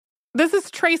This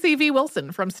is Tracy V.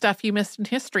 Wilson from Stuff You Missed in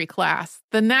History class.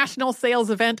 The national sales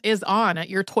event is on at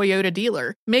your Toyota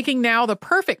dealer, making now the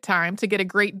perfect time to get a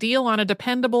great deal on a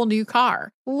dependable new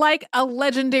car. Like a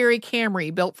legendary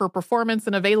Camry built for performance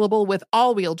and available with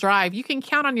all-wheel drive, you can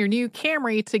count on your new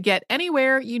Camry to get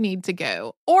anywhere you need to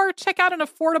go. Or check out an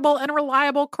affordable and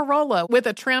reliable Corolla with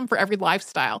a trim for every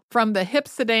lifestyle. From the hip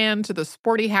sedan to the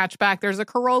sporty hatchback, there's a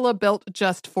Corolla built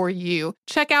just for you.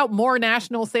 Check out more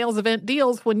national sales event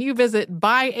deals when you visit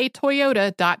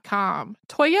buyatoyota.com.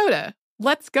 Toyota,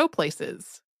 let's go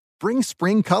places. Bring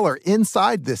spring color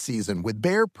inside this season with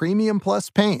Behr Premium Plus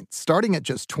paint, starting at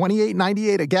just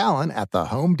 $28.98 a gallon at the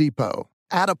Home Depot.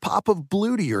 Add a pop of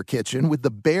blue to your kitchen with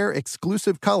the Behr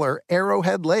exclusive color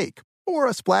Arrowhead Lake, or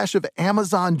a splash of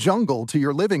Amazon Jungle to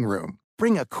your living room.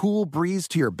 Bring a cool breeze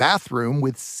to your bathroom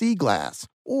with Sea Glass,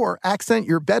 or accent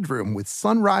your bedroom with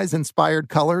sunrise-inspired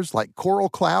colors like Coral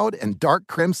Cloud and Dark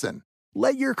Crimson.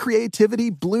 Let your creativity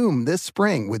bloom this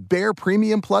spring with Behr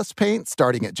Premium Plus paint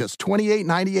starting at just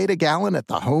 $28.98 a gallon at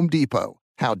the Home Depot.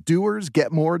 How doers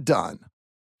get more done.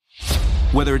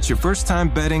 Whether it's your first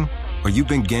time betting or you've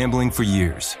been gambling for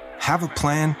years, have a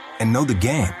plan and know the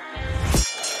game.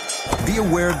 Be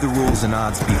aware of the rules and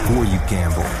odds before you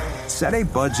gamble. Set a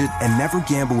budget and never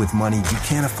gamble with money you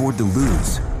can't afford to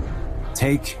lose.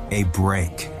 Take a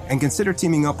break and consider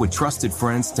teaming up with trusted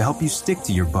friends to help you stick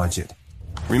to your budget.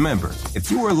 Remember, if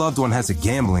you or a loved one has a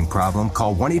gambling problem,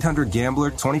 call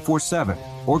 1-800-GAMBLER 24/7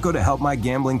 or go to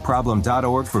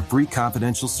helpmygamblingproblem.org for free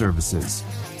confidential services.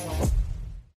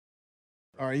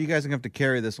 All right, you guys are going to have to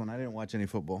carry this one. I didn't watch any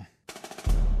football.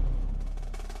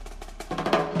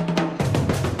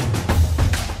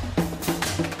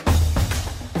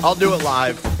 I'll do it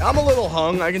live. I'm a little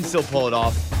hung. I can still pull it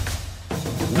off.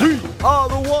 We are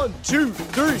the 1, 2,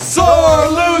 3 sore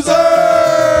losers!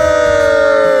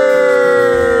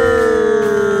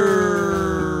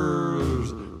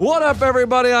 What up,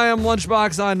 everybody? I am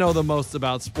Lunchbox. I know the most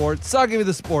about sports, so I'll give you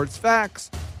the sports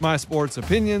facts, my sports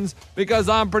opinions, because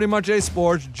I'm pretty much a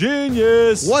sports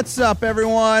genius. What's up,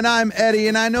 everyone? I'm Eddie,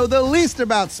 and I know the least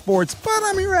about sports, but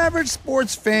I'm your average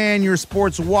sports fan, your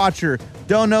sports watcher.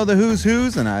 Don't know the who's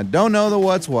who's, and I don't know the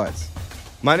what's what's.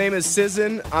 My name is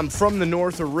Sizzin. I'm from the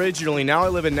north originally. Now I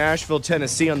live in Nashville,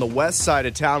 Tennessee, on the west side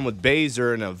of town with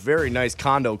Baser in a very nice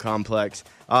condo complex.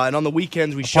 And on the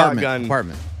weekends, we shotgun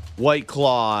White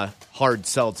Claw hard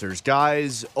seltzers.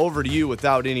 Guys, over to you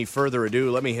without any further ado.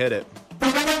 Let me hit it.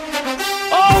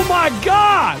 Oh, my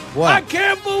God! What? I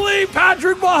can't believe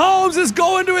Patrick Mahomes is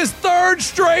going to his third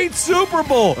straight Super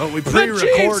Bowl. Well, we the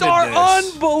pre-recorded Chiefs are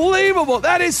this. unbelievable.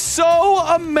 That is so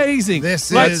amazing.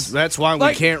 That's why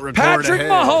we can't record Patrick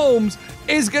ahead. Mahomes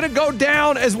is going to go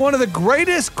down as one of the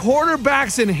greatest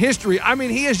quarterbacks in history. I mean,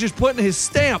 he is just putting his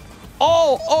stamp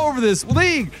all over this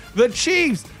league. The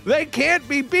Chiefs, they can't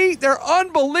be beat. They're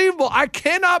unbelievable. I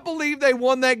cannot believe they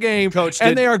won that game, Coach,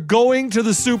 and they are going to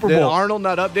the Super Bowl. Did Arnold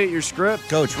not update your script?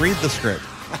 Coach, read the script.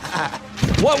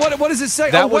 What does it say?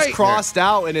 That was crossed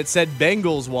out, and it said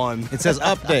Bengals won. It says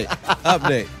update.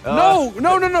 Update.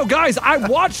 No, guys, I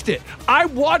watched it. I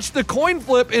watched the coin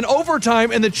flip in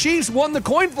overtime, and the Chiefs won the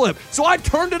coin flip. So I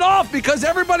turned it off because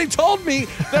everybody told me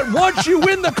that once you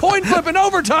win the coin flip in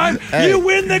overtime, you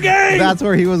win the game. That's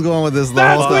where he was going with this the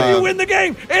That's whole when time. you win the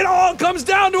game. It all comes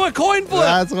down to a coin flip.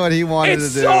 That's what he wanted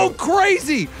It's to do. so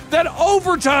crazy that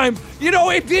overtime,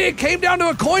 it came down to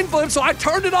a coin flip, so I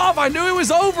turned it off. I knew it was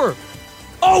over.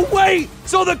 Oh, wait,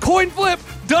 so the coin flip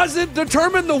doesn't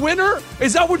determine the winner?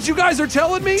 Is that what you guys are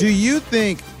telling me? Do you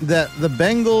think that the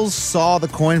Bengals saw the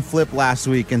coin flip last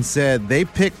week and said, they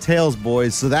picked tails,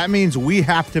 boys, so that means we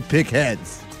have to pick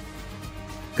heads?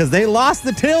 Because they lost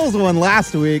the tails one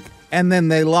last week, and then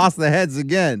they lost the heads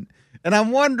again. And I'm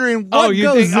wondering what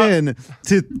goes in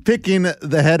to picking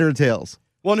the head or tails.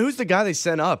 Well, and who's the guy they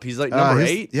sent up? He's like number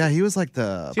 8? Yeah, he was like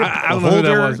the I don't know who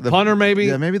that was. Punter, maybe?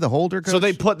 Yeah, maybe the holder coach. So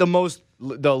they put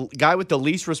the guy with the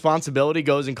least responsibility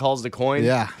goes and calls the coin?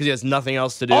 Yeah. Because he has nothing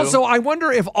else to do? Also, I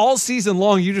wonder if all season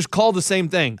long you just call the same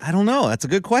thing. I don't know. That's a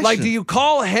good question. Like, do you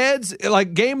call heads,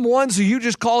 like game one, so you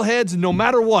just call heads no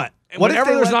matter what?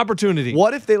 Whenever there's an opportunity.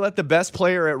 What if they let the best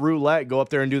player at roulette go up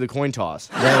there and do the coin toss?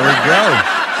 There we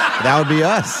go. That would be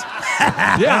us.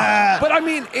 Yeah, but I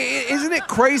mean, isn't it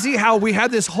crazy how we had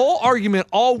this whole argument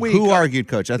all week? Who argued,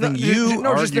 Coach? I think you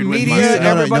No, just the argued with media, myself.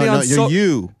 everybody no, on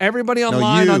you. Everybody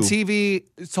online you. on TV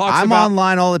talks I'm about.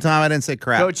 online all the time. I didn't say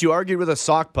crap. Coach, you argued with a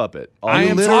sock puppet. I You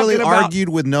am literally talking about- argued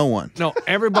with no one. No,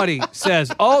 everybody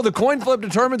says, "Oh, the coin flip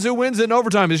determines who wins in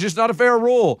overtime." It's just not a fair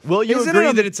rule. Will you Isn't agree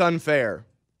it that it's unfair?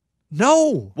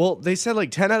 No. Well, they said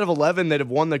like 10 out of 11 that have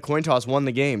won the coin toss won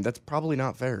the game. That's probably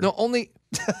not fair. No, only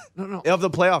no. Of the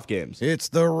playoff games. It's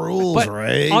the rules, But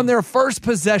right? on their first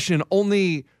possession,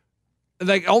 only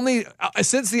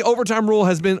since the overtime rule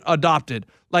has been adopted,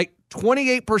 like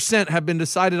 28% have been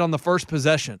decided on the first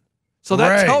possession. So that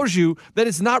Right. tells you that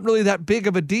it's not really that big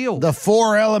of a deal. The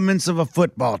 4 elements of a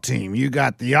football team. You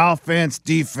got the offense,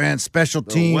 defense, special The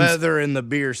teams. weather and the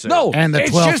beer sale. No, And the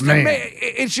it's 12th just man.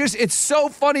 it's so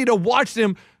funny to watch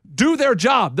them do their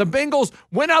job. The Bengals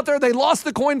went out there, they lost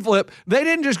the coin flip. They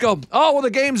didn't just go, oh, well, the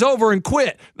game's over and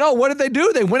quit. No, what did they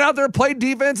do? They went out there, played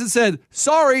defense, and said,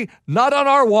 sorry, not on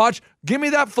our watch. Give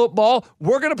me that football.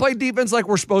 We're going to play defense like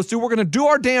we're supposed to. We're going to do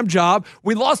our damn job.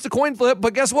 We lost the coin flip,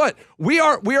 but guess what? We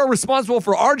are responsible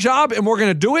for our job, and we're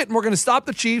going to do it, and we're going to stop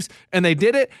the Chiefs. And they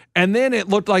did it. And then it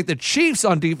looked like the Chiefs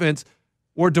on defense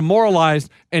were demoralized,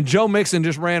 and Joe Mixon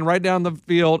just ran right down the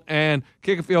field and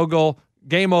kicked a field goal.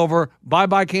 Game over.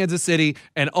 Bye-bye Kansas City.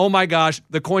 And oh my gosh,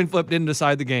 the coin flip didn't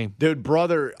decide the game. Dude,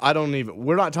 brother,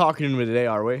 we're not talking to him today,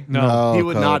 are we? No. He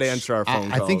would not Coach. answer our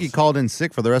phone I calls. think he called in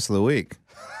sick for the rest of the week.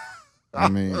 I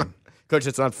mean, Coach,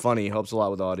 it's not funny. It helps a lot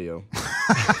with audio.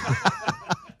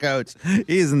 Coach,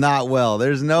 he's not well.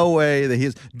 There's no way that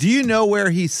he's. Do you know where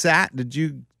he sat? Did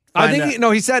you? I think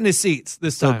he sat in his seats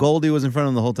this So time. Goldie was in front of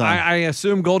him the whole time. I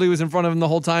assume Goldie was in front of him the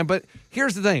whole time. But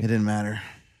here's the It thing. didn't matter.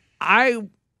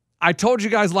 I told you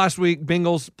guys last week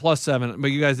Bengals +7, but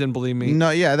you guys didn't believe me.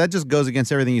 No, yeah, that just goes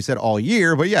against everything you said all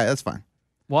year. But yeah, that's fine.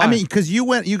 Why? I mean, because you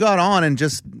got on and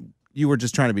you were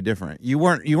just trying to be different. You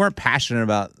weren't passionate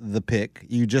about the pick.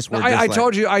 You just were. I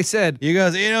told you. I said. You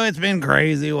goes, it's been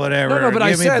crazy, whatever. No, but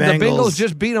I Give me said the Bengals. Bengals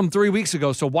just beat them 3 weeks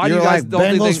ago. So why do You're you guys like, the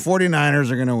only Bengals thing? 49ers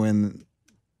are going to win.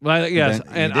 Well, yes,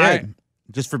 You and did.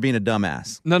 Just for being a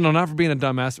dumbass. No, not for being a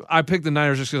dumbass. I picked the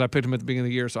Niners just because I picked them at the beginning of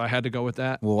the year, so I had to go with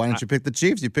that. Well, why didn't you pick the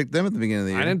Chiefs? You picked them at the beginning of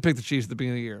the year. I didn't pick the Chiefs at the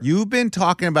beginning of the year. You've been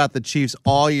talking about the Chiefs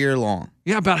all year long,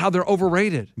 Yeah, about how they're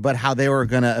overrated. but how they were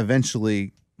going to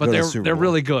eventually But go to they're the Super they're Bowl.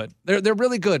 really good. They're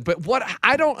really good. But what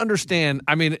I don't understand,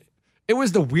 I mean, it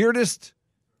was the weirdest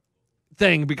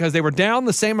thing because they were down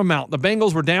the same amount. The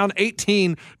Bengals were down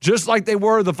 18, just like they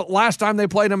were the last time they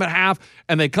played them at half,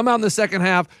 and they come out in the second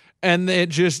half, and it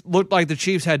just looked like the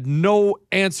Chiefs had no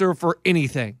answer for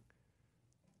anything.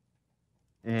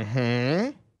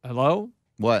 Mm-hmm. Hello?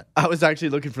 What? I was actually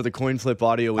looking for the coin flip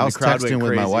audio when I was the crowd texting went with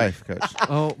crazy. my wife, Coach.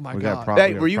 Oh, my We got a God.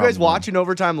 problem. Hey, were you guys watching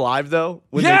Overtime live, though?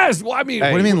 When Yes! Well, I mean,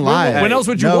 Hey, What do you mean live? When else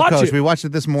would you no, watch Coach, it? We watched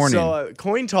it this morning. So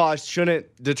coin toss shouldn't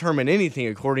determine anything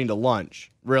according to Lunch.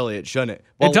 Really, it shouldn't.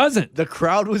 It doesn't. The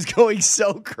crowd was going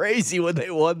so crazy when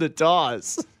they won the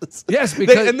toss. Yes,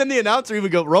 because and then the announcer even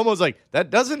go, Romo's like,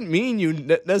 that doesn't mean you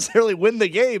necessarily win the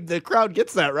game. The crowd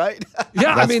gets that, right?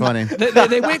 yeah, I That's mean, funny.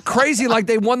 they went crazy like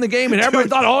they won the game, and everybody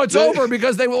thought, oh, it's over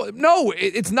because they will. No,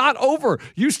 it's not over.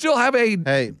 You still have a.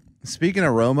 Hey, speaking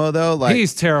of Romo, though, like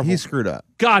He's terrible. He screwed up.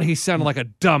 God, he sounded like a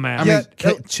dumbass.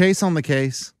 I mean, Chase on the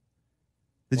case.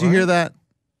 Did you hear that?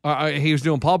 He was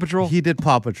doing Paw Patrol. He did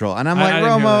Paw Patrol, and I'm I like, didn't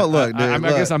hear Romo, that. look, dude. I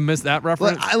look. guess I missed that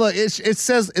reference. Look, it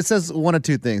says one of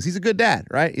two things. He's a good dad,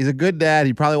 right? He's a good dad.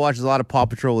 He probably watches a lot of Paw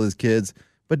Patrol with his kids.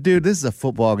 But dude, this is a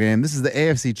football game. This is the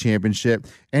AFC Championship,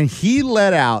 and he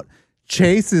let out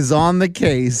Chase is on the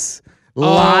case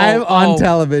live on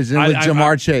television with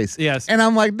Jamar Chase. Yes. And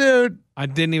I'm like, dude, I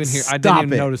didn't even hear. I stop didn't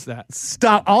even it. notice that.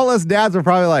 Stop. All us dads are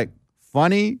probably like,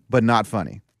 funny, but not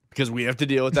funny. Because we have to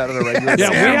deal with that on a regular Yeah,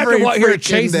 we basis. have to Every hear freaking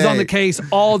Chase is on the day. case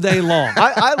all day long.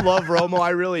 I love Romo. I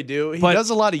really do. He But- does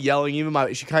a lot of yelling.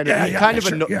 Even she kind of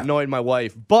annoyed my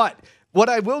wife. But what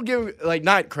I will give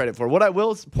not credit for, what I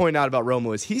will point out about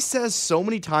Romo is he says so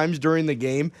many times during the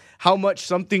game how much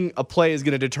a play is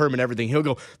going to determine everything. He'll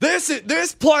go, this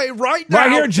play right now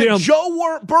Right here, Jim. that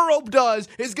Joe Burrow does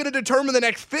is going to determine the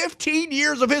next 15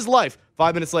 years of his life.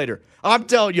 5 minutes later, I'm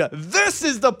telling you, this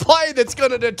is the play that's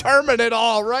going to determine it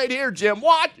all right here, Jim.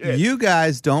 Watch it. You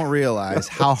guys don't realize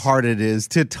how hard it is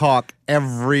to talk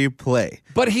every play.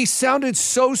 But he sounded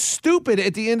so stupid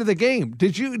at the end of the game.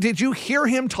 Did you hear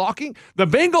him talking? The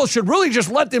Bengals should really just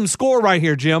let them score right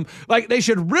here, Jim. Like they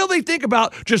should really think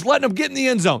about just letting them get in the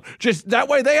end zone. Just that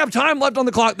way they have time left on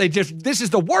the clock. This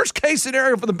is the worst case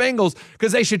scenario for the Bengals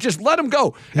because they should just let them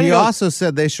go. And He goes, also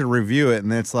said they should review it,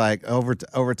 and it's like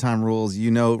overtime rules. You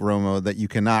know, Romo, that you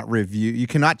cannot review, you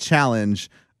cannot challenge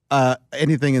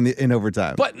anything in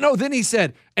overtime. But no, then he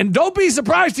said, and don't be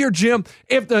surprised here, Jim,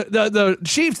 if the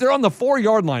Chiefs, they're on the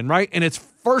 4-yard line, right? And it's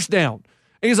first down.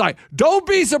 And he's like, don't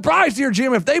be surprised here,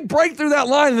 Jim, if they break through that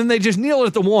line and then they just kneel it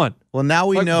at the 1. Well, now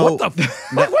we Like, know. what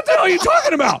the hell are you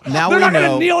talking about? Now They're we not going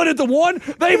know. to kneel it at the 1.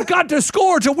 They've got to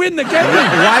score to win the game.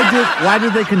 Why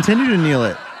did they continue to kneel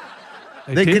it?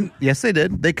 Yes, they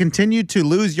did. They continued to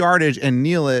lose yardage and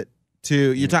kneel it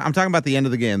to I'm talking about the end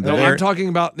of the game. No, I'm talking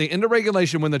about the end of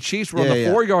regulation when the Chiefs were on the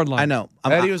 4-yard line. I know.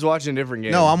 Eddie was watching a different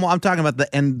game. No, I'm talking about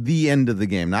the end of the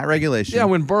game, not regulation. Yeah,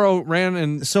 when Burrow ran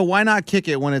and so why not kick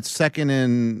it when it's second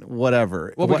and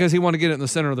whatever? Well, because he wanted to get it in the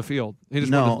center of the field. He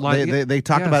just they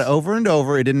talked about it over and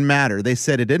over. It didn't matter. They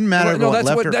said it didn't matter. No,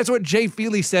 that's what Jay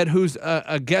Feely said, who's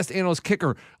a guest analyst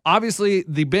kicker. Obviously,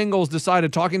 the Bengals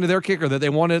decided, talking to their kicker, that they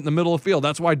wanted it in the middle of the field.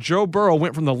 That's why Joe Burrow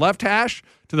went from the left hash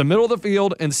to the middle of the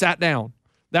field and sat down.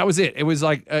 That was it. It was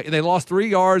like they lost 3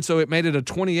 yards, so it made it a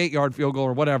 28-yard field goal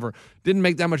or whatever. Didn't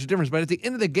make that much difference. But at the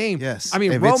end of the game, yes. I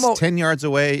mean, if Romo, it's 10 yards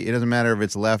away, it doesn't matter if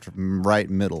it's left, right,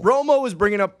 middle. Romo was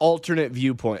bringing up alternate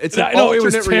viewpoint. It's an it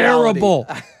was alternate terrible.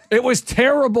 reality. It was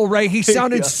terrible, Ray. He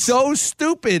sounded so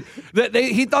stupid that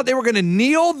he thought they were going to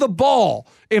kneel the ball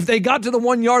if they got to the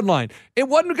 1-yard line. It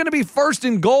wasn't going to be first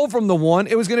and goal from the 1.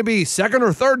 It was going to be second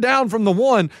or third down from the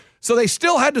 1. So they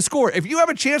still had to score. If you have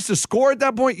a chance to score at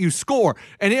that point, you score.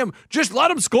 And just let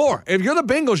him score. If you're the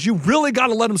Bengals, you really got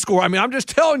to let him score. I mean, I'm just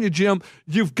telling you, Jim,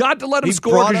 you've got to let him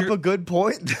score. He brought up a good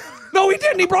point. No, he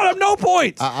didn't. He brought up no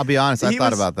points. I'll be honest. I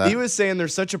thought about that. He was saying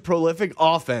there's such a prolific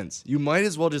offense. You might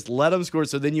as well just let them score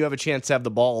so then you have a chance to have the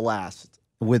ball last.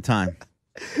 With time.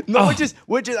 No,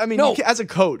 which is, I mean, as a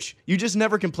coach, you just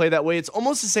never can play that way. It's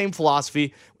almost the same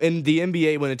philosophy in the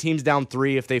NBA when a team's down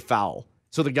 3 if they foul.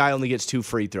 So the guy only gets 2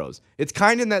 free throws. It's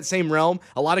kind of in that same realm.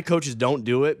 A lot of coaches don't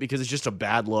do it because it's just a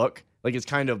bad look. Like, it's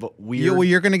kind of weird.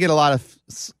 You're going to get a lot of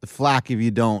flack if you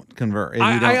don't convert.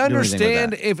 I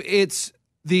understand if it's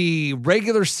the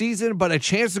regular season, but a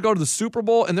chance to go to the Super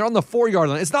Bowl, and they're on the 4-yard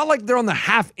line. It's not like they're on the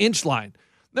half-inch line.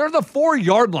 They're on the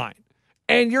 4-yard line.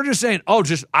 And you're just saying, I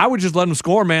would just let him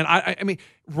score, man. I mean,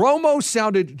 Romo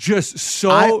sounded just so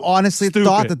I honestly stupid.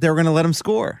 thought that they were going to let him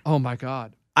score. Oh, my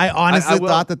God. I honestly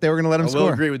thought that they were going to let him score. I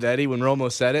will agree with Eddie. When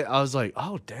Romo said it, I was like,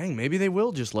 oh, dang, maybe they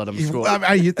will just let him score.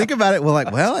 You think about it,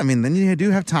 I mean, then you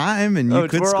do have time and you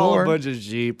could we're score. We're all a bunch of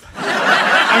sheep.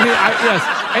 I mean, yes.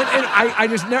 And I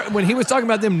just never, when he was talking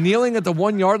about them kneeling at the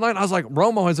 1-yard line, I was like,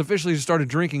 Romo has officially started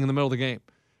drinking in the middle of the game.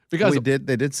 Because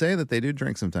they did say that they do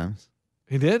drink sometimes.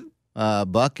 He did?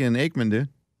 Buck and Aikman do.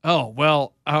 Oh,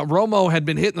 well, Romo had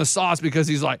been hitting the sauce because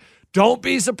he's like, don't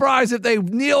be surprised if they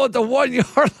kneel at the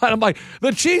 1-yard line. I'm like,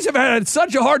 the Chiefs have had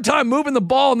such a hard time moving the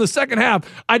ball in the second half.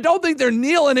 I don't think they're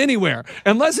kneeling anywhere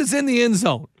unless it's in the end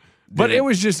zone. But it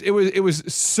was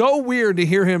so weird to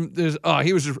hear him.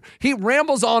 He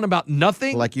rambles on about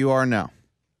nothing. Like you are now.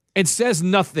 And says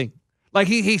nothing. Like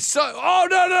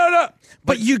no.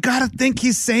 But you got to think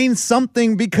he's saying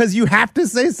something because you have to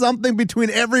say something between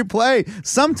every play.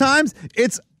 Sometimes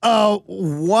it's a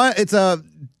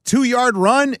 2-yard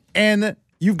run, and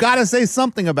you've got to say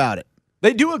something about it.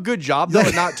 They do a good job, though,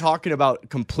 at not talking about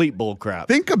complete bullcrap.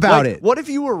 Think about it. What if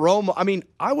you were Romo? I mean,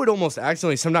 I would almost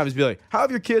accidentally sometimes be like, how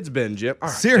have your kids been, Jim? Right,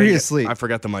 seriously. I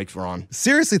forgot the mics were on.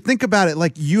 Seriously, think about it.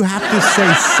 Like, you have to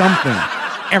say something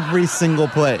every single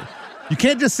play. You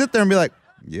can't just sit there and be like,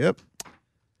 yep.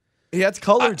 He adds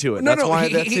color to it. That's why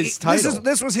that's his title.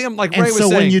 This was him, like Ray was saying.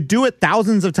 And so when you do it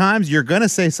thousands of times, you're going to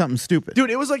say something stupid.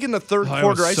 Dude, it was like in the third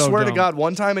quarter. I swear to God,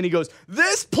 one time, and he goes,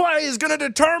 this play is going to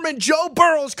determine Joe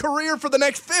Burrow's career for the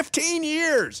next 15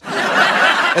 years.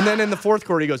 And then in the fourth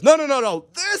quarter, he goes, no.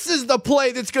 This is the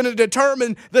play that's going to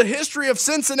determine the history of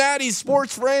Cincinnati's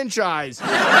sports franchise.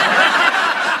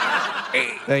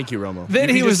 Thank you, Romo. Then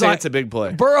he was like, it's a big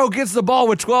play. Burrow gets the ball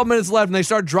with 12 minutes left, and they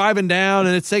start driving down,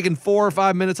 and it's taking 4 or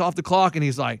 5 minutes off the clock, and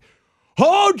he's like,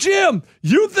 oh, Jim,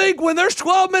 you think when there's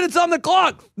 12 minutes on the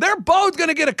clock, they're both going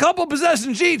to get a couple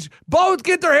possessions each, both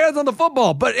get their hands on the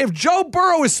football. But if Joe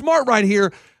Burrow is smart right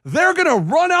here, they're going to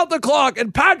run out the clock,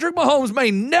 and Patrick Mahomes may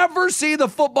never see the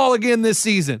football again this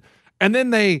season. And then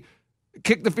they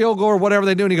kick the field goal or whatever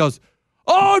they do, and he goes,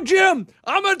 oh, Jim,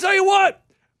 I'm going to tell you what.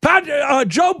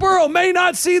 Joe Burrow may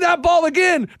not see that ball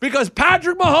again because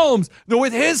Patrick Mahomes,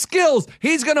 with his skills,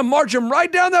 he's going to march him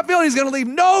right down that field. He's going to leave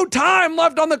no time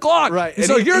left on the clock. Right. And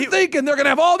so you're thinking they're going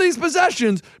to have all these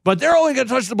possessions, but they're only going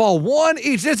to touch the ball one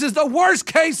each. This is the worst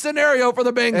case scenario for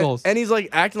the Bengals. And he's like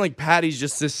acting like Patty's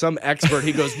just some expert.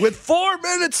 He goes, with 4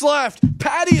 minutes left,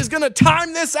 Patty is going to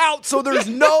time this out so there's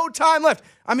no time left.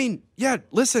 I mean, yeah,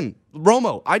 listen,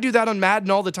 Romo, I do that on Madden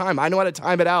all the time. I know how to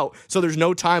time it out so there's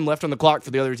no time left on the clock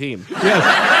for the other team.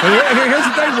 Yes. And here's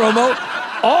the thing,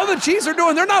 Romo. All the Chiefs are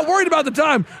doing, they're not worried about the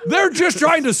time. They're just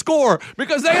trying to score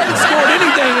because they haven't scored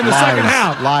anything in the second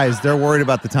half. Lies. They're worried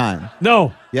about the time.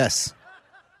 No. Yes.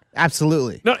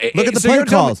 Absolutely. No, Look at the play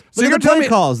calls. Look at the play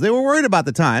calls. They were worried about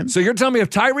the time. So you're telling me if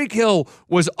Tyreek Hill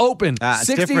was open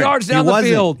 60 yards down the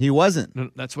field. He wasn't. No,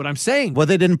 that's what I'm saying. Well,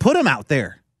 they didn't put him out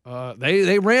there.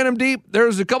 They ran him deep. There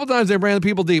was a couple times they ran the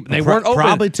people deep, and they weren't open.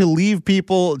 Probably to leave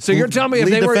people. So you're telling me if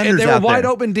they were wide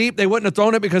open deep, they wouldn't have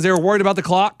thrown it because they were worried about the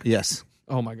clock? Yes.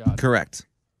 Oh my God. Correct.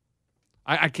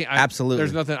 I can't. Absolutely.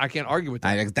 There's nothing. I can't argue with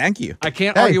that. Thank you. I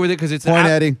can't argue with it because it's point,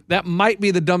 Eddie. That might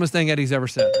be the dumbest thing Eddie's ever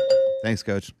said. Thanks,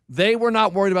 Coach. They were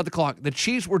not worried about the clock. The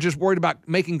Chiefs were just worried about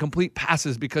making complete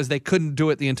passes because they couldn't do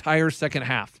it the entire second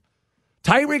half.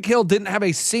 Tyreek Hill didn't have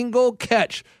a single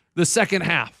catch the second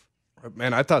half.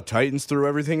 Man, I thought Titans threw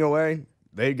everything away.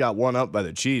 They got one up by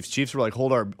the Chiefs. Chiefs were like,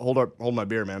 hold my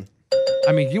beer, man.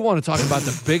 I mean, you want to talk about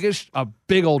a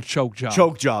big old choke job.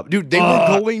 Choke job. Dude, they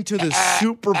were going to the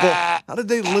Super Bowl. How did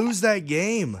they lose that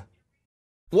game?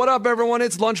 What up, everyone?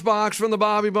 It's Lunchbox from the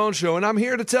Bobby Bones Show, and I'm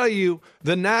here to tell you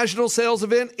the national sales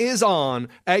event is on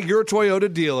at your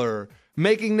Toyota dealer,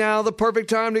 making now the perfect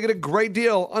time to get a great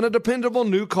deal on a dependable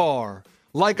new car.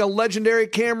 Like a legendary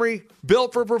Camry,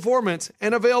 built for performance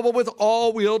and available with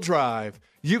all-wheel drive.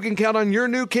 You can count on your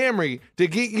new Camry to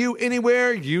get you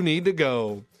anywhere you need to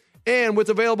go. And with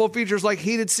available features like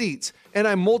heated seats and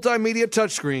a multimedia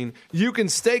touchscreen, you can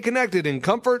stay connected in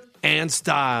comfort and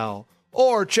style.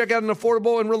 Or check out an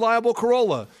affordable and reliable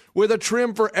Corolla with a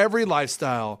trim for every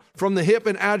lifestyle. From the hip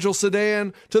and agile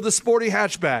sedan to the sporty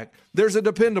hatchback, there's a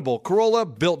dependable Corolla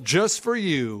built just for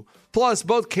you. Plus,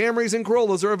 both Camrys and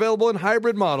Corollas are available in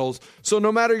hybrid models, so no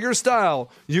matter your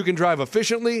style, you can drive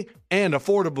efficiently and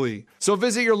affordably. So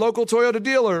visit your local Toyota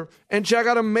dealer and check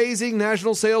out amazing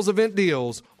national sales event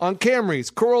deals on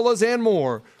Camrys, Corollas, and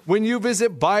more when you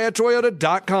visit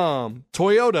buyatoyota.com.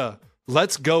 Toyota,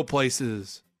 let's go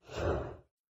places.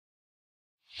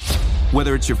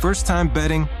 Whether it's your first time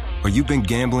betting or you've been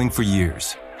gambling for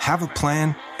years, have a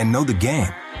plan and know the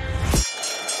game.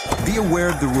 Be aware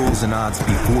of the rules and odds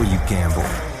before you gamble.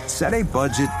 Set a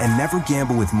budget and never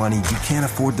gamble with money you can't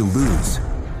afford to lose.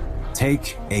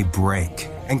 Take a break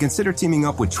and consider teaming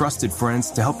up with trusted friends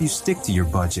to help you stick to your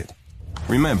budget.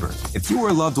 Remember, if you or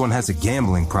a loved one has a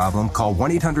gambling problem, call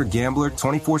 1-800-GAMBLER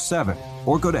 24/7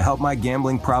 or go to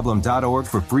helpmygamblingproblem.org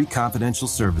for free confidential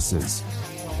services.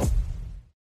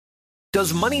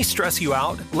 Does money stress you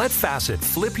out? Let Facet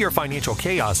flip your financial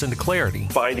chaos into clarity.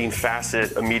 Finding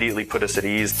Facet immediately put us at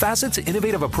ease. Facet's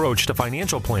innovative approach to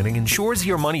financial planning ensures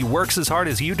your money works as hard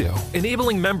as you do,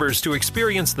 enabling members to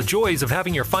experience the joys of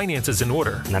having your finances in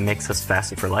order. And that makes us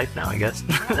Facet for life now, I guess.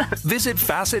 Visit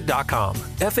Facet.com,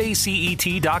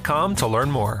 FACET.com to learn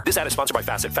more. This ad is sponsored by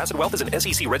Facet. Facet Wealth is an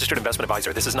SEC registered investment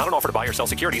advisor. This is not an offer to buy or sell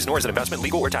securities, nor is it investment,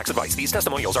 legal, or tax advice. These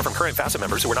testimonials are from current Facet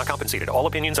members who are not compensated. All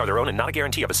opinions are their own and not a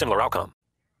guarantee of a similar outcome.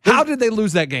 How did they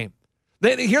lose that game?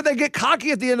 They get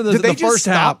cocky at the end of the first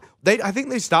half. I think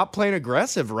they stopped playing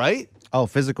aggressive, right? Oh,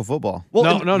 physical football.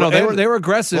 Well, no. They were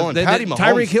aggressive.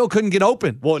 Tyreek Hill couldn't get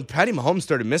open. Well, and Patty Mahomes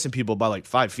started missing people by like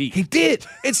 5 feet. He did.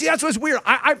 And see, that's what's weird.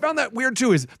 I found that weird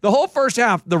too. Is the whole first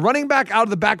half, the running back out of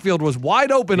the backfield was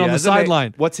wide open on the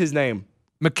sideline. What's his name?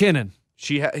 McKinnon.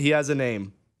 He has a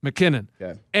name. McKinnon.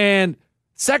 Okay. And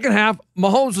second half,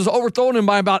 Mahomes was overthrowing him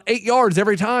by about 8 yards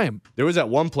every time. There was that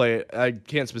one play, I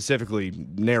can't specifically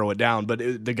narrow it down, but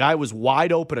the guy was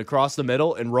wide open across the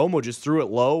middle, and Romo just threw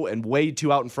it low and way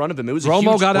too out in front of him. It was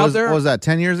Romo got out there? What was that,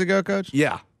 10 years ago, Coach?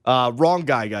 Yeah. Wrong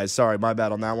guy, guys. Sorry, my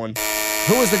bad on that one.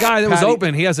 Who was the guy that was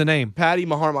open? He has a name. Patty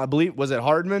Mahomes, I believe. Was it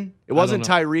Hardman? It wasn't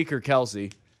Tyreek or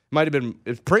Kelsey. Might have been.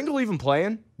 Is Pringle even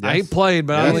playing? Yes. He played,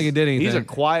 but I don't think he did anything. He's a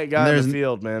quiet guy in the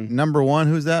field, man. Number one,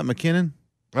 who's that? McKinnon?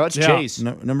 Oh, that's Chase.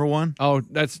 Number one? Oh,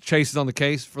 that's Chase is on the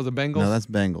case for the Bengals? No, that's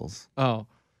Bengals. Oh.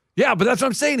 Yeah, but that's what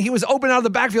I'm saying. He was open out of the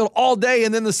backfield all day,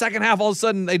 and then the second half, all of a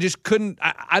sudden, they just couldn't.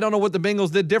 I don't know what the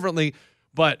Bengals did differently,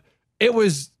 but it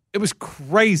was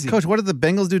crazy. Coach, what did the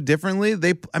Bengals do differently?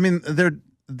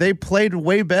 They played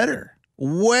way better.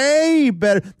 Way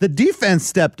better. The defense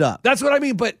stepped up. That's what I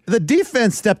mean, but the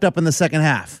defense stepped up in the second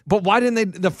half. But why didn't they?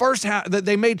 The first half,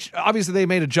 they made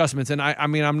adjustments, and I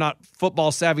mean, I'm not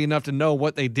football savvy enough to know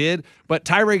what they did. But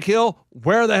Tyreek Hill,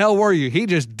 where the hell were you? He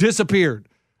just disappeared,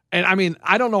 and I mean,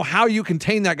 I don't know how you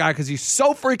contain that guy because he's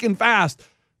so freaking fast.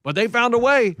 But they found a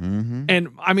way, and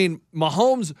I mean,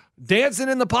 Mahomes dancing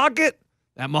in the pocket.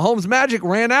 That Mahomes magic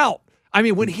ran out. I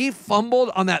mean, when he fumbled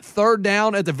on that third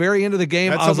down at the very end of the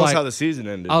game, that's almost how the season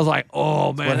ended. I was like,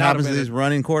 oh, man. What happens to these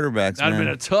running quarterbacks, That'd have been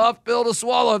a tough pill to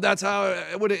swallow if that's how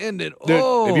it would have ended.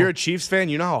 Dude, if you're a Chiefs fan,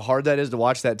 you know how hard that is to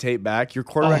watch that tape back? Your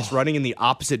quarterback's running in the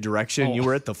opposite direction. You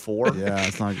were at the 4. Yeah,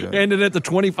 it's not good. Ended at the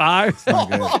 25.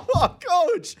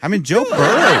 Coach. I mean, Joe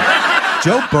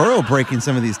Burrow breaking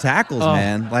some of these tackles,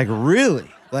 man. Like, really.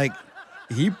 Like,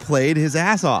 he played his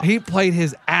ass off. He played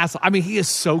his ass off. I mean, he is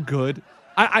so good.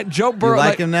 Joe Burrow. You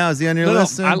like him now? Is he on your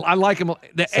list? I like him.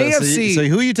 The AFC. So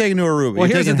who are you taking to Aruba? Well,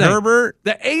 You're here's the taking thing. Herbert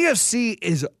The AFC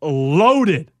is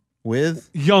loaded with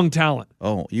young talent.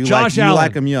 Oh, you Josh like Allen. you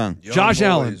like him young. Josh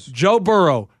Allen, Joe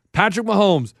Burrow, Patrick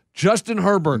Mahomes, Justin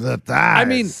Herbert. I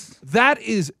mean, that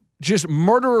is just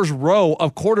murderer's row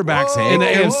of quarterbacks in the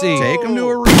AFC. Take him to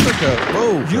Aruba.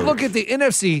 Whoa. You look at the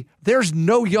NFC. There's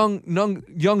no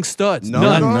young studs.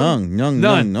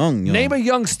 None. Name a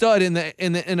young stud in the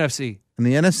NFC. In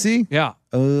the NFC? Yeah.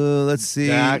 Let's see.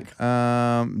 Dak.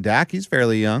 Dak, he's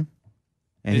fairly young.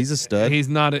 And he's a stud. He's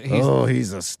not.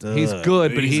 He's a stud. He's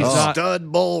good, but he's not.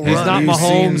 Stud bull He's run. not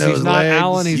Mahomes. He's not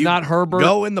Allen. He's not Herbert.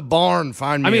 Go in the barn,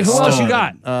 find me. I mean, a who else stud. you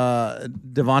got?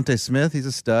 Devontae Smith, he's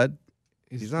a stud.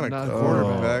 He's not a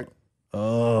quarterback.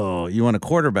 Oh, you want a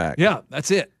quarterback? Yeah,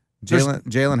 that's it.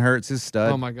 Jalen Hurts is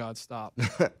stud. Oh my God, stop!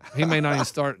 He may not even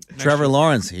start. Trevor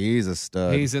Lawrence, he's a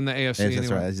stud. He's in the AFC. That's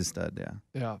anyway. right, he's a stud. Yeah.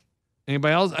 Yeah.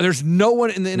 Anybody else? There's no one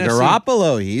in the NFC.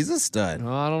 Garoppolo, he's a stud.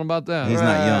 No, I don't know about that. He's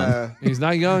not young. He's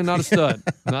not young. Not a stud.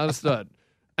 Not a stud.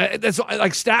 That's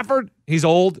like Stafford. He's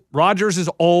old. Rodgers is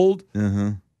old.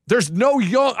 Mm-hmm. There's no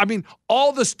young. I mean,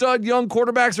 all the stud young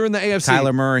quarterbacks are in the AFC.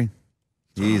 Kyler Murray,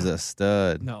 he's a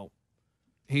stud. No,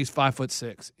 he's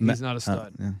 5'6". He's not a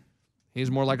stud. Yeah. He's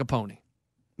more like a pony.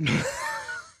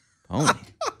 Pony.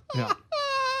 Yeah.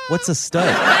 What's a stud?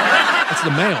 That's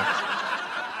the male.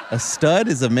 A stud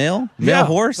is a male Yeah.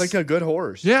 horse. It's like a good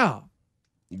horse. Yeah.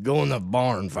 You go in the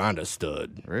barn, find a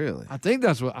stud. Really? I think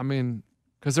that's what I mean.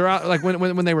 Because they're out like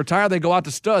when they retire, they go out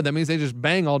to stud. That means they just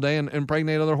bang all day and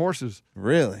impregnate other horses.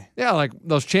 Really? Yeah, like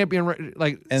those champion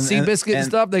like Seabiscuit and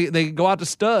stuff. They go out to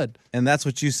stud. And that's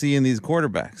what you see in these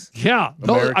quarterbacks. Yeah,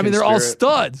 I mean they're all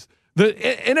studs. The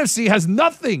NFC has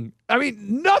nothing. I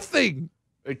mean nothing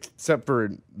except for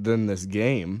then this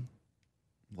game.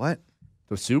 What?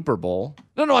 The Super Bowl.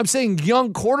 No, I'm saying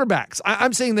young quarterbacks.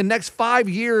 I'm saying the next 5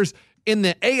 years in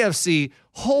the AFC.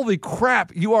 Holy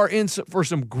crap! You are in for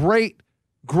some great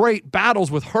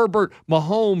battles with Herbert,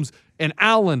 Mahomes, and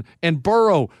Allen and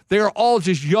Burrow. They are all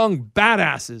just young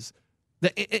badasses. The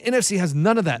NFC has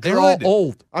none of that. They're all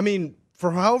old. I mean,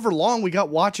 for however long we got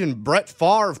watching Brett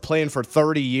Favre playing for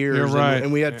 30 years. You're right.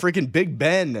 And we had freaking Big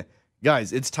Ben.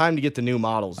 Guys, it's time to get the new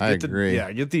models. I agree.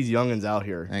 Get these youngins out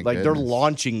here. Thank they're goodness.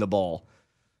 launching the ball.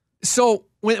 So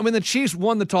when the Chiefs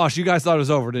won the toss, you guys thought it was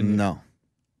over, didn't you? No.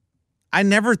 I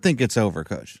never think it's over,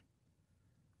 Coach.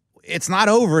 It's not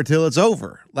over till it's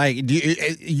over. Like,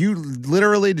 you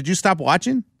literally, did you stop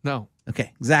watching? No.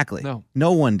 Okay, exactly. No.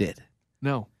 No one did.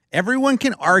 No. Everyone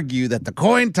can argue that the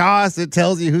coin toss, it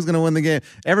tells you who's going to win the game.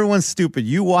 Everyone's stupid.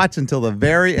 You watch until the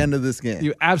very end of this game.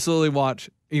 You absolutely watch.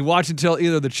 You watch until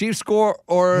either the Chiefs score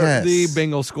or the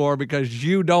Bengals score because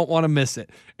you don't want to miss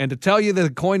it. And to tell you that the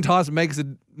coin toss makes or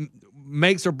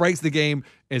breaks the game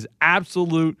is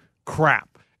absolute crap.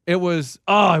 It was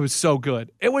so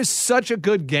good. It was such a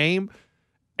good game.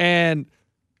 And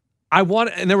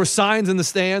there were signs in the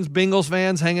stands, Bengals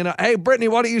fans hanging out. Hey, Brittany,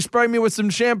 why don't you spray me with some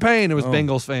champagne? It was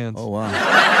Bengals fans. Oh, wow.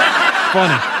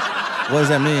 Funny. What does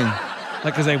that mean?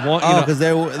 Like, because they want, because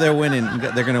they're winning.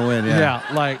 They're going to win, yeah. Yeah,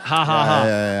 like, ha, ha, ha.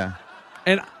 Yeah.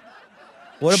 And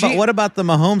what about the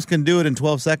Mahomes can do it in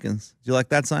 12 seconds? Do you like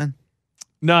that sign?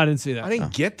 No, I didn't see that. I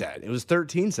didn't get that. It was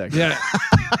 13 seconds. Yeah.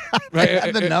 Right. They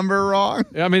had the number wrong.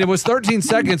 I mean, it was 13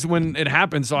 seconds when it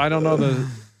happened, so I don't know the.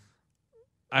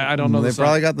 I don't know. They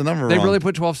probably got the number wrong. They really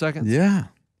put 12 seconds. Yeah.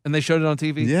 And they showed it on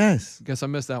TV. Yes. Guess I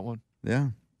missed that one. Yeah.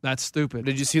 That's stupid.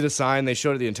 Did you see the sign? They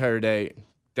showed it the entire day.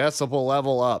 Decibel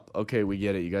level up. Okay, we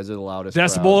get it. You guys are the loudest.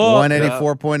 Decibel crowd. up.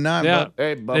 184.9. Yeah.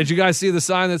 Hey, bub. Did you guys see the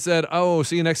sign that said, "Oh,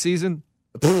 see you next season"?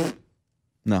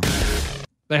 No.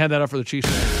 They had that up for the Chiefs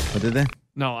fans. Oh, did they?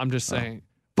 No, I'm just saying.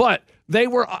 But they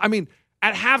were. I mean,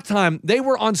 at halftime, they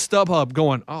were on StubHub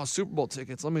going, "Oh, Super Bowl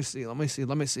tickets. Let me see.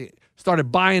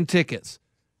 Started buying tickets.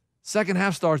 Second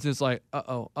half starts, and it's like,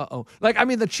 uh-oh. Like, I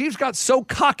mean, the Chiefs got so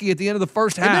cocky at the end of the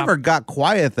first half. They never got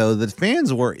quiet, though. The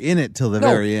fans were in it till the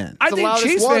very end. I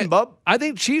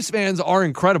think Chiefs fans are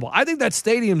incredible. I think that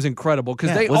stadium's incredible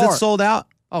because they Was it sold out?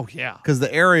 Oh, yeah. Because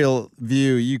the aerial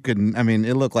view,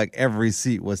 it looked like every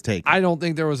seat was taken. I don't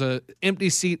think there was an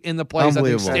empty seat in the place. I think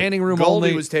Unbelievable. standing room Goldie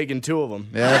only. was taking 2 of them.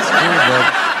 Yeah, that's true,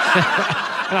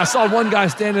 And I saw one guy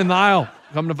standing in the aisle.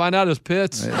 Come to find out, it was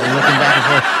Pitts. but looking back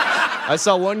and forth. I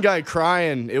saw one guy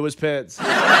crying. It was Pitts.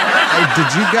 Hey,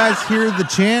 did you guys hear the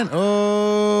chant?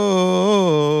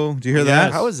 Oh, did you hear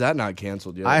that? How is that not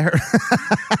canceled yet? I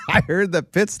heard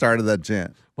that Pitt started that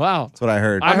chant. Wow. That's what I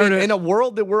heard. I mean, in a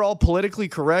world that we're all politically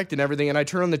correct and everything, and I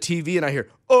turn on the TV and I hear,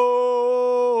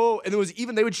 oh,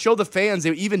 and they would show the fans,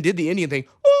 they even did the Indian thing,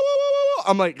 oh,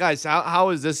 I'm like, guys, how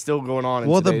is this still going on?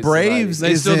 Well, the Braves,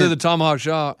 they still do the tomahawk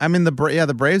chop. I mean, the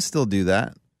Braves still do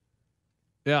that.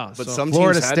 Yeah, but some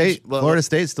Florida teams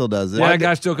State still does it. Yeah, that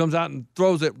guy still comes out and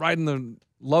throws it right in the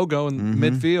logo in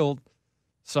midfield.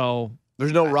 So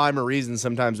there's no rhyme or reason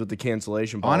sometimes with the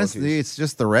cancellation policies. Honestly, it's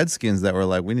just the Redskins that were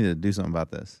like, we need to do something about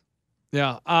this.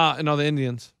 Yeah, no, the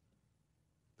Indians.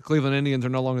 The Cleveland Indians are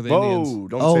no longer the Indians.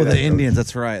 Don't say the that, Indians.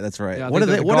 That's right. That's right. Yeah, what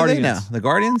are they now? The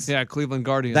Guardians? Yeah, Cleveland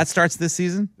Guardians. That starts this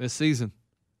season? This season.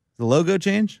 The logo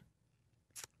change?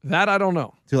 That I don't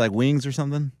know. To like wings or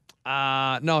something?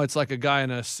 No, it's like a guy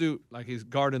in a suit, like he's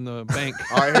guarding the bank.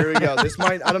 All right, here we go.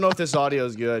 I don't know if this audio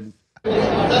is good.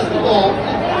 That's the ball.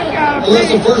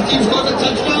 Unless the first team scores a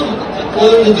touchdown, or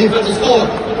there's a defensive score.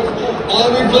 All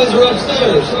replays are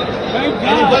upstairs.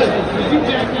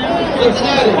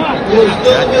 Cincinnati, you're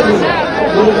still busy.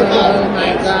 What is it about? Oh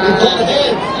my God. You call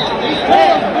heads.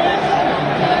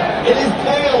 It is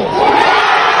tails.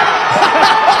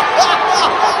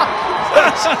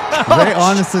 They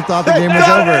honestly thought the game was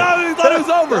over. They thought it was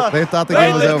over. They thought the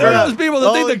game was over. They're those people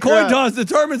that think the coin toss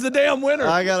determines the damn winner.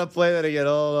 I gotta play that again.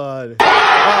 Hold on.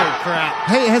 Oh crap!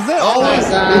 Hey, has that always?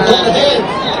 You call heads.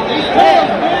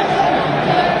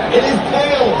 It is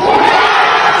tails.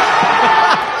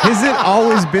 Has it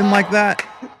always been like that?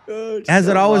 Has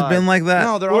it always been like that?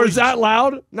 No, they're Or always is that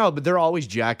loud? No, but they're always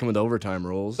jacking with overtime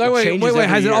rules. Wait.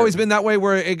 Has it always been that way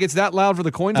where it gets that loud for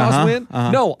the coin toss win?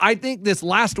 No, I think this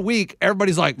last week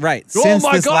everybody's like, right. Oh Since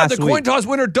my this God, last the coin week. toss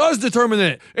winner does determine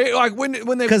it. Like when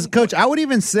they Because Coach, I would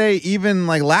even say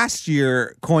like last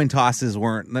year, coin tosses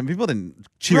weren't. People didn't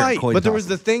cheer right, coin but there was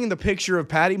tosses. the thing in the picture of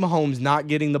Patty Mahomes not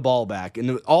getting the ball back,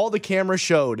 and all the camera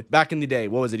showed back in the day.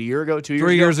 What was it? A year ago? 2 years?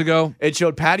 3 years ago. It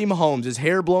showed Patty Mahomes, his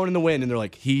hair blowing in the wind, and they're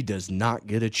like, he does not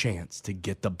get a chance to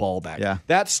get the ball back. Yeah.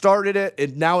 That started it,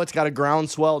 and now it's got a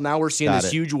groundswell. Now we're seeing Got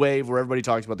this it. huge wave where everybody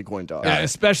talks about the coin toss. Yeah,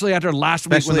 especially after last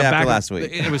week. Especially after last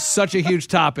week. It was such a huge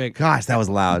topic. Gosh, that was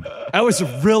loud. That was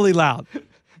really loud.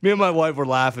 Me and my wife were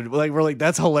laughing. We're like,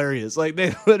 that's hilarious. Like,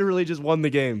 they literally just won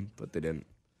the game, but they didn't.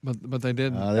 But they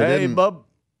didn't. Hey, didn't. bub.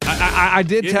 I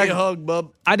did Give me text a hug,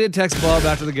 bub. I did text Bub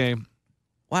after the game.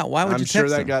 Why would I'm you sure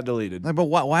text that him? got deleted. Like, but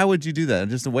why would you do that?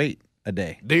 Just to wait a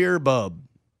day. Dear bub.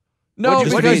 No, What do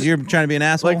you because mean? You're trying to be an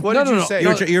asshole? Like, what No, did no, you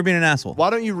no. say? You're being an asshole.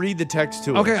 Why don't you read the text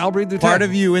to us? okay, I'll read the text. Part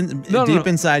of you No, deep no.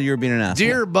 inside, you're being an asshole.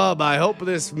 Dear Bub, I hope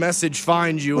this message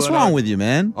finds you. What's wrong with you,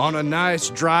 man? On a nice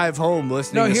drive home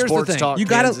listening No, to here's the Sports thing. Talk You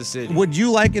Kansas City. gotta. Would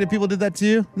you like it if people did that to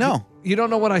you? No. You don't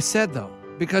know what I said though,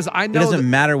 because I It know doesn't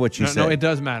matter what you No, say. no, it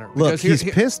does matter. Look, Because he's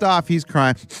here- pissed off. He's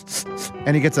crying,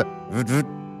 and he gets a.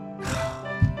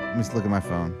 Let me just look at my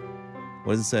phone.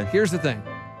 What does it say? Here's the thing.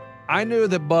 I knew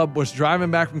that Bub was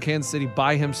driving back from Kansas City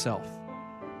by himself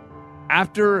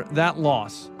after that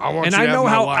loss. I want and you I to know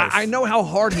have my how wife. I know how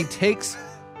hard he takes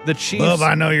the Chiefs. Bub,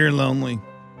 I know you're lonely.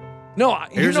 No,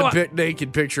 Here's you know a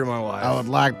naked picture of my wife. I would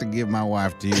like to give my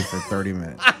wife to you for 30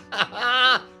 minutes.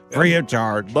 Free of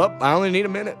charge. Bub, I only need a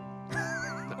minute.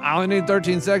 I only need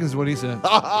 13 seconds. Is what he said.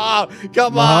 Come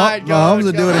on, Mahomes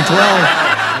would do it in 12.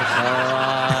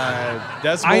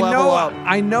 Decibel I level know. up.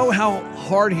 I know how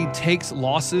hard he takes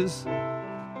losses,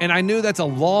 and I knew that's a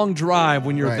long drive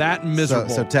when you're Right. that miserable.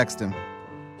 So text him.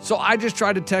 So I just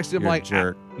tried to text him You're a like,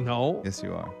 jerk. no, Yes,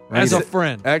 you are. as Read a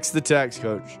friend, X the text,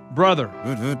 coach. brother.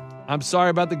 I'm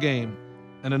sorry about the game,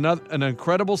 and an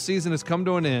incredible season has come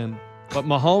to an end. But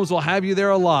Mahomes will have you there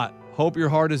a lot. Hope your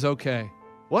heart is okay.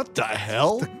 What the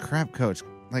hell? The crap, coach.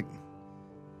 Like,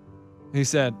 He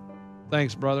said,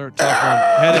 "Thanks, brother. Tough one.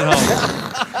 Headed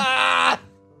home."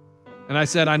 And I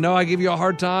said, "I know I give you a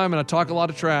hard time, and I talk a lot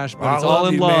of trash, but I it's all love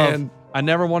in you, love. man. I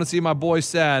never want to see my boys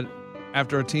sad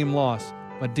after a team loss.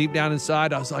 But deep down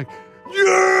inside, I was like,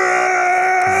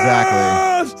 yeah."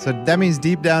 exactly. So that means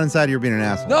deep down inside you're being an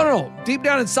asshole. No. Deep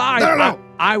down inside, No.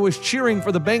 I was cheering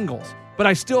for the Bengals, but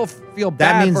I still feel That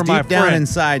bad means for my deep down friend.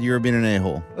 inside you're being an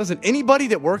a-hole. Listen, anybody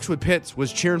that works with Pitts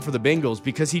was cheering for the Bengals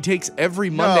because he takes every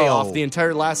Monday No. off the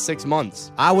entire last 6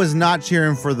 months. I was not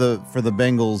cheering for the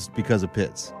Bengals because of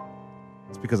Pitts.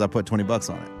 It's because I put $20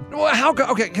 on it. Well,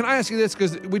 okay, can I ask you this?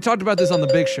 Because we talked about this on the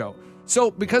Big Show.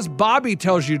 So, because Bobby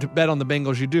tells you to bet on the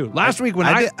Bengals, you do. Last week when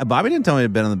Bobby didn't tell me to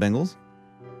bet on the Bengals.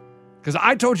 Because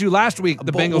I told you last week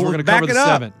the Bengals were going to cover the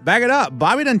 7. Back it up.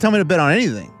 Bobby didn't tell me to bet on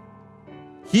anything.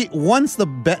 Once the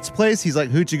bet's placed, he's like,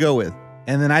 who'd you go with?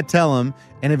 And then I tell him,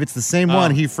 and if it's the same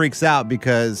one, he freaks out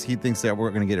because he thinks that we're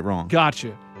going to get it wrong.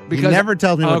 Gotcha. He never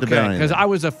tells me what to bet on because anything. I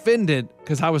was offended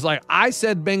because I was like, I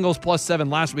said Bengals plus 7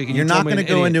 last week, and You're you not told me going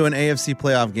to an go idiot. into an AFC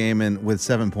playoff game with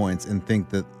 7 points and think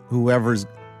that whoever's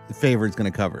favored is going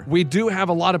to cover. We do have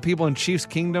a lot of people in Chiefs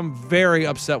Kingdom very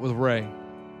upset with Ray.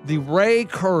 the Ray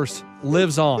curse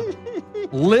lives on.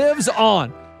 Lives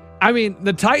on. I mean,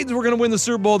 the Titans were going to win the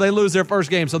Super Bowl. They lose their first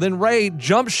game. So then Ray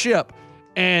jumps ship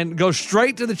and goes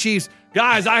straight to the Chiefs.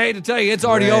 Guys, I hate to tell you, it's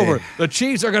already over. The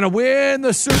Chiefs are going to win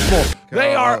the Super Bowl.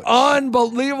 They are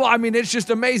unbelievable. I mean, it's just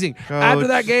amazing. After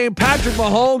that game, Patrick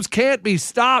Mahomes can't be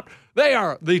stopped. They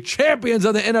are the champions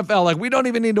of the NFL. Like, we don't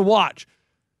even need to watch.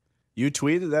 You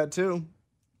tweeted that too?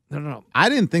 No. I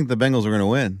didn't think the Bengals were going to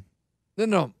win.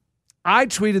 No. I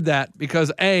tweeted that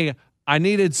because, A, I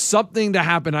needed something to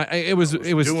happen. It was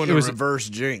reverse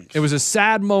jinx. It was a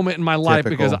sad moment in my life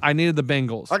because I needed the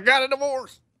Bengals. I got a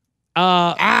divorce.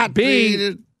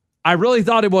 B, I really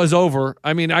thought it was over.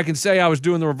 I mean, I can say I was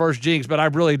doing the reverse jinx, but I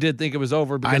really did think it was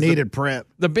over because I needed prep.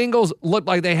 The Bengals looked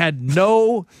like they had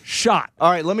no shot.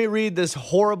 All right, let me read this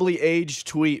horribly aged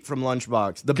tweet from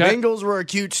Lunchbox. The Bengals were a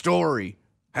cute story.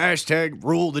 Hashtag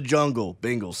rule the jungle,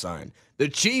 Bengals sign. The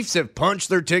Chiefs have punched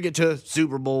their ticket to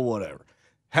Super Bowl, whatever.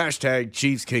 Hashtag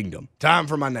Chiefs Kingdom. Time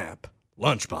for my nap.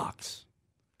 Lunchbox.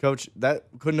 Coach, that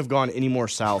couldn't have gone any more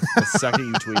south the second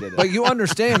you tweeted it. But you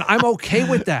understand, I'm okay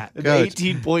with that. An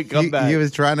 18-point comeback. He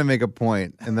was trying to make a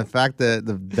point, and the fact that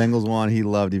the Bengals won, he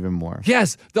loved even more.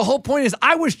 Yes, the whole point is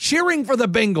I was cheering for the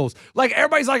Bengals. Like,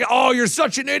 everybody's like, oh, you're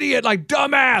such an idiot, like,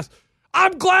 dumbass.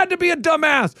 I'm glad to be a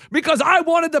dumbass because I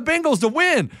wanted the Bengals to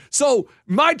win. So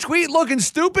my tweet looking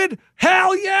stupid?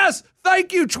 Hell yes.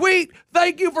 Thank you, tweet.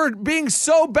 Thank you for being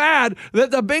so bad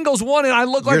that the Bengals won and I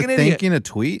look like an idiot. You're thinking a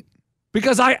tweet?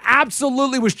 Because I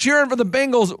absolutely was cheering for the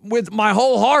Bengals with my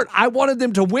whole heart. I wanted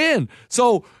them to win.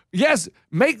 So, yes,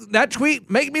 make that tweet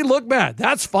make me look bad.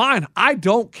 That's fine. I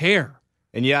don't care.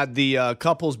 And yeah, the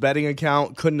couples betting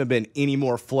account couldn't have been any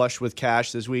more flush with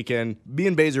cash this weekend. Me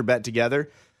and Baser bet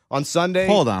together. On Sunday.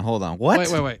 Hold on.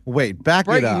 What? Wait, back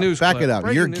it up. Back it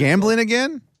up. You're gambling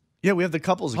again? Yeah, we have the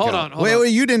couples account. Hold on.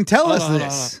 Wait, you didn't tell us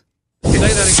this. Say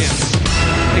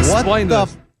that again. Explain what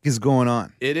this. the is going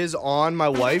on? It is on my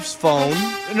wife's phone.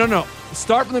 No.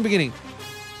 Start from the beginning.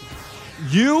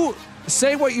 You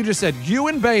say what you just said. You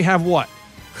and Bay have what?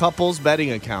 Couples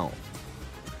betting account.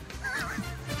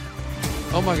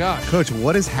 Oh my gosh. Coach,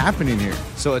 what is happening here?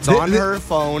 So it's on her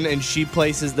phone and she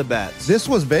places the bets. This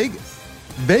was Vegas.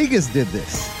 Vegas did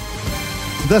this.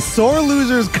 The Sore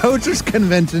Losers Coaches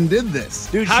Convention did this.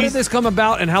 Dude, how did this come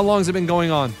about and how long has it been going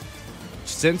on?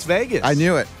 Since Vegas. I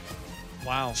knew it.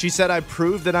 Wow. She said, I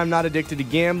proved that I'm not addicted to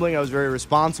gambling. I was very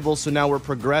responsible. So now we're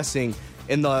progressing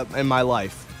in my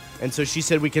life. And so she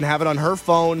said we can have it on her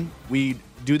phone. We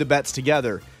do the bets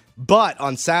together. But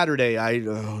on Saturday,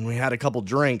 when we had a couple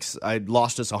drinks, I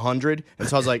lost us 100. And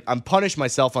so I was like, I'm punished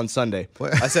myself on Sunday.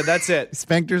 I said, that's it.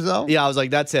 Spanked yourself? Yeah, I was like,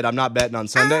 that's it. I'm not betting on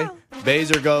Sunday.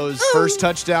 Baser goes, first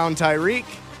touchdown, Tyreek,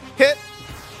 hit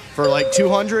for like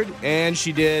 200. And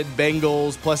she did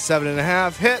Bengals plus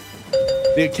 7.5, hit.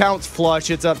 The account's flush.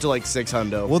 It's up to like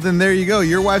 600. Well, then there you go.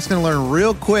 Your wife's going to learn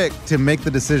real quick to make the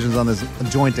decisions on this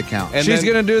joint account. And she's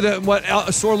going to do what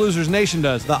Sore Losers Nation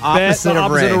does. The opposite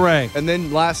of Ray. And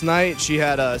then last night, she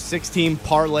had a 16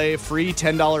 parlay free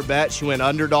 $10 bet. She went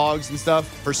underdogs and stuff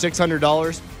for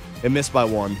 $600 and missed by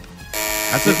one.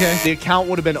 That's okay. The account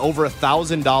would have been over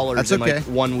 $1,000 in like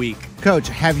 1 week. Coach,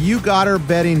 have you got her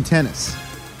betting tennis?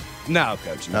 No,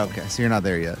 Coach. No. Okay, so you're not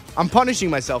there yet. I'm punishing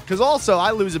myself because also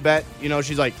I lose a bet. You know,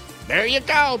 she's like, there you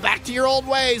go, back to your old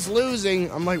ways,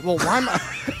 losing. I'm like, well, why am I?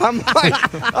 I'm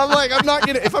not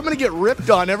gonna. If I'm gonna get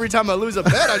ripped on every time I lose a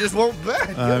bet, I just won't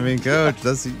bet. I mean, Coach,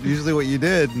 that's usually what you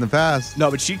did in the past. No,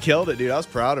 but she killed it, dude. I was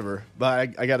proud of her.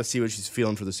 But I got to see what she's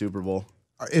feeling for the Super Bowl.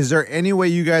 Is there any way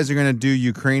you guys are gonna do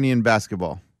Ukrainian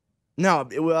basketball? No,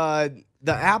 the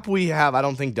app we have, I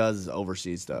don't think does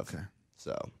overseas stuff. Okay,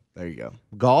 so. There you go.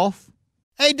 Golf?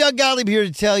 Hey, Doug Gottlieb here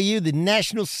to tell you the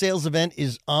national sales event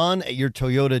is on at your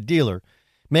Toyota dealer,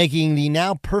 making the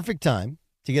now perfect time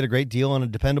to get a great deal on a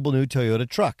dependable new Toyota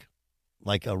truck,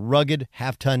 like a rugged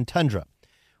half-ton Tundra.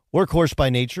 Workhorse by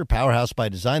nature, powerhouse by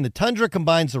design, the Tundra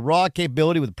combines the raw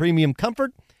capability with premium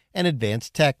comfort and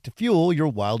advanced tech to fuel your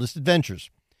wildest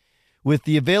adventures. With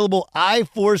the available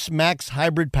iForce Max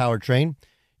hybrid powertrain,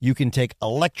 you can take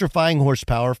electrifying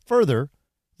horsepower further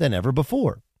than ever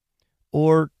before.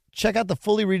 Or check out the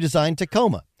fully redesigned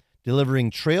Tacoma.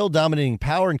 Delivering trail-dominating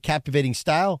power and captivating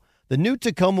style, the new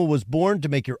Tacoma was born to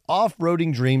make your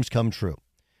off-roading dreams come true.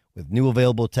 With new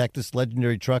available tech, this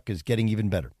legendary truck is getting even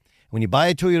better. When you buy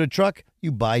a Toyota truck,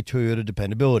 you buy Toyota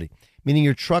dependability, meaning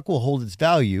your truck will hold its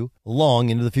value long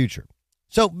into the future.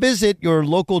 So visit your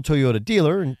local Toyota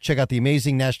dealer and check out the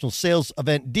amazing national sales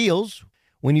event deals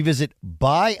when you visit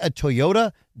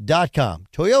buyatoyota.com.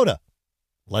 Toyota,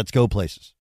 let's go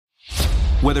places.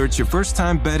 Whether it's your first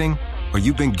time betting or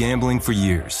you've been gambling for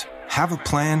years, have a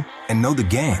plan, and know the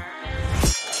game.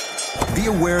 Be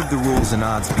aware of the rules and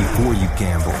odds before you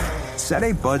gamble. Set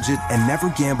a budget and never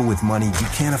gamble with money you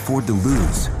can't afford to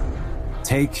lose.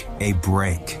 Take a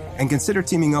break and consider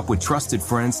teaming up with trusted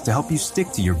friends to help you stick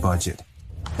to your budget.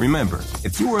 Remember,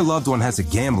 if you or a loved one has a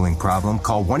gambling problem,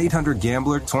 call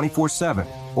 1-800-GAMBLER 24/7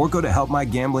 or go to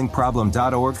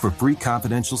helpmygamblingproblem.org for free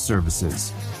confidential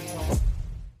services.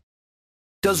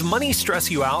 Does money stress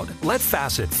you out? Let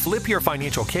Facet flip your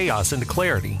financial chaos into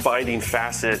clarity. Finding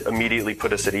Facet immediately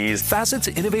put us at ease. Facet's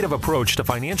innovative approach to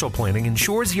financial planning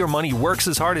ensures your money works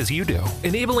as hard as you do,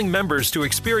 enabling members to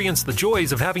experience the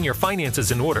joys of having your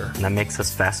finances in order. And that makes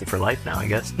us Facet for life now, I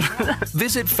guess.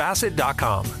 Visit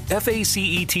Facet.com,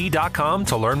 FACET.com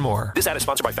to learn more. This ad is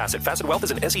sponsored by Facet. Facet Wealth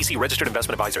is an SEC registered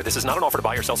investment advisor. This is not an offer to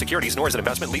buy or sell securities, nor is it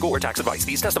investment, legal, or tax advice.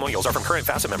 These testimonials are from current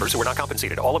Facet members who are not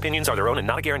compensated. All opinions are their own and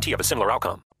not a guarantee of a similar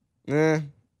outcome.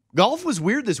 Golf was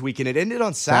weird this weekend. It ended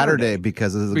on Saturday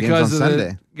because of the game on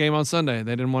Sunday. Game on Sunday.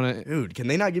 They didn't want to. Dude, can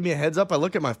they not give me a heads up? I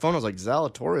look at my phone. I was like,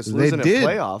 Zalatoris losing a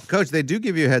playoff. Coach, they do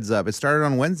give you a heads up. It started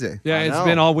on Wednesday. Yeah, it's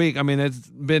been all week. I mean, it's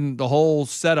been the whole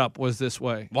setup was this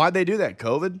way. Why'd they do that?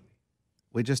 COVID?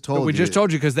 We just told you. We just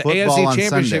told you because the AFC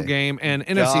Championship game and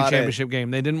NFC Championship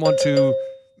game, they didn't want to.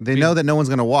 They know that no one's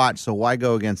going to watch, so why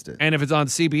go against it? And if it's on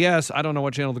CBS, I don't know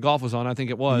what channel the golf was on. I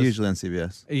think it was. Usually on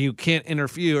CBS. You can't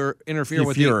interfere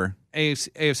with the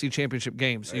AFC Championship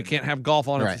games. You can't have golf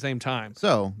on at the same time.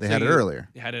 So they had it earlier.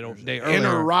 They had it a day earlier.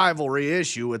 Inter-rivalry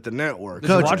issue with the network. Did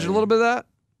you watch a little bit of that?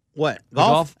 What?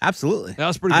 Golf? Absolutely. That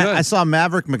was pretty good. I saw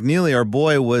Maverick McNeely, our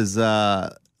boy, was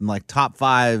like top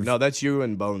 5. No, that's you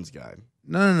and Bones guy.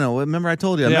 No. Remember I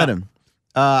told you I met him.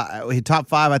 He top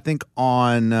 5, I think,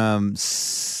 on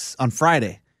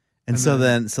Friday. And so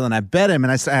then I bet him,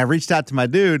 and I reached out to my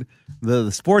dude,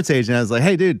 the sports agent. I was like,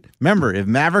 hey, dude, remember, if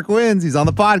Maverick wins, he's on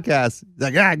the podcast. He's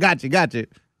like, I got you.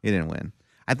 He didn't win.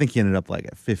 I think he ended up like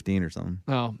at 15 or something.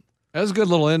 Oh, that was a good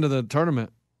little end of the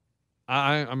tournament.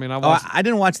 I watched. I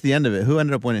didn't watch the end of it. Who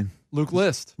ended up winning? Luke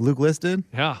List. Luke List did?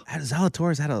 Yeah.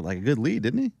 Zalatoris had a good lead,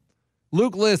 didn't he?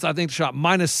 Luke List, I think, shot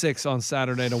 -6 on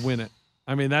Saturday to win it.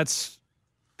 I mean, that's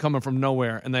coming from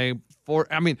nowhere. And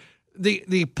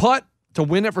the putt to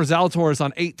win it for Zalatoris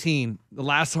on 18, the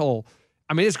last hole,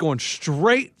 I mean, it's going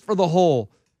straight for the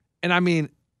hole. And I mean,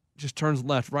 just turns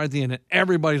left right at the end. And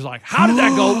everybody's like, how did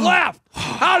that go left?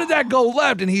 How did that go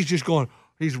left? And he's just going,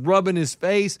 he's rubbing his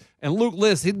face. And Luke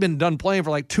List, he'd been done playing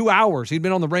for like 2 hours. He'd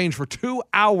been on the range for 2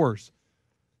 hours.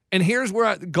 And here's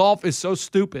where golf is so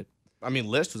stupid. I mean,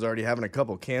 List was already having a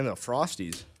couple cans of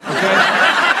Frosties.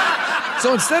 Okay.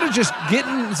 So instead of just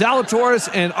getting Zalatoris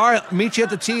and, all right, meet you at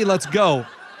the tee, let's go.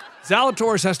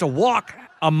 Zalatoris has to walk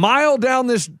a mile down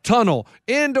this tunnel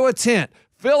into a tent,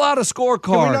 fill out a scorecard.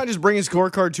 Can we not just bring his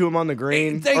scorecard to him on the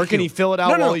green? Or can he fill it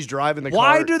out while he's driving the car?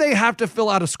 Why do they have to fill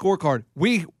out a scorecard?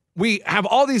 We have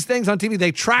all these things on TV.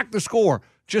 They track the score.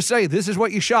 Just say, this is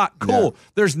what you shot. Cool. Yeah.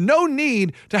 There's no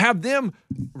need to have them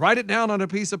write it down on a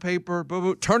piece of paper,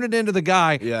 turn it into the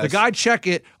guy. Yes. The guy check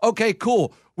it. Okay,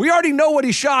 cool. We already know what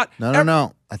he shot.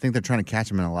 No. I think they're trying to catch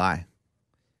him in a lie.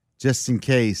 Just in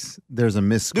case there's a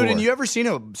missed score. Dude, and you ever seen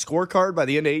a scorecard by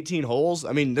the end of 18 holes?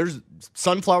 I mean, there's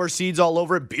sunflower seeds all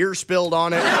over it, beer spilled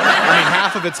on it. I mean,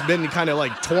 half of it's been kind of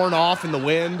like torn off in the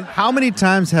wind. How many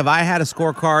times have I had a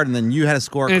scorecard and then you had a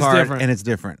scorecard and it's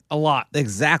different? A lot.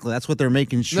 Exactly. That's what they're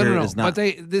making sure it is not.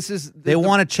 But they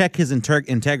want to check his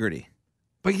integrity.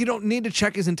 But you don't need to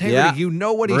check his integrity. Yeah. You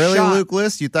know what he shot. Really, Luke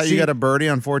List? You thought you got a birdie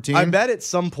on 14? I bet at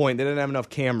some point they didn't have enough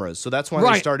cameras, so that's why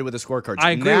they started with the scorecards.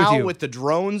 I agree now, with you. With the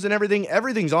drones and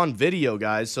everything's on video,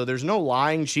 guys, so there's no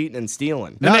lying, cheating, and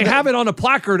stealing. And they have it on a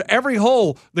placard every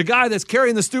hole. The guy that's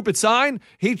carrying the stupid sign,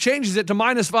 he changes it to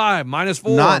 -5,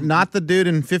 -4. Not the dude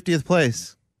in 50th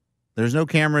place. There's no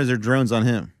cameras or drones on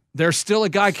him. There's still a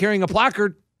guy carrying a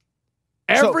placard.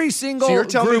 Every single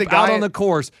group out on the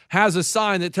course has a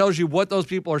sign that tells you what those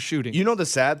people are shooting. You know the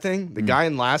sad thing? The guy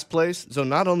in last place, so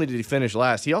not only did he finish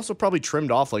last, he also probably trimmed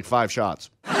off like 5 shots.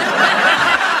 They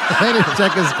didn't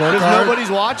check his scorecard. Because nobody's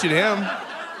watching him.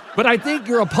 But I think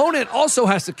your opponent also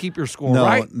has to keep your score,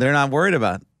 right? No, they're not worried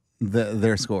about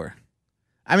their score.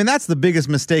 I mean, that's the biggest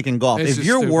mistake in golf. If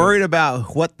you're worried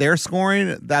about what they're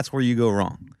scoring, that's where you go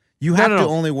wrong. You have to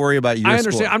only worry about your score. I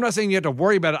understand. I'm not saying you have to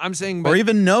worry about it. I'm saying... Or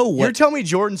even know what... You're telling me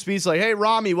Jordan Spieth's like, hey,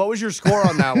 Rami, what was your score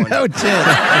on that one? No chance.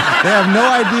 They have no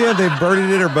idea they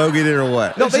birdied it or bogeyed it or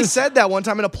what. No, they said that one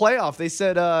time in a playoff. They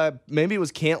said maybe it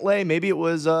was Cantlay, maybe it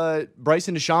was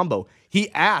Bryson DeChambeau. He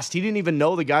asked. He didn't even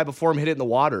know the guy before him hit it in the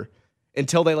water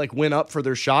until they went up for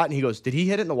their shot, and he goes, did he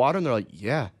hit it in the water? And they're like,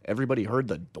 yeah. Everybody heard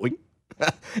the doink.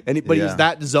 But he was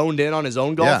that zoned in on his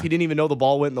own golf, he didn't even know the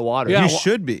ball went in the water. Yeah, he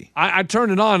should be. I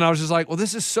turned it on, and I was just like, well,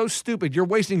 this is so stupid. You're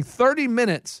wasting 30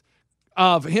 minutes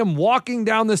of him walking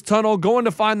down this tunnel, going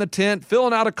to find the tent,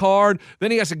 filling out a card. Then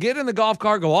he has to get in the golf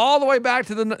cart, go all the way back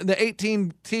to the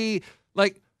 18th tee.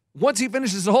 Like, once he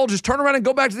finishes the hole, just turn around and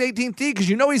go back to the 18th tee because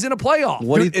you know he's in a playoff.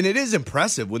 Dude, and it is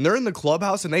impressive. When they're in the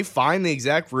clubhouse and they find the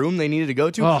exact room they needed to go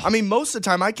to, I mean, most of the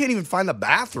time, I can't even find the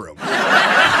bathroom.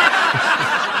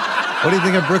 What do you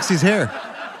think of Brooksy's hair?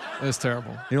 It's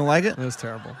terrible. You don't like it? It's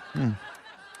terrible. You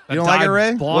don't like it,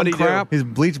 Ray? Blonde crap. He's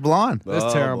bleached blonde.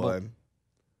 It's terrible. Boy.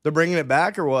 They're bringing it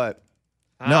back or what?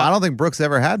 No, I don't think Brooks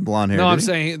ever had blonde hair. No, I'm did he?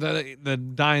 saying the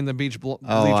dyeing the bleach blonde.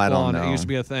 I don't know. It used to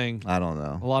be a thing. I don't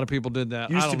know. A lot of people did that.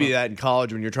 Used to be that in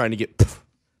college when you're trying to get,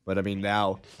 but I mean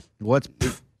now,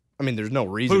 there's no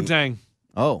reason. Poontang.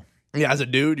 Oh, yeah. As a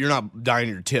dude, you're not dyeing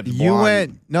your tips. You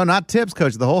went not tips,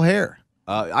 coach. The whole hair.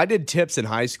 I did tips in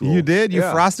high school. You did? You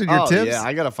frosted your tips? Yeah,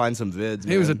 I gotta find some vids.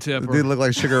 He was a tipper. Dude looked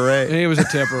like Sugar Ray. He was a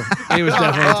tipper. He was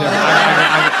definitely a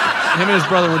tipper. Him and his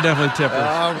brother were definitely tippers.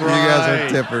 All right. You guys are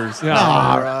tippers. Yeah.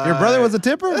 Right. Your brother was a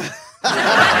tipper? All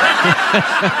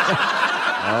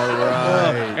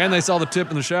right. And they saw the tip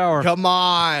in the shower. Come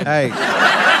on. Hey. So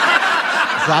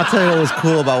I'll tell you what was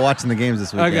cool about watching the games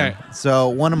this weekend. Okay. So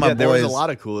one of my boys. There was a lot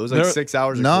of cool. It was like 6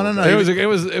 hours of cool. No.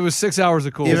 It was 6 hours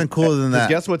of cool. Even cooler than that.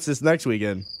 Guess what's this next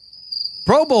weekend?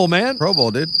 Pro Bowl, man. Pro Bowl,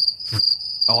 dude.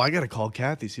 Oh, I gotta call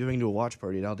Kathy, see if I can do a watch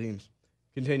party at Aldean's.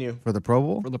 Continue. For the Pro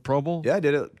Bowl? For the Pro Bowl? Yeah, I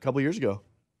did it a couple years ago.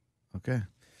 Okay.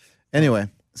 Anyway,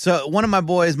 so one of my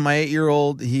boys, my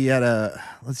 8-year-old,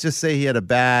 let's just say he had a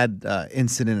bad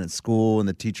incident at school, and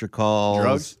the teacher calls.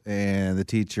 Drugs? And the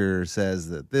teacher says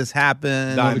that this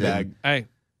happened. Dime bag. Hey.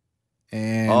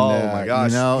 And, oh my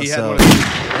gosh. He had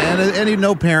one of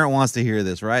no parent wants to hear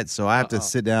this, right? So I have to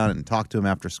sit down and talk to him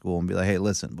after school and be like, hey,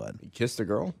 listen, bud. You kissed a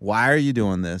girl? Why are you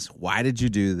doing this? Why did you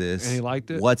do this? And he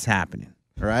liked it? What's happening?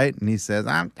 Right? And he says,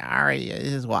 I'm sorry.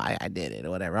 This is why I did it or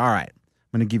whatever. All right.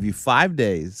 I'm going to give you 5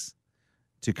 days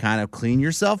to kind of clean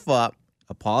yourself up,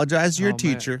 apologize to your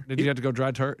teacher. Did you have to go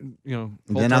dry turkey?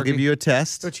 Then I'll give you a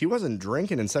test. But he wasn't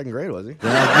drinking in second grade, was he?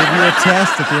 Then I'll give you a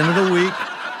test at the end of the week.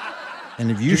 And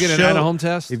if you get an at-home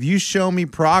test? If you show me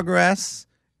progress,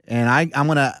 and I'm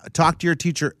going to talk to your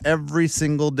teacher every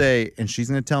single day, and she's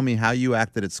going to tell me how you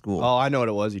acted at school. Oh, I know what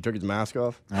it was. He took his mask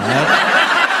off. All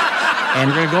right. And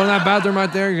you're going to go in that bathroom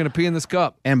right there. You're going to pee in this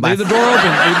cup. And leave the door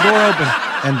open. Leave the door open.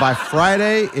 And by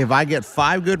Friday, if I get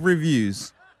 5 good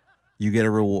reviews, you get a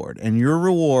reward. And your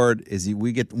reward is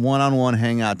we get one-on-one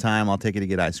hangout time. I'll take you to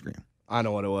get ice cream. I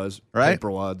know what it was. Right?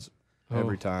 Paper wads.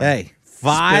 Every time. Hey,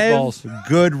 5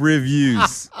 good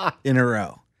reviews in a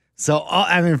row. So,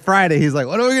 Friday, he's like,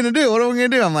 what are we going to do? What are we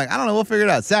going to do? I'm like, I don't know. We'll figure it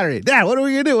out. Saturday, Dad, what are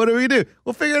we going to do? What are we going to do?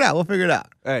 We'll figure it out.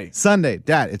 Hey. Sunday,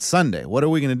 Dad, it's Sunday. What are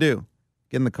we going to do?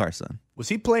 Get in the car, son. Was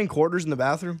he playing quarters in the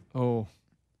bathroom? Oh.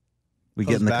 We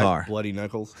get in the car. Bloody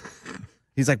knuckles.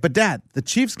 He's like, but Dad, the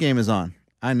Chiefs game is on.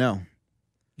 I know.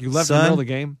 You left in the middle of the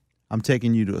game? I'm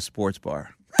taking you to a sports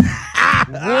bar.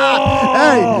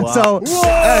 Whoa!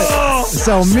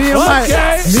 So me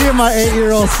and my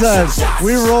 8-year-old son,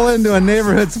 we roll into a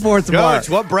neighborhood sports bar. Coach,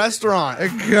 what restaurant?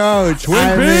 Coach,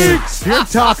 you're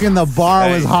talking the bar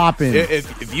was hopping.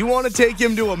 If you want to take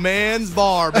him to a man's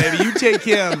bar, baby, you take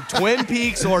him Twin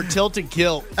Peaks or Tilted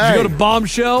Kilt. You go to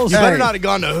Bombshells? You better not have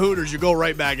gone to Hooters. You go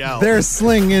right back out. They're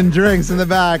slinging drinks in the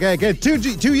back. Hey, get two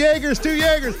Jaegers.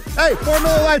 Hey, 4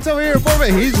 Miller Lights over here.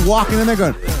 He's walking in there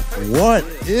going, what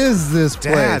is this place?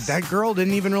 Dad, that girl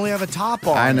didn't even really have a top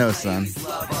on. I know, son.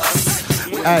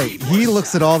 Hey, he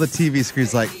looks at all the TV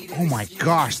screens like, oh my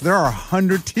gosh, there are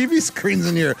 100 TV screens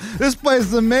in here. This place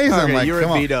is amazing. Okay, I'm like, you're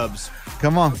come at on. B-dubs.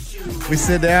 Come on. We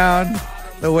sit down.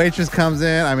 The waitress comes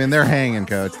in. They're hanging,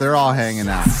 Coach. They're all hanging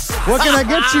out. What can I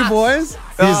get you, boys?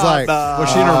 He's like, was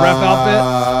she in a rep outfit?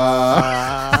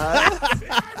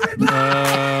 Can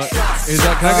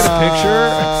I get a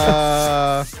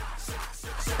picture?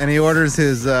 And he orders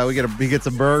his. He gets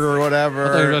a burger or whatever. I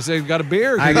thought you were gonna say, got a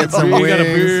beer. I get some wings. Got a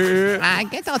beer. I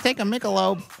guess I'll take a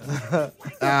Michelob.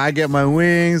 I get my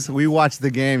wings. We watch the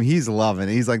game. He's loving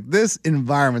it. He's like, this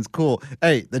environment's cool.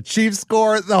 Hey, the Chiefs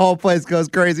score. The whole place goes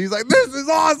crazy. He's like, this is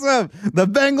awesome. The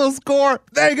Bengals score.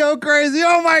 They go crazy.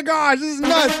 Oh my gosh, this is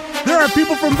nuts. There are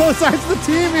people from both sides of the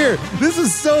team here. This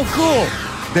is so cool.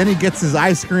 Then he gets his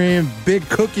ice cream, big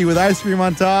cookie with ice cream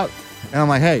on top. And I'm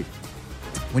like, hey,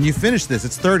 when you finish this,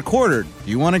 it's third quarter. Do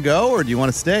you want to go or do you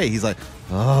want to stay? He's like,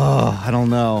 oh, I don't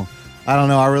know.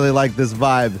 I really like this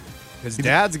vibe. His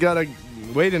dad's got a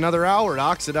wait another hour to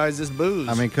oxidize this booze.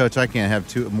 I mean, Coach, I can't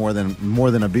have more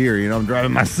than a beer. You know, I'm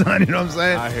driving my son. You know what I'm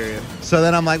saying? I hear you. So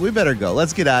then I'm like, we better go.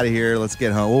 Let's get out of here. Let's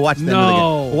get home. We'll watch the end of the game.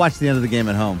 We'll watch the end of the game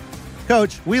at home.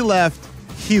 Coach, we left.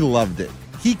 He loved it.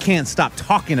 He can't stop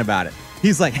talking about it.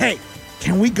 He's like, hey,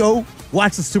 can we go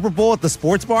watch the Super Bowl at the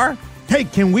sports bar? Hey,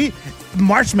 can we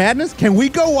March Madness? Can we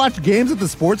go watch games at the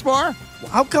sports bar?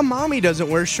 How come Mommy doesn't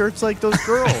wear shirts like those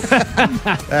girls?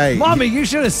 Hey, Mommy, you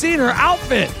should have seen her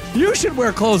outfit. You should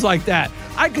wear clothes like that.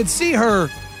 I could see her.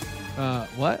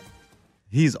 What?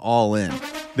 He's all in.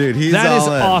 Dude, he's That all is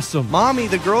in. awesome. Mommy,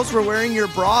 the girls were wearing your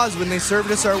bras when they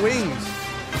served us our wings.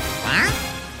 What?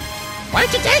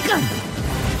 Why'd you take them?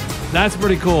 That's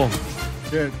pretty cool.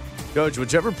 Dude. Coach,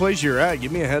 whichever place you're at,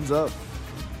 give me a heads up.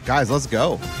 Guys, let's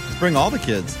go. Let's bring all the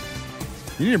kids.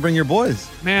 You need to bring your boys.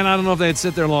 Man, I don't know if they'd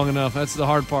sit there long enough. That's the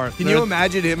hard part. Can you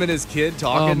imagine him and his kid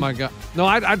talking? Oh, my God. No,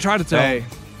 I tried to tell him.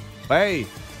 Hey.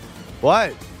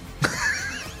 What?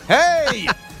 Hey.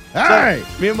 Hey.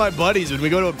 Me and my buddies, when we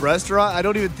go to a restaurant, I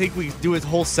don't even think we do a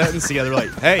whole sentence together. Like,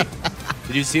 hey,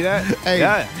 did you see that? Hey,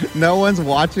 yeah. No one's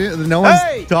watching. No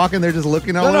one's talking. They're just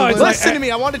looking at one another. Listen to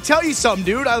me. I want to tell you something,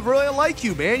 dude. I really like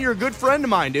you, man. You're a good friend of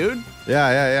mine, dude.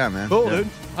 Yeah, man. Cool, yeah. dude.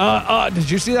 Did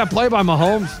you see that play by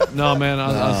Mahomes? No, man. I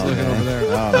was looking over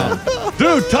there.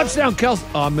 Dude, touchdown, Kelsey.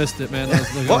 Oh, I missed it, man.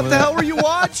 What the hell were you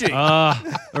watching?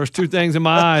 There was two things in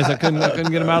my eyes. I couldn't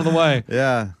get them out of the way.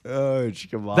 Yeah. Oh,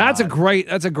 come on. That's a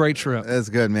great trip. That's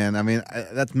good, man. I mean,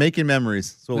 that's making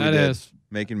memories. That's what we did. That is.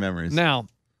 Making memories. Now,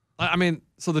 I mean,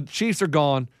 so the Chiefs are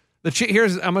gone. I'm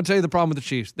going to tell you the problem with the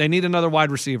Chiefs. They need another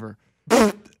wide receiver.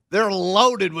 They're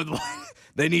loaded with.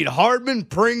 They need Hardman,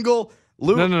 Pringle,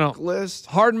 Luke List.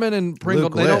 Hardman and Pringle,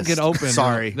 Luke they don't List. get open.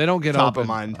 Sorry. They don't get Top open. of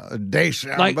mind.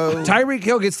 Like Tyreek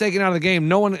Hill gets taken out of the game.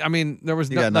 No one. I mean, there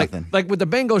was nothing. Like with the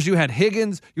Bengals, you had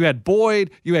Higgins, you had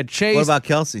Boyd, you had Chase. What about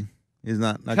Kelsey? He's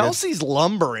not Kelsey's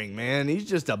lumbering, man. He's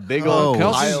just a big Oh, old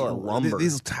Kelsey's- pile of lumber.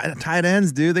 These tight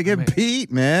ends, dude, they get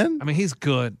beat, man. I mean, he's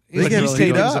good. They get He's beat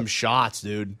taking up. some shots,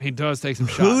 dude. He does take some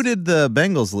shots. Who did the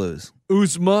Bengals lose?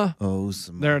 Uzma. Oh,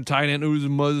 They're a tight end.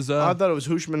 Uzma's. I thought it was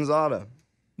Hushmanzada.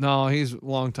 No, he's a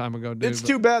long time ago, dude. It's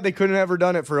too bad they couldn't have ever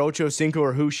done it for Ocho Cinco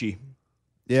or Hushi.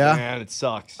 Yeah, Man, it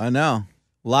sucks. I know.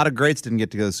 A lot of greats didn't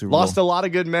get to go to the Super Bowl. Lost a lot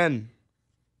of good men.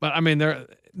 But I mean,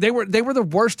 they were the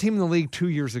worst team in the league 2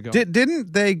 years ago.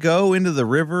 Didn't they go into the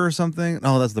river or something?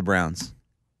 Oh, that's the Browns.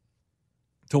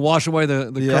 To wash away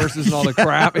the curses and all the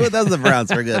crap. That's the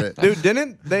Browns. Forget it. Dude,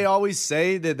 didn't they always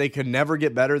say that they could never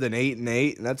get better than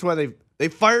 8-8? And that's why they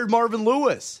fired Marvin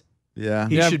Lewis. Yeah.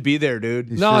 He should be there,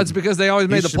 dude. No, it's because they always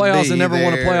made the playoffs and never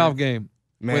won a playoff game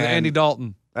Man, with Andy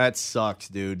Dalton. That sucks,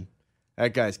 dude.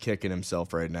 That guy's kicking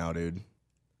himself right now, dude.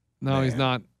 No, he's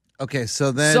not. Okay,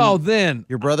 so then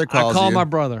your brother calls I call you. my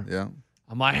brother. Yeah.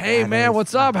 I'm like, hey, man,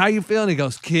 what's up? How you feeling? He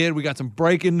goes, kid, we got some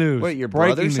breaking news. Wait, your breaking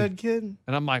brother news. said kid?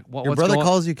 And I'm like, what? Your what's brother going-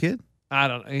 calls you kid? I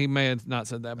don't know. He may have not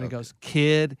said that, but he goes,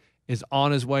 kid is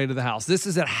on his way to the house. This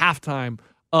is at halftime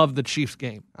of the Chiefs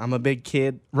game. I'm a big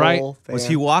kid. Right? Fan. Was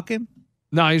he walking?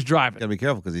 No, he's driving. Gotta be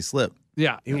careful because he slipped.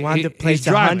 Yeah. He wanted to he's place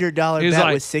a driving. $100 He's bet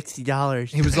like- with $60.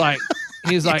 He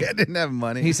was like, I didn't have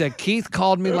money. he said, Keith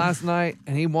called me last night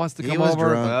and he wants to He come was over.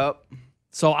 drunk.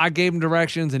 So I gave him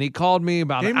directions and he called me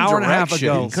about Gave an him hour and a half ago.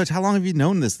 directions. Coach, how long have you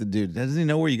known this dude? Doesn't he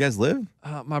know where you guys live?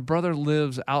 My brother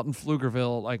lives out in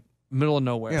Pflugerville, like middle of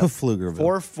nowhere. To Pflugerville.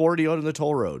 440 on the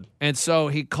toll road. And so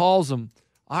he calls him,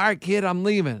 all right, kid, I'm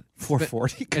leaving.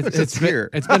 440?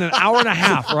 It's been an hour and a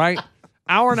half, right?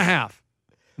 Hour and a half.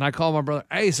 And I call my brother,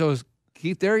 hey, so is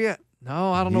Keith there yet?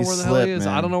 No, I don't know He where the hell slipped, he is.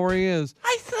 man. I don't know where he is.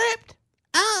 I slipped.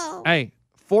 Oh. Hey,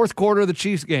 fourth quarter of the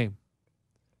Chiefs game.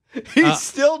 He's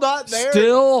still not there.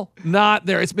 Still not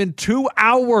there. It's been 2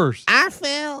 hours. I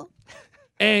fell.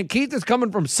 And Keith is coming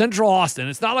from Central Austin.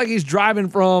 It's not like he's driving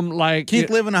from like Keith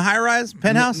live in a high rise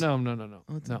penthouse? No.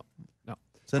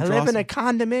 Central I live in Austin? a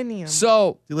condominium.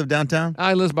 So You live downtown?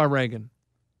 I live by Reagan.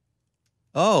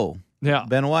 Oh, Yeah.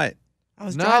 Ben White. I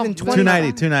was No, driving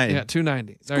 290, 29. 290. Yeah,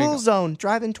 290. There you School go. zone,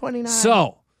 driving 29.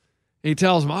 So he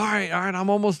tells him, all right, I'm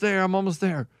almost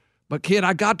there. But kid,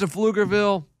 I got to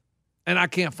Pflugerville and I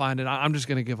can't find it. I'm just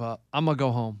going to give up. I'm going to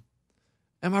go home.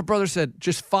 And my brother said,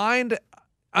 just find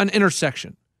an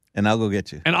intersection And I'll go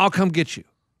get you. and I'll come get you.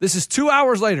 This is 2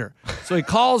 hours later. So he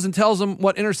calls and tells him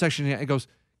what intersection he goes,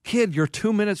 kid, you're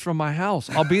 2 minutes from my house.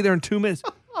 I'll be there in 2 minutes.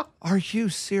 Are you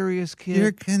serious, kid?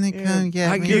 You're going to come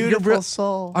get me. Beautiful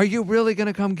soul. Are you really going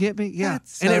to come get me? Yeah.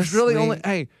 That's and so it's really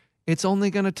sweet. it's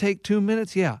only going to take 2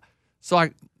 minutes? Yeah. So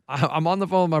I'm on the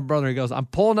phone with my brother. He goes, I'm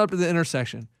pulling up to the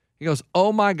intersection. He goes,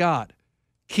 oh my God.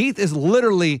 Keith is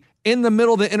literally in the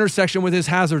middle of the intersection with his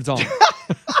hazards on.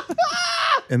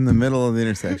 In the middle of the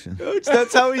intersection. Coach,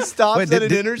 that's how he stops at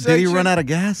an intersection? Did he run out of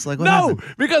gas? Like what No,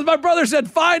 happened? because my brother said,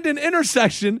 find an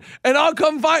intersection, and I'll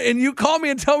come find, and you call me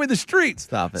and tell me the streets.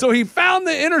 Stop it. So he found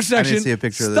the intersection, I didn't see a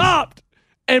picture of this. stopped,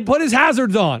 and put his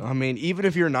hazards on. I mean, even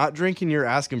if you're not drinking, you're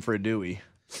asking for a Dewey.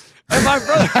 And my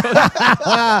brother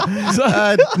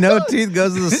no teeth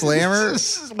goes to the slammer.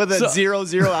 With that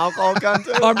 0.0 alcohol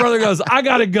content. My brother goes, I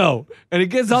gotta go, and he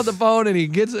gets out the phone and he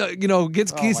gets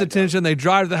Keith's attention. They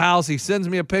drive to the house. He sends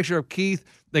me a picture of Keith.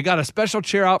 They got a special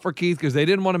chair out for Keith because they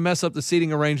didn't want to mess up the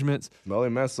seating arrangements. Well, they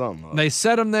messed something up. They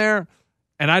set him there,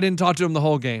 and I didn't talk to him the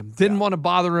whole game. Didn't want to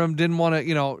bother him. Didn't want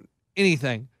to,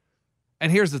 anything.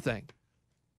 And here's the thing.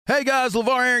 Hey guys,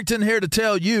 LeVar Arrington here to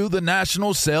tell you the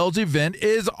national sales event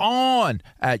is on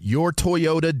at your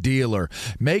Toyota dealer,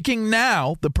 making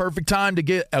now the perfect time to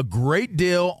get a great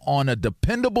deal on a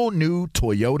dependable new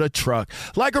Toyota truck,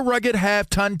 like a rugged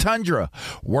half-ton Tundra.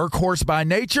 Workhorse by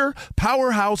nature,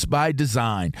 powerhouse by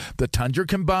design. The Tundra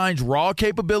combines raw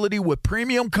capability with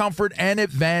premium comfort and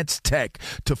advanced tech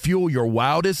to fuel your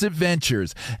wildest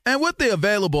adventures. And with the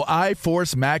available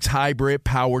iForce Max Hybrid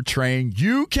powertrain,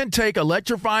 you can take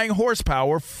electrifying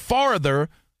horsepower farther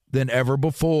than ever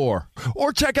before.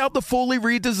 Or check out the fully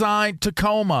redesigned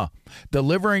Tacoma,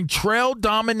 delivering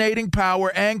trail-dominating power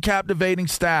and captivating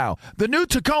style. The new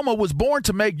Tacoma was born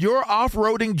to make your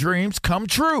off-roading dreams come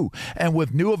true. And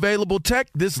with new available tech,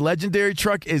 this legendary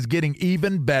truck is getting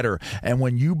even better. And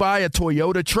when you buy a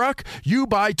Toyota truck, you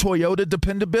buy Toyota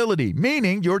dependability,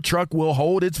 meaning your truck will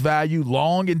hold its value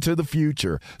long into the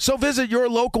future. So visit your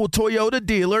local Toyota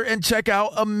dealer and check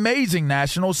out amazing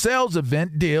national sales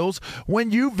event deals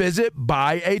when you visit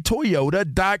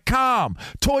buyatoyota.com.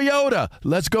 Toyota,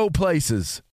 let's go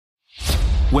places.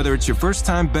 Whether it's your first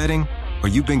time betting or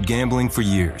you've been gambling for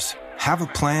years, have a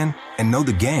plan and know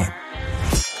the game.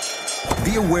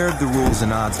 Be aware of the rules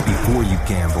and odds before you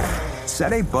gamble.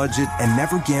 Set a budget and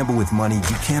never gamble with money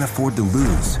you can't afford to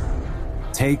lose.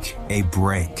 Take a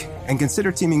break and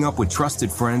consider teaming up with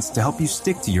trusted friends to help you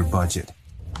stick to your budget.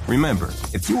 Remember,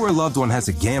 if you or a loved one has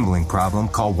a gambling problem,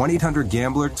 call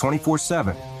 1-800-GAMBLER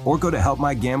 24/7 or go to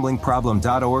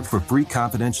helpmygamblingproblem.org for free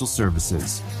confidential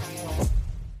services.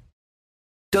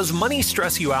 Does money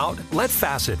stress you out? Let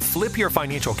Facet flip your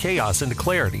financial chaos into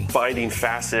clarity. Finding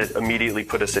Facet immediately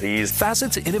put us at ease.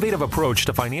 Facet's innovative approach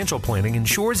to financial planning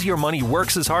ensures your money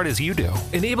works as hard as you do,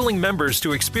 enabling members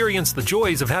to experience the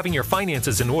joys of having your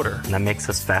finances in order. And that makes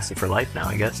us Facet for life now,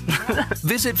 I guess.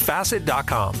 Visit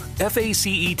Facet.com,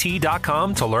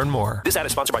 FACET.com to learn more. This ad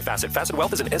is sponsored by Facet. Facet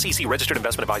Wealth is an SEC registered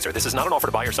investment advisor. This is not an offer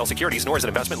to buy or sell securities, nor is it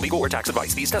investment, legal, or tax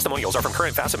advice. These testimonials are from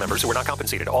current Facet members who are not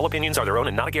compensated. All opinions are their own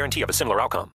and not a guarantee of a similar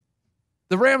outcome.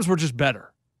 The Rams were just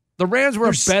better. The Rams were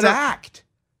better. Stacked.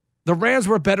 The Rams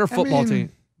were a better football team.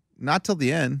 Not till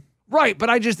the end. Right, but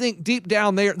I just think deep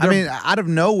down they're out of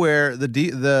nowhere, the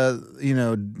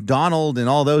Donald and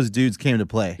all those dudes came to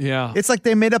play. Yeah. It's like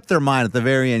they made up their mind at the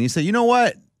very end. You say, you know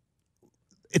what?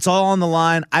 It's all on the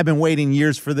line. I've been waiting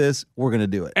years for this. We're going to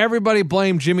do it. Everybody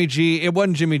blamed Jimmy G. It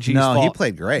wasn't Jimmy G's fault. No, he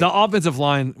played great. The offensive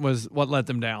line was what let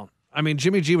them down. I mean,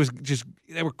 Jimmy G was just,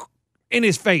 they were in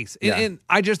his face. Yeah. And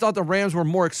I just thought the Rams were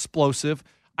more explosive.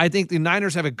 I think the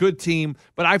Niners have a good team,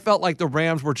 but I felt like the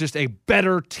Rams were just a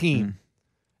better team.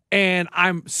 And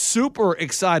I'm super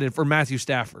excited for Matthew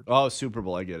Stafford. Oh, Super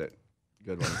Bowl. I get it.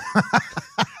 Good one.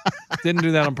 Didn't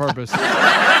do that on purpose. Didn't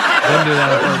do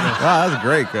that on purpose. Wow, that was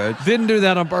great, Coach. Didn't do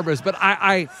that on purpose. But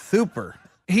Super.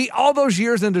 All those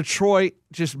years in Detroit,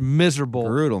 just miserable.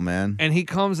 Brutal, man. And he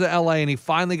comes to LA and he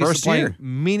finally gets to play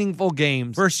meaningful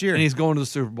games. First year. And he's going to the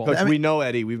Super Bowl. Coach, we know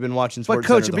Eddie. We've been watching But Sports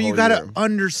Coach, Center but you got to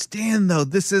understand though,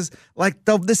 this is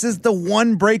the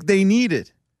one break they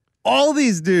needed. All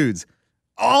these dudes,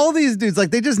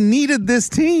 like they just needed this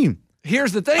team.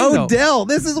 Here's the thing, Odell,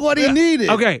 this is what he needed.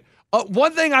 Okay.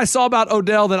 One thing I saw about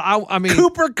Odell that I mean,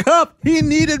 Cooper Kupp, he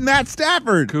needed Matt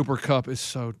Stafford. Cooper Kupp is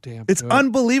so damn It's good.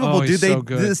 unbelievable, dude. He's so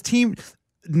good. This team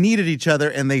needed each other,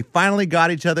 and they finally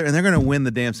got each other, and they're going to win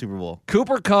the damn Super Bowl.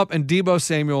 Cooper Kupp and Deebo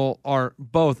Samuel are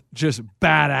both just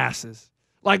badasses.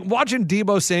 Like watching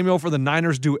Deebo Samuel for the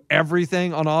Niners do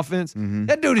everything on offense.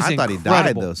 That dude is I thought incredible.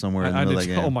 he died, though, somewhere in the middle of the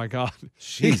game. Oh, my God.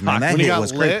 Jeez, man, that hit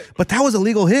was great. But that was a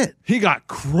legal hit. He got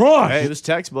crushed. Hey, it was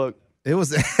textbook. It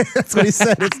was. That's what he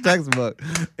said. It's textbook.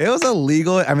 It was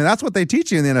illegal. I mean, that's what they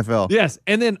teach you in the NFL. Yes,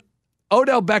 and then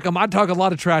Odell Beckham. I talk a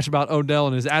lot of trash about Odell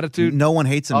and his attitude. No one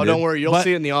hates him. Oh, dude. don't worry. You'll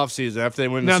see it in the offseason after they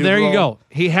win the Now Super Bowl. there you go.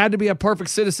 He had to be a perfect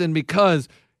citizen because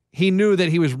he knew that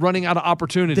he was running out of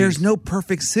opportunities. There's no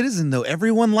perfect citizen though.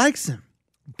 Everyone likes him.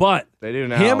 But they do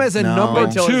now. Him as a number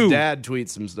until two. his dad tweets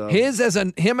some stuff.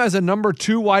 Him as a number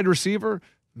 2 wide receiver.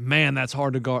 Man, that's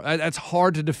hard to guard. That's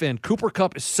hard to defend. Cooper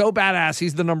Kupp is so badass.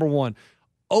 He's the number one.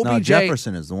 OBJ. No,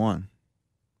 Jefferson is the one.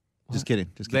 Just kidding.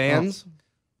 Vans.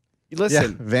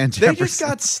 Listen, Van Jefferson. They just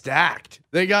got stacked.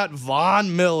 They got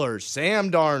Von Miller,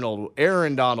 Sam Darnold,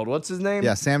 Aaron Donald. What's his name?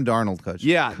 Yeah, Sam Darnold, coach.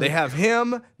 Yeah, they have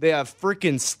him. They have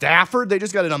freaking Stafford. They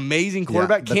just got an amazing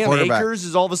quarterback. Yeah, Cam Akers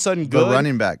is all of a sudden good. The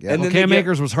running back, yeah. And then Cam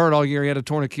Akers was hurt all year. He had a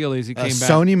torn Achilles. He came back.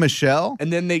 Sony Michel.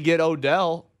 And then they get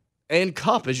Odell. And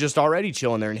Kupp is just already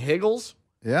chilling there. And Higgles.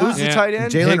 Yeah. Who's the tight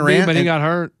end? Jalen Ramsey. But he got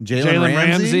hurt. Jalen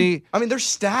Ramsey. I mean, they're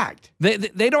stacked.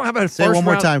 They don't have a Say it one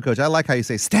more time, coach. I like how you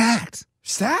say stacked.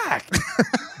 Stacked.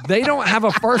 They don't have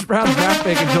a first-round draft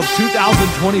pick until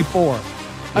 2024.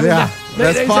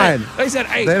 That's fine. They said,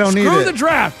 hey, they don't screw need the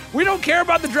draft. We don't care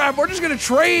about the draft. We're just going to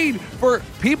trade for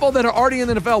people that are already in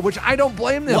the NFL, which I don't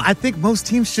blame them. Well, I think most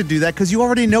teams should do that because you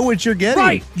already know what you're getting.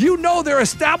 Right. You know they're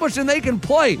established and they can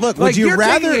play. Look, would you you're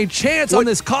rather taking a chance on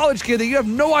this college kid that you have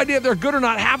no idea if they're good or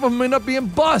not. Half of them end up being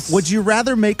busts. Would you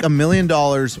rather make $1 million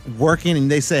working and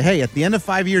they say, hey, at the end of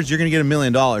 5 years, you're going to get $1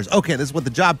 million. Okay, this is what the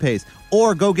job pays.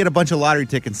 Or go get a bunch of lottery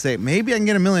tickets and say, maybe I can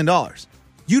get $1 million.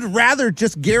 You'd rather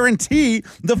just guarantee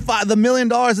the $1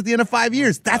 million at the end of 5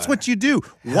 years. That's what you do.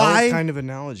 Why? What kind of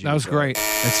analogy? That was great.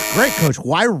 It's great, coach.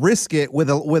 Why risk it with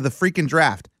a freaking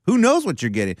draft? Who knows what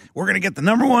you're getting? We're going to get the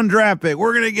number 1 draft pick.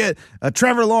 We're going to get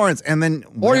Trevor Lawrence, and then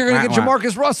or you're going to get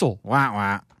Jamarcus Russell.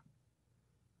 Wow.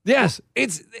 Yes,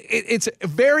 it's a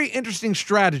very interesting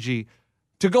strategy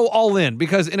to go all in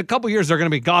because in a couple years they're going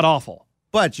to be god awful.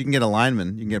 But you can get a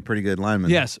lineman. You can get a pretty good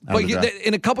lineman. Yes, but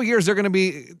in a couple years they're going to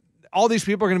be. All these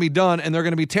people are going to be done, and they're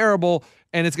going to be terrible,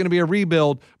 and it's going to be a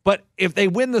rebuild. But if they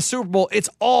win the Super Bowl, it's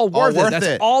all worth it.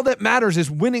 That's all that matters is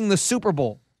winning the Super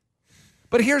Bowl.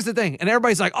 But here's the thing, and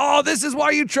everybody's like, oh, this is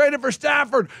why you traded for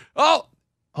Stafford. Oh,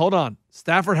 hold on.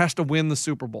 Stafford has to win the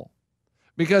Super Bowl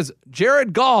because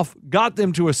Jared Goff got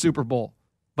them to a Super Bowl,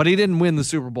 but he didn't win the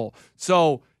Super Bowl.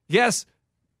 So, yes,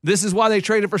 this is why they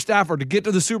traded for Stafford, to get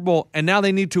to the Super Bowl, and now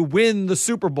they need to win the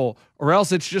Super Bowl, or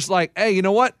else it's just like, hey, you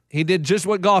know what? He did just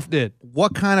what Goff did.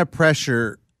 What kind of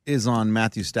pressure is on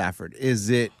Matthew Stafford?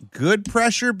 Is it good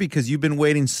pressure because you've been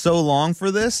waiting so long for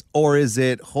this, or is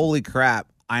it, holy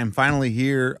crap, I am finally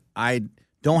here, I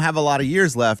don't have a lot of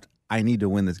years left, I need to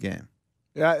win this game?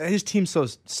 Yeah, his team's so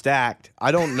stacked.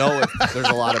 I don't know if there's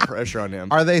a lot of pressure on him.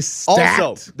 Are they stacked?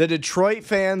 Also, the Detroit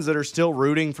fans that are still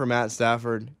rooting for Matt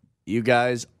Stafford, you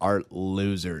guys are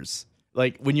losers.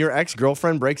 Like, when your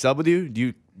ex-girlfriend breaks up with you, do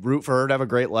you root for her to have a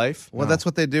great life? Well, that's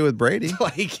what they do with Brady.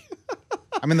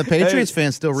 I mean, the Patriots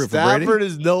fans still root for Brady. Stafford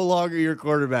is no longer your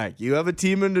quarterback. You have a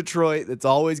team in Detroit that's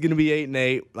always going to be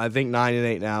 8-8. I think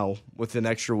 9-8 now with an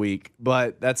extra week.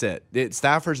 But that's it.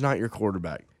 Stafford's not your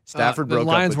quarterback. Stafford broke up with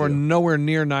you. The Lions were nowhere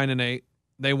near 9-8.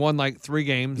 They won like 3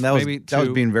 games, maybe 2. That was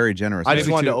being very generous. I just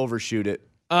wanted to overshoot it.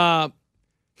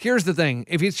 Here's the thing.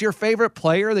 If it's your favorite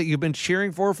player that you've been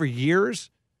cheering for years,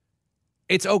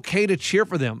 it's okay to cheer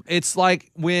for them. It's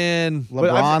like when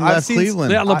LeBron left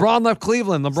Cleveland. Yeah, LeBron left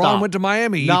Cleveland. LeBron went to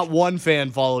Miami. Not one fan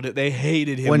followed it. They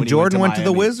hated him when Jordan went to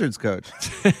the Wizards, coach.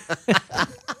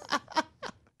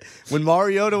 When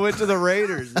Mariota went to the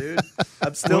Raiders, dude.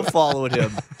 I'm still following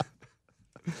him.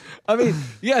 I mean,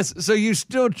 yes, so you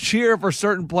still cheer for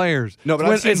certain players. No,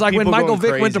 but it's like when Michael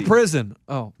Vick went to prison.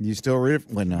 Oh. You still root?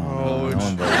 Well, no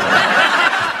one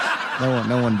voted.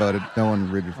 No one voted. No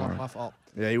one rooted for him. My fault.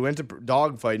 Yeah, he went to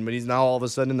dogfighting, but he's now all of a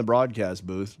sudden in the broadcast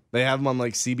booth. They have him on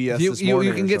like CBS this morning.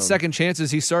 You can get second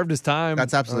chances. He served his time.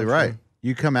 That's absolutely right.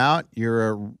 You come out,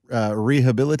 you're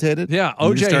rehabilitated. Yeah,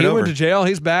 OJ, he went to jail.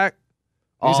 He's back.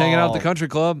 He's hanging out at the country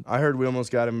club. I heard we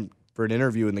almost got him for an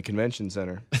interview in the convention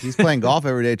center. He's playing golf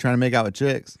every day trying to make out with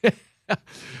chicks.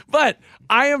 But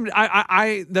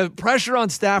the pressure on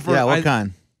Stafford. Yeah, what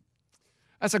kind?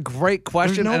 That's a great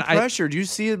question. There's no pressure. Do you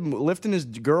see him lifting his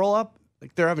girl up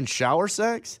like they're having shower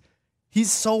sex?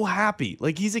 He's so happy.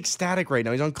 Like, he's ecstatic right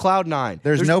now. He's on cloud 9.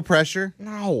 There's no pressure?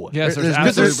 No. Yes,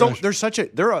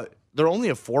 they're only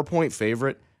a 4-point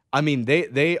favorite. I mean,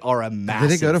 they are a massive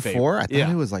Did it go to favorite. 4? I thought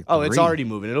it was like 3. Oh, it's already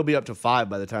moving. It'll be up to 5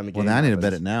 by the time the game Well, I need to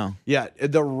bet it now. Yeah,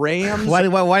 the Rams. Why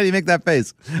do you make that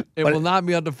face? It will not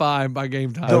be up to 5 by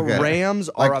game time. The Rams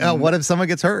are what if someone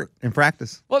gets hurt in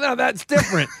practice? Well, no, that's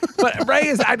different. But Ray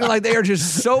is acting like they are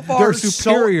just so far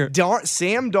superior.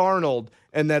 Sam Darnold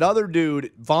and that other dude,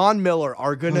 Von Miller,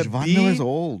 are going to be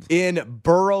in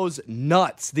Burrow's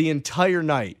nuts the entire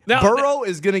night. Burrow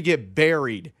is going to get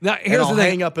buried. Now, here's the thing.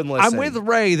 Hang up and listen. I'm with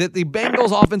Ray that the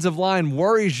Bengals' offensive line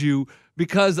worries you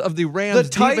because of the Rams'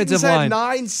 defensive line. The Titans had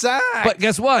 9 sacks. But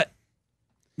guess what?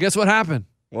 Guess what happened?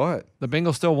 What? The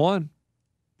Bengals still won.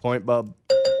 Point, bub.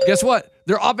 Guess what?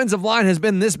 Their offensive line has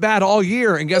been this bad all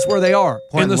year, and guess where they are?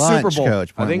 Point in the lunch, Super Bowl.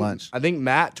 Coach. Point I think lunch. I think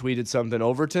Matt tweeted something.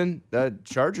 Overton, the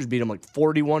Chargers beat them like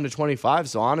 41-25.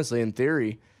 So honestly, in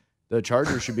theory, the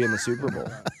Chargers should be in the Super Bowl.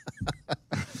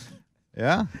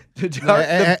 Yeah. And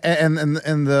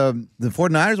the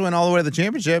 49ers went all the way to the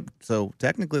championship, so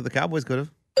technically the Cowboys could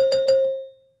have.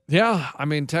 Yeah, I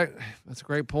mean, that's a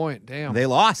great point. Damn. They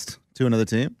lost to another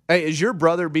team. Hey, is your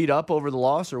brother beat up over the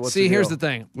loss, or what's See, the here's deal? the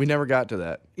thing. We never got to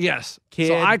that. Yes. Kid,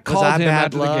 so I was called I him bad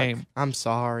after luck? the game. I'm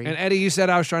sorry. And Eddie, you said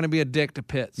I was trying to be a dick to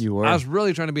Pitts. You were. I was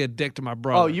really trying to be a dick to my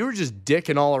brother. Oh, you were just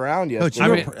dicking all around Coach,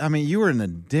 yesterday. you were in a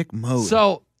dick mode.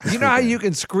 So, you know how you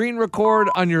can screen record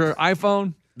on your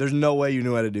iPhone? There's no way you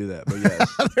knew how to do that, but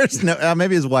yes. There's no.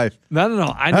 Maybe his wife.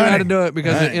 No. I knew how to do it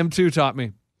because Honey. M2 taught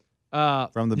me.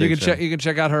 From the you Big can Show. you can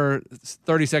check out her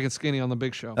 30-second skinny on the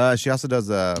Big Show. She also does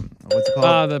what's it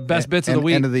called? The best bits of the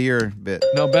week. End of the year bit.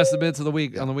 No, best of bits of the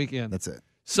week on the weekend. That's it.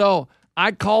 So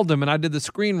I called him and I did the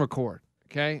screen record.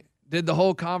 Okay, did the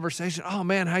whole conversation. Oh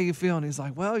man, how you feeling? He's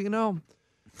like, well,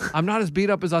 I'm not as beat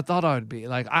up as I thought I would be.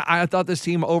 Like I thought this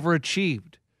team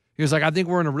overachieved. He was like, I think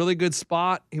we're in a really good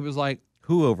spot. He was like,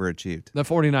 who overachieved? The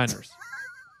 49ers.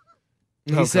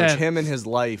 He said him and his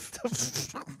life.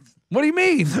 What do you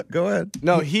mean? Go ahead.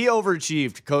 No, he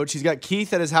overachieved, Coach. He's got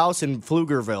Keith at his house in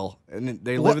Pflugerville, and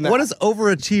they live in that. What does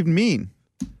overachieved mean?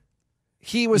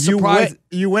 He was surprised.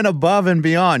 You went above and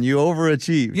beyond. You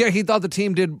overachieved. Yeah, he thought the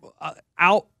team did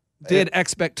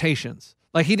expectations.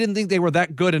 Like he didn't think they were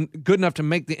that good and good enough to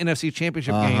make the NFC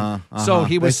Championship game. So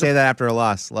he was. They say that after a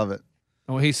loss. Love it.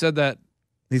 Well, he said that.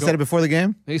 He said it before the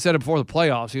game? He said it before the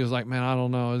playoffs. He was like, man, I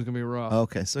don't know. It's going to be rough.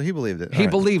 Okay, so he believed it. He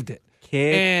believed it.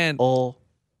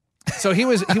 So he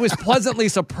was pleasantly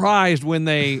surprised when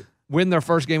they win their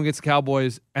first game against the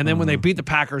Cowboys, and then when they beat the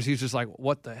Packers, he's just like,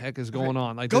 what the heck is going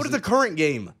on? Like, Go to the current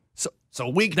game. So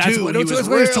week that's two, what, he that's was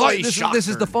what he's really talking. This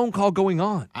is the phone call going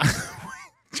on.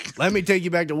 Let me take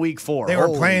you back to week 4. They were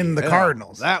playing the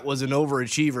Cardinals. That was an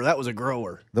overachiever. That was a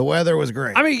grower. The weather was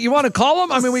great. I mean, you want to call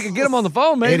him? I mean, we could get him on the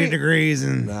phone, maybe. 80 degrees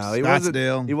and No, he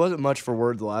Scottsdale. wasn't much for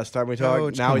words the last time we talked.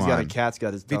 Coach, Now he's come got a on. cat's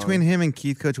got his tongue. Between him and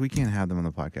Keith, Coach, we can't have them on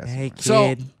the podcast. Hey, kid.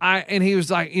 So and he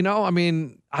was like, I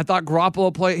mean, I thought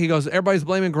Garoppolo played. He goes, everybody's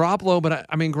blaming Garoppolo, but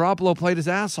I mean, Garoppolo played his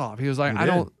ass off. He was like,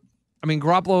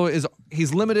 Garoppolo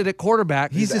he's limited at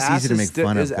quarterback. He's just easy to make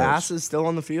fun of. His ass is still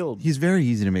on the field. He's very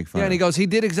easy to make fun Yeah, of. and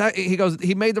he goes,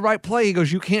 he made the right play. He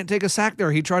goes, you can't take a sack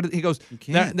there. He goes,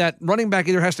 that running back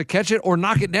either has to catch it or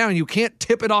knock it down. You can't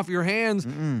tip it off your hands.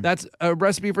 That's a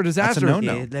recipe for disaster. That's a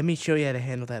no-no. Kid, let me show you how to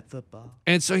handle that football.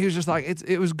 And so he was just like,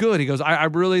 it was good. He goes, I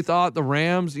really thought the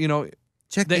Rams,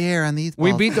 Check the air on these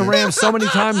we balls. beat the Rams so many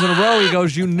times in a row. He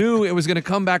goes, you knew it was going to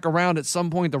come back around at some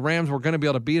point. The Rams were going to be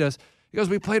able to beat us. He goes,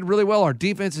 we played really well. Our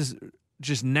defense is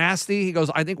just nasty. He goes,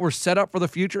 I think we're set up for the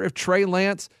future. If Trey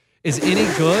Lance is any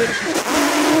good.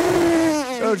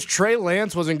 Coach, Trey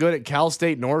Lance wasn't good at Cal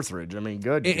State Northridge. I mean,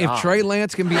 good If God. Trey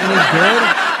Lance can be any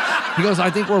good, he goes,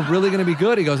 I think we're really going to be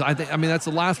good. He goes, I mean, that's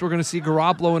the last we're going to see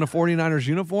Garoppolo in a 49ers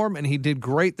uniform, and he did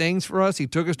great things for us. He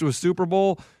took us to a Super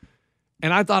Bowl.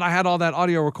 And I thought I had all that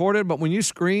audio recorded, but when you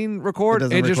screen record,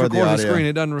 it just records the screen.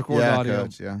 It doesn't record the audio.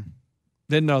 Coach, yeah.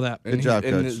 Didn't know that. Good job,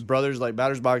 and Coach. his brother's like,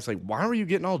 batter's box, like, why were you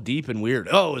getting all deep and weird?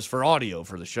 Oh, it's for audio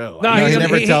for the show. No, he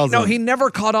never tells him. he never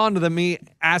caught on to me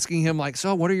asking him, like,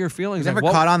 so what are your feelings? He never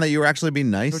Like, caught on that you were actually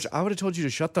being nice. Coach, I would have told you to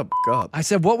shut the up. I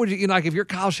said, what would you, like, if you're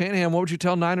Kyle Shanahan, what would you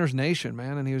tell Niners Nation,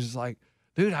 man? And he was just like,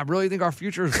 dude, I really think our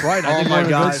future is bright. I think we're in a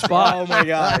good spot. Oh my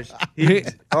gosh. He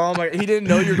didn't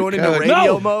know you're going into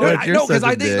radio mode. No, because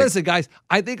I think, listen, guys,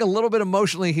 I think a little bit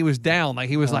emotionally he was down. Like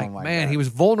he was he was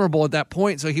vulnerable at that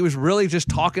point. So he was really just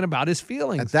talking about his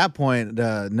feelings. At that point,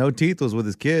 No Teeth was with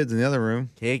his kids in the other room.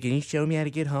 Kid, can you show me how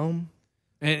to get home?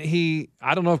 And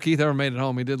I don't know if Keith ever made it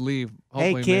home. He did leave. Hopefully Hey,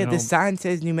 he made it kid, the home. sign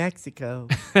says New Mexico.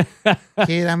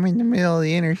 Kid, I'm in the middle of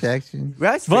the intersection.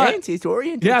 Russ But- Francis,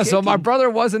 oriented Yeah, so my chicken.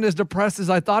 brother wasn't as depressed as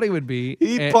I thought he would be.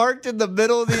 He And- parked in the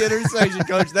middle of the intersection,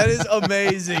 Coach. That is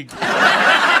amazing. Coach,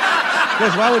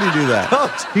 why would he do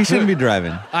that? He shouldn't be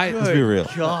driving. Let's be real.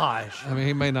 Gosh. I mean,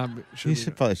 he may not be. He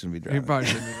probably shouldn't be He driving. probably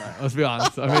shouldn't be right. Let's be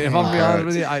honest. I mean, if I'm being honest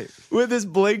with you, With his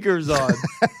blinkers on.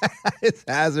 It's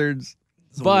hazards.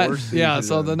 but yeah,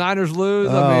 so the Niners lose.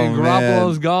 I mean, Oh,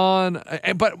 Garoppolo's gone.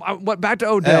 But back to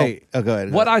Odell. Hey, go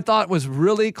ahead. What I thought was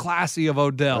really classy of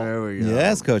Odell. There we go.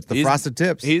 Yes, Coach. The He's- frosted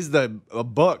tips. He's a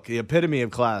book, the epitome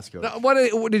of class, Coach.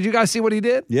 What did you guys see what he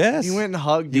did? Yes. He went and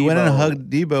hugged Debo. He went and hugged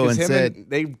Debo and 'Cause him said,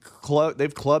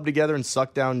 they've clubbed together and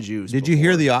sucked down juice. Did you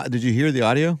hear the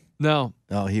audio? No.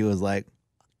 Oh, he was like,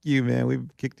 you, man, we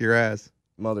kicked your ass.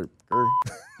 Mother.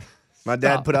 My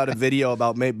dad put out a video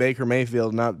about Baker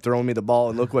Mayfield not throwing me the ball,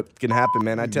 and look what can happen,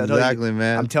 man. Exactly,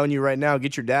 man. I'm telling you right now,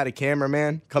 get your dad a camera,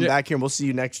 man. Come back here, and we'll see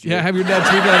you next year. Yeah, have your dad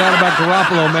tweet that out about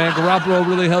Garoppolo, man. Garoppolo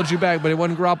really held you back, but it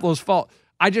wasn't Garoppolo's fault.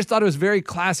 I just thought it was very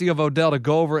classy of Odell to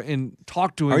go over and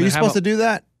talk to him. Are you supposed to do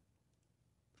that?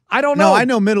 I don't know. No, I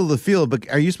know middle of the field, but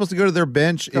are you supposed to go to their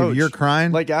bench if you're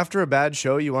crying? Like after a bad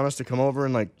show, you want us to come over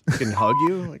and like fucking hug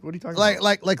you? Like, what are you talking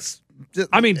about?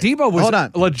 I mean, Debo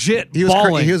was legit He was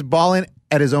balling. He was balling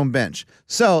at his own bench.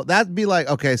 So that'd be like,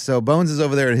 okay, so Bones is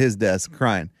over there at his desk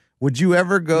crying. Would you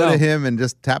ever go to him and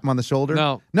just tap him on the shoulder?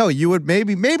 No. No, you would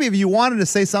maybe if you wanted to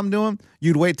say something to him,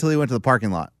 you'd wait till he went to the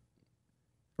parking lot.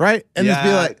 Right? And just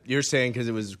be like, you're saying because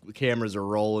it was cameras are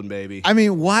rolling, baby. I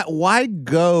mean, why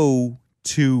go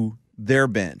to their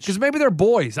bench? Because maybe they're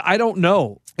boys. I don't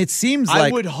know. It seems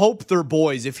like I would hope they're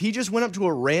boys. If he just went up to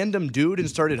a random dude and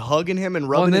started hugging him and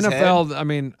rubbing in his NFL, head. I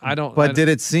mean, I don't. But did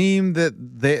it seem that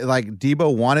they like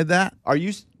Debo wanted that?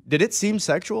 Did it seem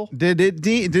sexual? Did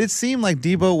it seem like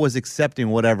Debo was accepting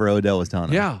whatever Odell was telling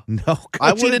him? Yeah. No,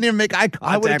 Coach, he didn't even make eye contact.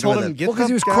 I would have told with him, him. get because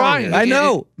he was guy. crying. I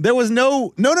know. There was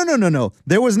no.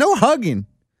 There was no hugging.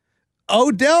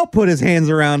 Odell put his hands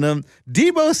around him.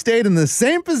 Debo stayed in the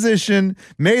same position,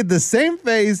 made the same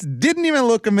face, didn't even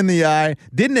look him in the eye,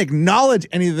 didn't acknowledge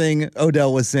anything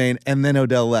Odell was saying, and then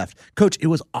Odell left. Coach, it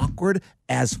was awkward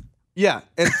as. Yeah,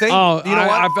 and You know what?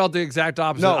 I felt the exact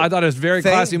opposite. No, I thought it was a very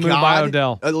classy move by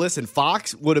Odell. Listen,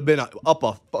 Fox would have been up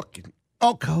a fucking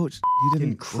Coach, you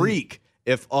didn't creek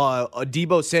if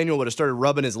Debo Samuel would have started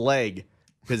rubbing his leg,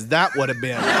 because that would have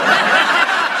been.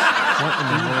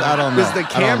 I don't know. Because the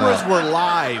cameras were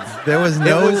live. There was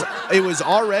no. It was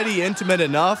already intimate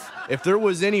enough. If there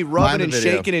was any rubbing and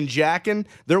shaking and jacking,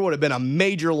 there would have been a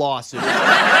major lawsuit.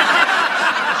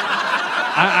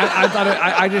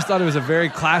 I just thought it was a very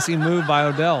classy move by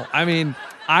Odell. I mean,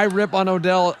 I rip on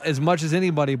Odell as much as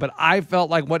anybody, but I felt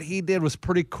like what he did was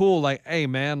pretty cool. Like, hey,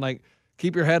 man, like,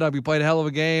 keep your head up. You played a hell of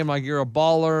a game. Like, you're a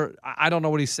baller. I don't know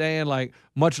what he's saying. Like,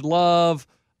 much love.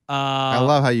 I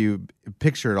love how you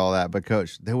pictured all that, but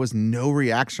Coach, there was no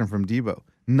reaction from Debo.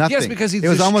 Nothing. Yes, because he's it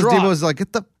was distraught. almost Debo was like,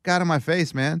 "Get the fuck out of my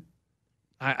face, man."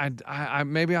 I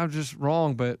maybe I'm just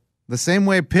wrong, but the same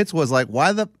way Pitts was like,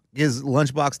 "Why the is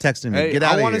Lunchbox texting me? Hey, Get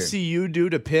out of here!" I want to see you do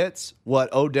to Pitts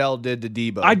what Odell did to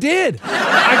Debo. I did.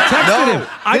 I texted him.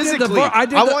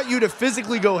 I want you to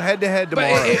physically go head to head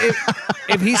tomorrow.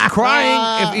 If he's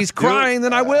crying,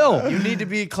 then I will. You need to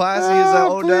be classy as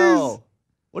Odell. Please.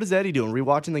 What is Eddie doing?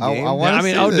 Rewatching the game?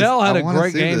 Odell had a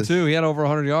great game too. He had over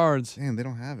 100 yards. Damn, they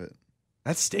don't have it.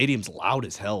 That stadium's loud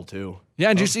as hell too.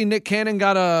 Yeah, and did you see Nick Cannon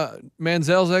got a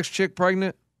Manziel's ex-chick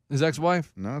pregnant? His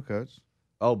ex-wife? No, Coach.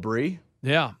 Oh, Bree?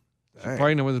 Yeah. She's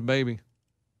pregnant with his baby.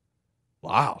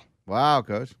 Wow. Wow,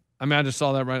 Coach. I mean, I just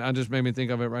saw that right. I just made me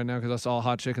think of it right now because I saw a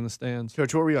hot chick in the stands.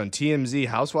 Coach, what were we on? TMZ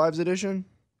Housewives edition?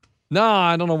 No,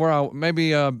 I don't know where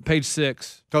maybe page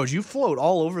 6. Coach, you float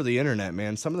all over the internet,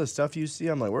 man. Some of the stuff you see,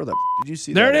 I'm like, where the did you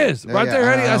see there that? There it is. Right there,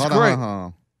 Eddie. That's great.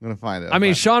 I'm going to find it. I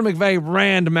mean, Sean McVay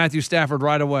ran to Matthew Stafford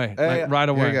right away. Right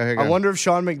away. Here you go. I wonder if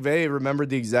Sean McVay remembered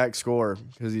the exact score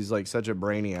because he's like such a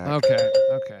brainiac.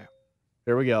 Okay.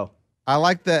 Here we go. I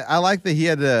like that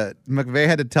McVay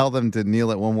had to tell them to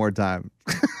kneel it one more time.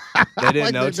 They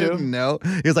didn't know to? No.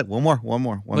 He was like, one more.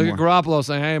 Look at Garoppolo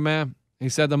saying, hey, man. He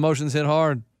said the emotions hit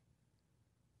hard.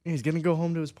 He's going to go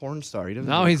home to his porn star. He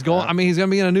doesn't he's going. I mean, he's going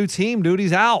to be in a new team, dude.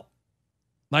 He's out.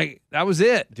 Like, that was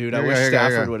it. Dude, I wish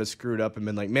Stafford would have screwed up and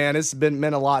been like, man, this has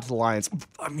meant a lot to the Lions.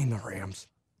 I mean, the Rams.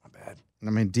 My bad. I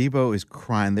mean, Debo is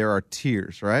crying. There are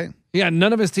tears, right? Yeah,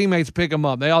 none of his teammates pick him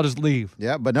up. They all just leave.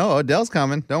 Yeah, but no, Odell's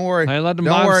coming. Don't worry. They let him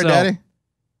Don't worry, himself. Daddy.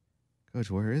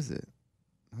 Coach, where is it?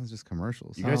 That was just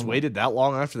commercials. You guys waited that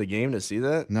long after the game to see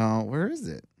that? No, where is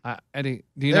it? Eddie,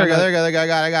 do you know? There we go. I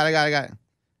got it.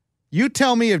 You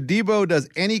tell me if Debo does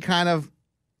any kind of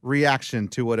reaction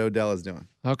to what Odell is doing.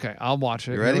 Okay, I'll watch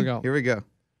it. You ready? Here we go. Here we go.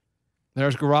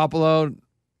 There's Garoppolo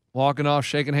walking off,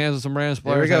 shaking hands with some Rams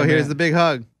players. Here we go. Here's the big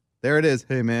hug. There it is.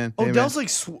 Hey, man. Odell's like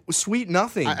sweet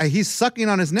nothing. He's sucking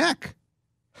on his neck.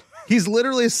 He's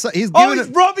literally he's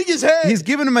rubbing his head. He's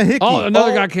giving him a hickey. Oh,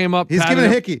 another guy came up. He's giving a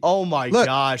hickey. Oh my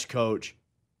gosh, Coach.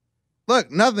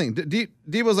 Look, nothing.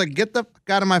 Debo's like, get the fuck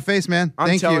out of my face, man.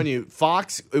 I'm telling you,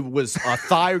 Fox was a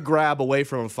thigh grab away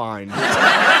from a fine.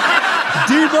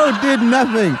 Debo did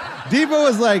nothing. Debo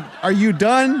was like, are you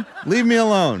done? Leave me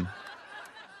alone.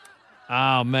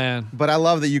 Oh, man. But I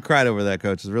love that you cried over that,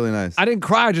 Coach. It's really nice. I didn't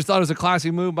cry. I just thought it was a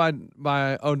classy move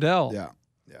by Odell. Yeah.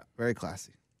 Very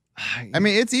classy. I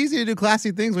mean, it's easy to do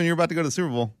classy things when you're about to go to the Super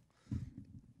Bowl.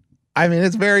 I mean,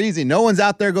 it's very easy. No one's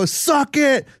out there goes, suck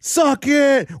it.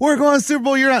 We're going to Super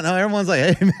Bowl. You're not. No, everyone's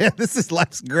like, hey, man,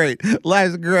 life's great.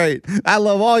 Life's great. I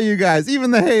love all you guys,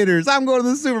 even the haters. I'm going to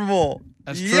the Super Bowl.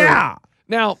 That's true. Yeah.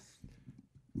 Now,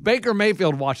 Baker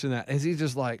Mayfield watching that, is he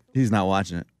just like... He's not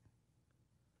watching it.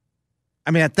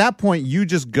 I mean, at that point, you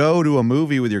just go to a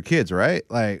movie with your kids, right?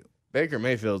 Like Baker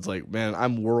Mayfield's like, man,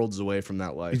 I'm worlds away from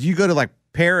that life. You go to like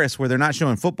Paris where they're not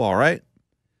showing football, right?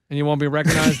 And you won't be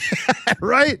recognized?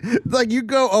 Right? Like you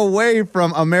go away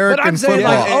from American football.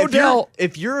 Like, Odell,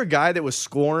 if you're a guy that was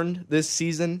scorned this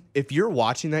season, if you're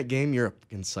watching that game, you're a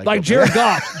fucking psychopath. Like Jared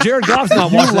Goff. Jared Goff's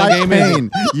not watching that game.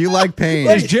 Pain. You like pain.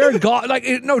 Is Jared Goff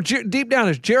deep down,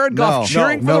 is Jared Goff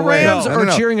cheering for the Rams or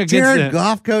cheering against Jared it?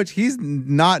 Goff, coach, he's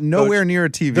not nowhere near a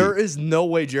TV. There is no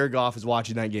way Jared Goff is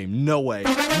watching that game. No way.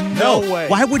 No way.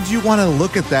 Why would you want to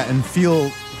look at that and feel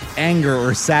anger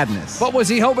or sadness? But was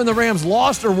he hoping the Rams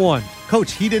lost or won?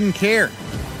 Coach, he didn't care.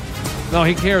 No,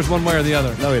 he cares one way or the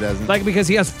other. No, he doesn't. Like, because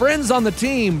he has friends on the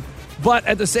team, but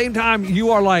at the same time,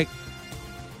 you are like,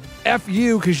 F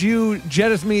you, because you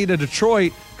jetted me to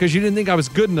Detroit because you didn't think I was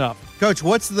good enough. Coach,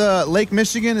 what's the Lake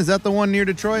Michigan? Is that the one near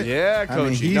Detroit? Yeah,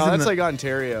 Coach. That's like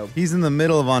Ontario. He's in the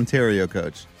middle of Ontario,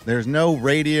 Coach. There's no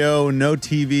radio, no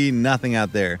TV, nothing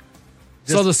out there.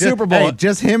 So the Super Bowl. Hey,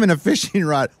 just him and a fishing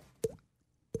rod.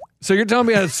 So you're telling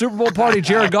me at a Super Bowl party,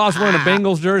 Jared Goff's wearing a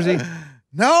Bengals jersey?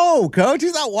 No, Coach.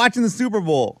 He's not watching the Super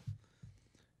Bowl.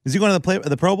 Is he going to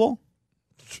the Pro Bowl?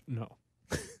 No.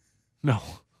 No.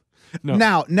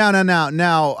 Now,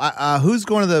 who's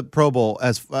going to the Pro Bowl?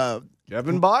 As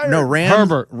Kevin Byard. No,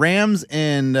 Herbert. Rams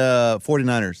and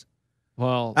 49ers.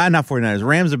 Well, not 49ers.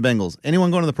 Rams and Bengals.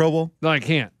 Anyone going to the Pro Bowl? No, I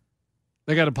can't.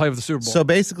 They got to play for the Super Bowl. So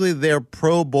basically, they're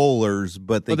Pro Bowlers,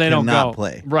 but they don't cannot go.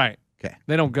 play. Right. Okay.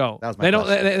 They don't go. That was my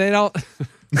question. They don't.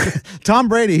 Tom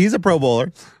Brady, he's a Pro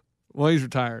Bowler. Well, he's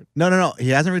retired. No. He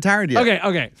hasn't retired yet.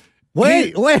 Okay.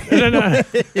 Wait. No.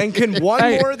 And can one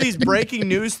more of these breaking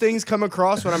news things come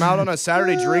across when I'm out on a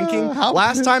Saturday drinking?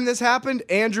 Last time this happened,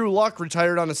 Andrew Luck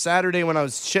retired on a Saturday when I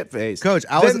was shit-faced. Coach,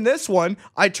 this one,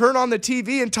 I turn on the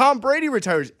TV and Tom Brady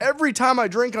retires. Every time I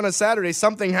drink on a Saturday,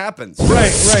 something happens.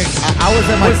 Right. I was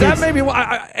at my that maybe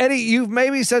Eddie? You've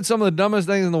maybe said some of the dumbest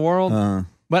things in the world,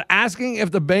 but asking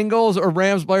if the Bengals or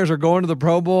Rams players are going to the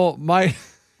Pro Bowl might.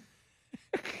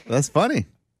 That's funny.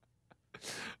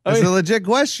 That's a legit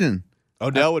question.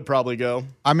 Odell would probably go.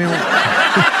 I mean,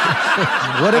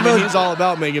 he's all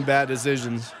about making bad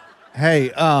decisions.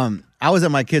 Hey, I was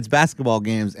at my kids' basketball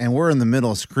games, and we're in the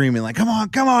middle screaming like, come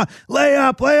on, lay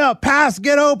up, pass,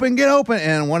 get open.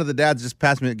 And one of the dads just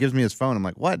gives me his phone. I'm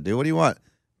like, what, dude? What do you want?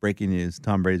 Breaking news,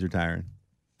 Tom Brady's retiring.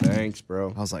 Thanks,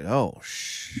 bro. I was like, oh,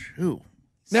 shoot.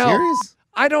 Now, serious?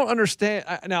 I don't understand.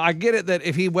 Now, I get it that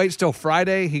if he waits till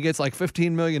Friday, he gets like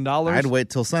 $15 million. I'd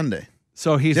wait till Sunday.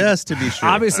 So he's just to be sure.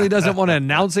 Obviously doesn't want to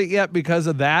announce it yet because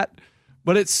of that.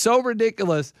 But it's so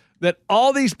ridiculous that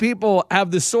all these people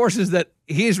have the sources that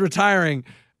he's retiring,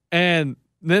 and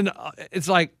then it's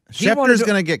like Schefter's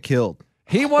going to get killed.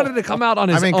 He wanted to come out on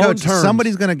his own Coach, terms.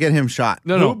 Somebody's going to get him shot.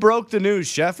 No. Who broke the news,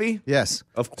 Sheffy? Yes.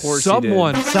 Of course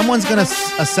someone. he did. Someone's going to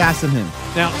assassinate him.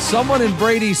 Now, someone in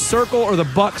Brady's circle or the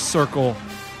Bucks circle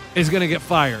is going to get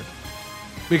fired.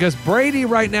 Because Brady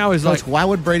right now is Coach, why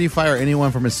would Brady fire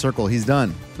anyone from his circle? He's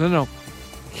done. No.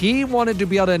 He wanted to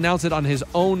be able to announce it on his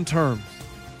own terms.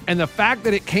 And the fact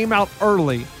that it came out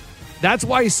early, that's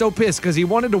why he's so pissed, because he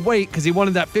wanted to wait because he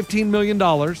wanted that $15 million,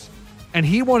 and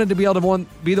he wanted to be able to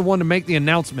be the one to make the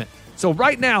announcement. So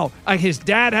right now, his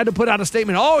dad had to put out a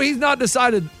statement, he's not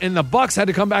decided, and the Bucks had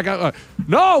to come back out,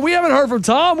 no, we haven't heard from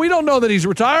Tom. We don't know that he's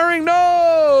retiring.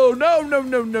 No.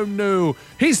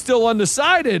 He's still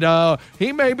undecided.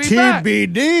 He may be back.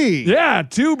 TBD. Yeah,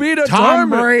 to be determined. Tom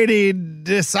Brady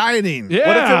deciding. Yeah.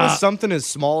 What if it was something as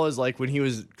small as like when he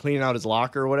was cleaning out his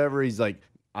locker or whatever, he's like,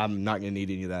 I'm not going to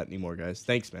need any of that anymore, guys.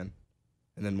 Thanks, man.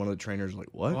 And then one of the trainers was like,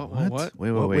 what?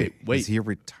 Wait. Is he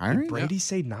retiring? Did Brady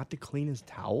say not to clean his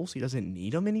towels? He doesn't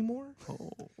need them anymore?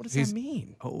 What does that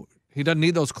mean? He doesn't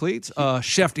need those cleats?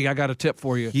 Shefty, I got a tip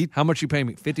for you. How much you pay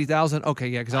me? $50,000? Okay,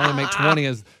 yeah, because I only make 20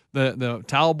 as the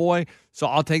towel boy, so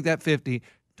I'll take that 50.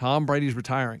 Tom Brady's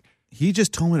retiring. He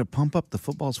just told me to pump up the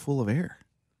footballs full of air.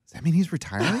 Does that mean he's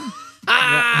retiring?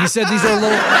 Yeah, he said these are a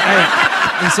little...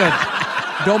 He said,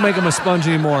 don't make him a sponge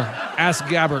anymore. Ask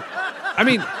Gabbert. I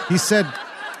mean... He said,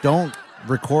 don't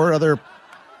record other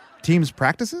teams'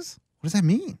 practices? What does that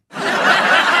mean?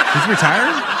 He's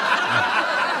retiring?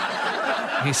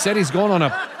 He said he's going on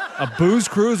a booze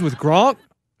cruise with Gronk.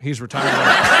 He's retiring.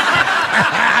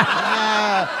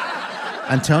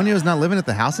 Antonio's not living at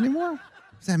the house anymore? What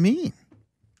does that mean?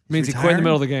 Means he quit in the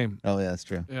middle of the game. Oh, yeah, that's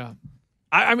true. Yeah.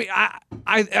 I mean,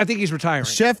 I think he's retiring.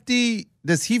 Shefty,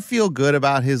 does he feel good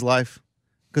about his life?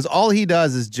 Because all he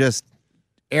does is just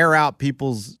air out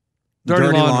people's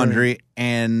dirty laundry.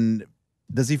 And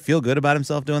does he feel good about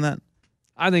himself doing that?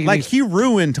 I think like he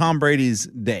ruined Tom Brady's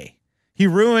day. He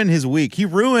ruined his week. He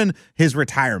ruined his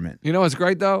retirement. You know what's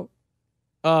great, though?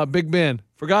 Big Ben.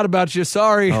 Forgot about you.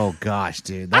 Sorry. Oh, gosh,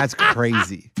 dude. That's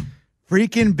crazy.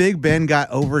 Freaking Big Ben got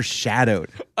overshadowed.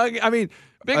 I mean,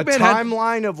 Big Ben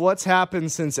timeline of what's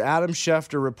happened since Adam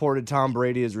Schefter reported Tom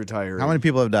Brady is retiring. How many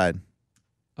people have died?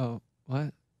 Oh,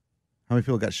 what? How many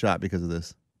people got shot because of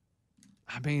this?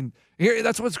 I mean,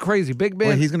 that's what's crazy. Big Ben.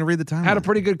 Well, he's going to read the timeline. Had a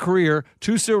pretty good career,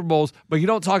 2 Super Bowls, but you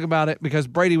don't talk about it because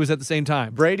Brady was at the same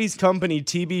time. Brady's company,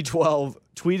 TB12,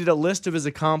 tweeted a list of his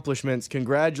accomplishments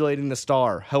congratulating the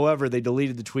star. However, they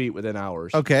deleted the tweet within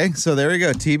hours. Okay, so there we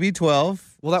go. TB12.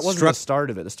 Well, that wasn't the start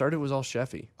of it. The start of it was all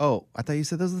Sheffy. Oh, I thought you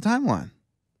said that was the timeline.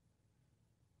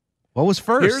 What was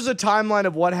first? Here's a timeline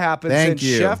of what happened since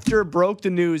Schefter broke the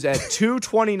news at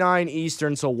 2:29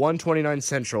 Eastern, so 1:29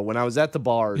 Central, when I was at the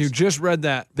bars. You just read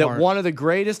that. That one of the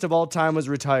greatest of all time was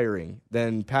retiring.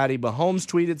 Then Patty Mahomes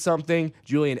tweeted something.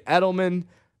 Julian Edelman,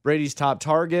 Brady's top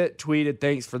target, tweeted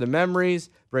thanks for the memories.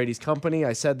 Brady's company,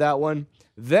 I said that one.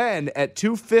 Then at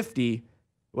 2:50,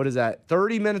 what is that?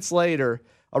 30 minutes later,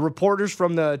 reporters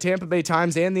from the Tampa Bay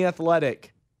Times and The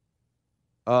Athletic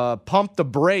pumped the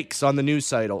brakes on the news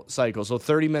cycle. So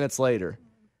 30 minutes later,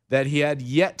 that he had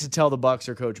yet to tell the Bucs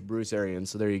or Coach Bruce Arians.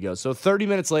 So there you go. So 30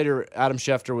 minutes later, Adam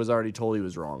Schefter was already told he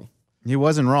was wrong. He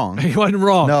wasn't wrong. He wasn't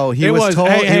wrong. No, he was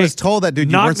told. He was told that, dude.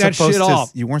 You weren't supposed to.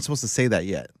 You weren't supposed to say that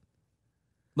yet.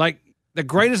 Like the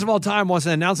greatest of all time wants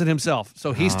to announce it himself,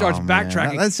 so he starts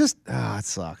backtracking. That's just it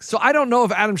sucks. So I don't know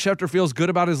if Adam Schefter feels good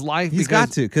about his life. He's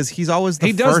got to because he's always the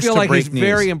he first does feel to like break he's news.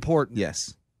 very important.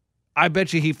 Yes. I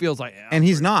bet you he feels like, and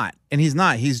he's not.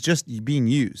 He's just being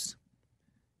used.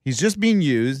 He's just being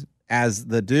used as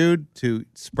the dude to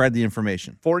spread the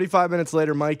information. 45 minutes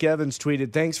later, Mike Evans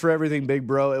tweeted, "Thanks for everything, big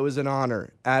bro. It was an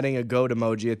honor." Adding a goat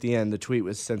emoji at the end. The tweet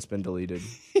was since been deleted.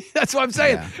 That's what I'm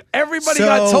saying. Yeah. Everybody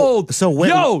got told.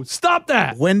 Yo, stop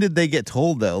that. When did they get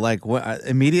told though? Like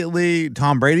immediately,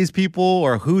 Tom Brady's people,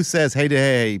 or who says,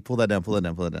 "Hey, pull that down, pull that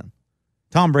down, pull that down."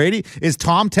 Tom Brady? Is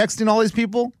Tom texting all these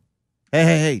people?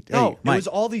 Hey, no, Mike. It was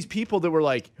all these people that were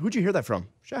like, "Who'd you hear that from?"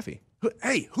 Sheffy.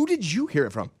 Hey, who did you hear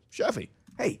it from? Sheffy.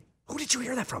 Hey, who did you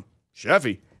hear that from?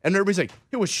 Sheffy. And everybody's like,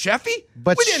 it was Sheffy?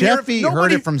 But Sheffy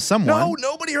heard it from someone. No,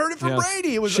 nobody heard it from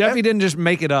Brady. It was Sheffy didn't just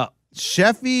make it up.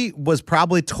 Sheffy was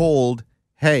probably told,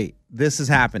 hey, this is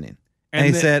happening. And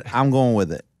he said, I'm going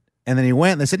with it. And then he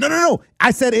went and they said, no.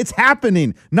 I said it's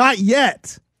happening. Not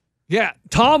yet. Yeah,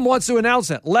 Tom wants to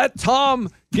announce it. Let Tom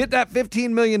get that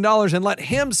 $15 million and let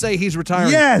him say he's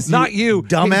retiring. Yes, not you.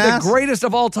 Dumbass. He's the greatest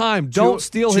of all time. Don't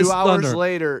steal his thunder. 2 hours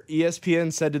later,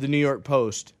 ESPN said to the New York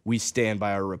Post, "We stand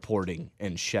by our reporting,"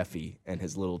 and Sheffy and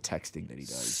his little texting that he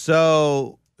does.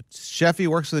 So Sheffy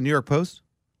works for the New York Post?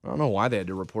 I don't know why they had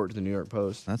to report to the New York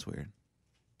Post. That's weird.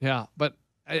 Yeah, but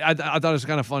I thought it was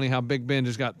kind of funny how Big Ben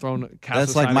just got thrown.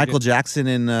 That's like Michael Jackson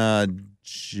and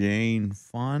Jane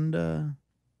Fonda.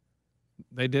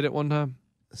 They did it one time?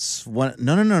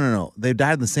 No. They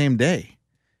died the same day.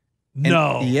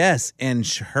 No. Yes, and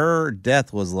her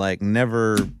death was like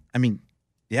never. I mean,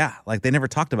 yeah, like they never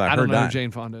talked about her dying. I don't know who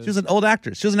Jane Fonda is. She was an old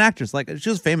actress. She was an actress. Like she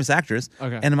was a famous actress.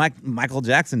 Okay. And Michael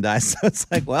Jackson died, so it's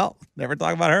like, well, never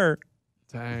talk about her.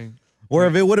 Dang. Or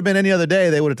if it would have been any other day,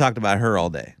 they would have talked about her all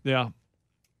day. Yeah.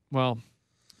 Well,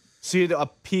 see a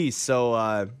piece.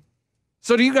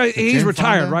 So do you guys? He's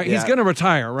retired, right? Yeah. He's going to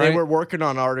retire, right? They were working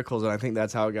on articles, and I think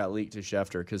that's how it got leaked to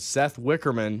Schefter. Because Seth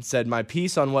Wickerman said my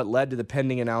piece on what led to the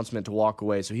pending announcement to walk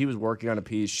away. So he was working on a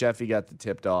piece. Sheffy got the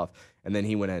tipped off, and then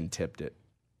he went in and tipped it.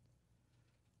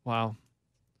 Wow.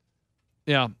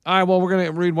 Yeah. All right. Well, we're going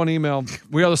to read one email.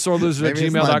 We are the sore losers at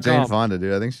gmail.com. It's not Jane Fonda,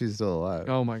 dude. I think she's still alive.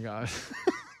 Oh my God.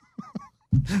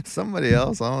 Somebody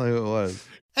else. I don't know who it was.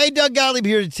 Hey, Doug Gottlieb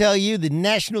here to tell you the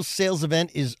national sales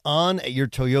event is on at your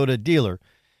Toyota dealer,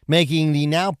 making the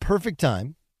now perfect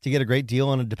time to get a great deal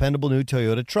on a dependable new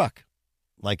Toyota truck,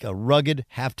 like a rugged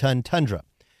half-ton Tundra.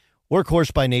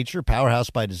 Workhorse by nature, powerhouse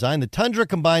by design, the Tundra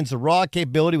combines the raw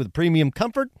capability with premium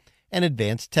comfort and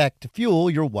advanced tech to fuel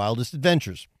your wildest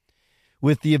adventures.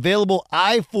 With the available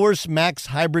iForce Max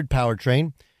hybrid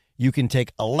powertrain, you can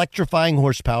take electrifying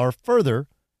horsepower further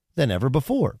than ever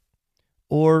before.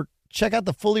 Or check out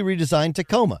the fully redesigned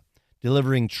Tacoma.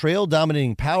 Delivering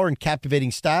trail-dominating power and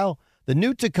captivating style, the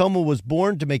new Tacoma was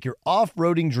born to make your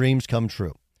off-roading dreams come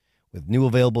true. With new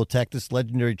available tech, this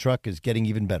legendary truck is getting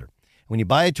even better. When you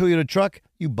buy a Toyota truck,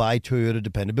 you buy Toyota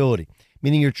dependability,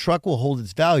 meaning your truck will hold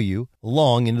its value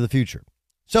long into the future.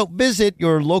 So visit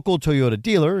your local Toyota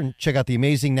dealer and check out the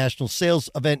amazing national sales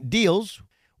event deals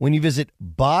when you visit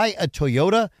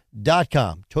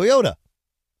buyatoyota.com. Toyota,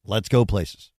 let's go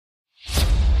places.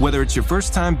 Whether it's your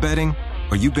first time betting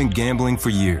or you've been gambling for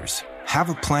years, have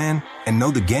a plan and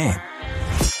know the game.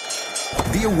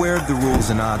 Be aware of the rules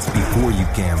and odds before you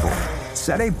gamble.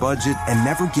 Set a budget and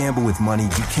never gamble with money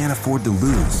you can't afford to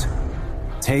lose.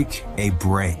 Take a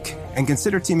break and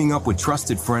consider teaming up with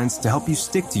trusted friends to help you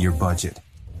stick to your budget.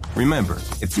 Remember,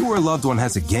 if you or a loved one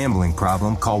has a gambling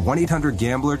problem, call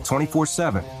 1-800-GAMBLER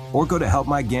 24/7 or go to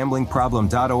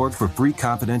helpmygamblingproblem.org for free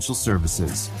confidential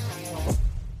services.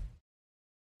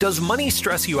 Does money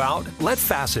stress you out? Let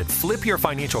Facet flip your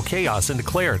financial chaos into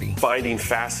clarity. Finding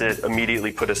Facet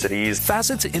immediately put us at ease.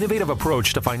 Facet's innovative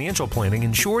approach to financial planning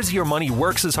ensures your money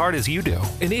works as hard as you do,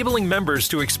 enabling members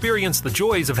to experience the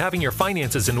joys of having your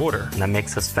finances in order. And that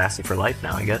makes us Facet for life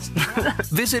now, I guess.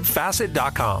 Visit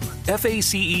Facet.com,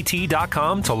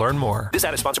 FACET.com to learn more. This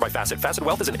ad is sponsored by Facet. Facet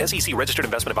Wealth is an SEC registered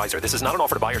investment advisor. This is not an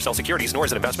offer to buy or sell securities, nor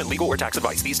is it investment, legal, or tax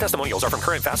advice. These testimonials are from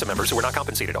current Facet members who are not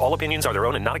compensated. All opinions are their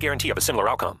own and not a guarantee of a similar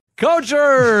outcome.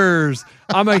 Coachers!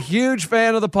 I'm a huge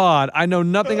fan of the pod. I know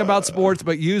nothing about sports,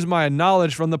 but use my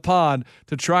knowledge from the pod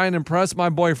to try and impress my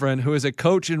boyfriend, who is a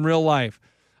coach in real life.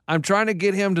 I'm trying to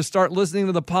get him to start listening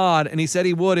to the pod, and he said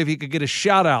he would if he could get a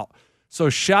shout out. So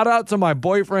shout out to my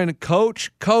boyfriend,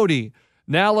 Coach Cody.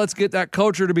 Now let's get that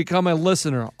coacher to become a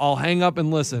listener. I'll hang up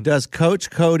and listen. Does Coach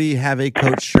Cody have a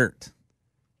coach shirt?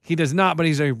 He does not, but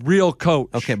he's a real coach.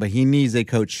 Okay, but he needs a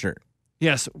coach shirt.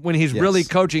 Yes, when he's really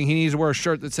coaching, he needs to wear a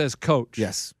shirt that says coach.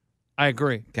 Yes. I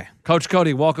agree. Okay. Coach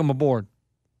Cody, welcome aboard.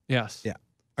 Yes. Yeah.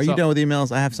 Are you done with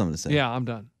emails? I have something to say. Yeah, I'm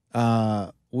done.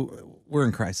 We're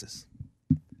in crisis.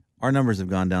 Our numbers have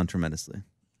gone down tremendously.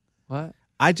 What?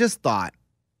 I just thought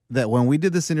that when we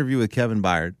did this interview with Kevin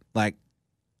Byard,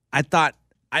 I thought,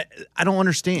 I don't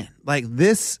understand.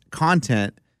 This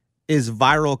content is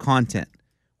viral content.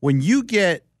 When you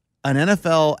get an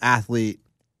NFL athlete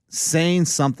saying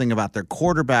something about their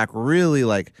quarterback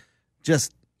really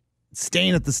just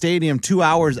staying at the stadium 2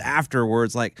 hours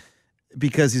afterwards,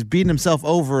 because he's beating himself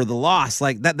over the loss,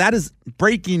 that is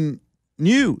breaking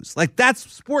news.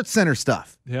 That's SportsCenter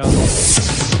stuff. Yeah.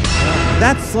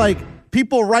 That's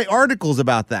people write articles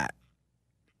about that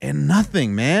and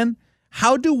nothing, man.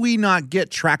 How do we not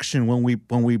get traction when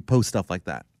we post stuff like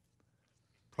that?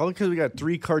 Probably because we got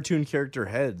 3 cartoon character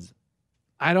heads.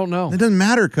 I don't know. It doesn't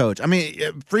matter, Coach. I mean,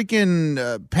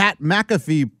 freaking Pat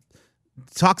McAfee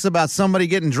talks about somebody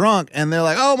getting drunk, and they're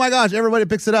like, "Oh my gosh!" Everybody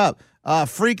picks it up. He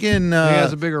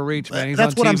has a bigger reach, man. He's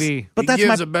on TV. But he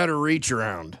gives a better reach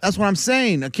around. That's what I'm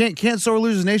saying. Can't Sore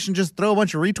Losers Nation just throw a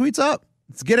bunch of retweets up?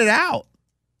 Let's get it out.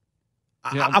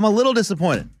 Yeah. I'm a little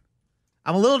disappointed.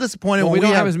 Well, we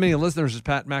don't have as many listeners as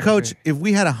Pat McAfee. Coach, if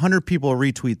we had 100 people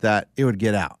retweet that, it would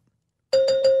get out.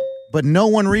 But no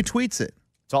one retweets it.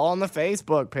 It's all on the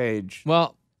Facebook page.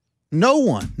 Well, no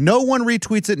one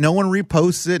retweets it. No one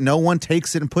reposts it. No one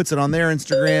takes it and puts it on their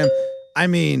Instagram. I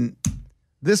mean,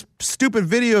 this stupid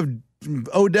video of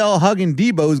Odell hugging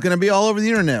Debo is going to be all over the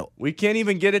internet. We can't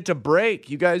even get it to break.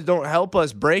 You guys don't help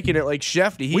us breaking it like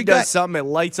Shefty. He does something, it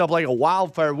lights up like a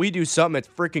wildfire. We do something, it's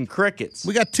freaking crickets.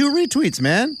 We got 2 retweets,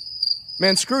 man.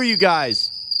 Man, screw you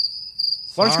guys.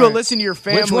 Why don't you go listen to your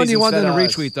families? Which one do you want them to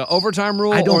retweet? The overtime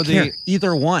rule or the care.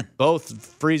 Either one? Both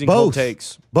freezing cold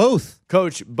takes. Both.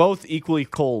 Coach, both equally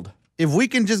cold. If we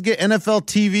can just get NFL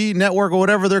TV network or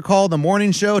whatever they're called, the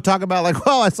morning show, talk about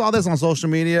I saw this on social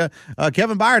media.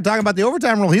 Kevin Byard talking about the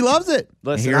overtime rule. He loves it.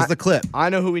 Listen, here's the clip. I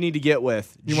know who we need to get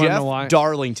with. Jeff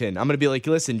Darlington. I'm going to be like,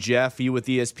 listen, Jeff, you with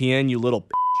ESPN, you little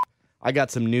bitch. I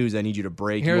got some news I need you to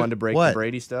break. You wanted to break the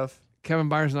Brady stuff? Kevin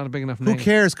Byard's not a big enough name. Who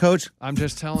cares, Coach? I'm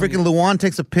just telling you. Freaking Luwan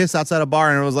takes a piss outside a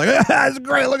bar and it was like, that's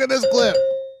great. Look at this clip.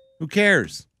 Who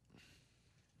cares?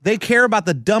 They care about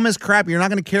the dumbest crap. You're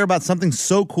not going to care about something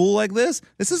so cool like this?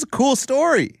 This is a cool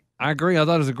story. I agree. I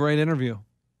thought it was a great interview.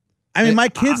 I mean, my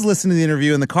kids listen to the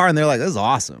interview in the car and they're like, this is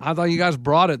awesome. I thought you guys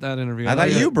brought it, that interview. I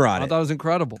thought you brought it. I thought it was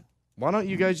incredible. Why don't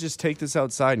you guys just take this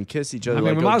outside and kiss each other? I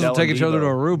mean, we might as well take each other to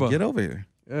Aruba. Get over here.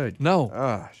 Good. No.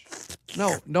 Gosh.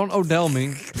 No, don't Odell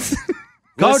me.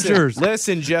 Coachers.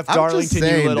 Listen, Jeff Darlington,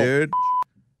 saying, you little dude.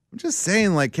 I'm just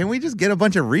saying, can we just get a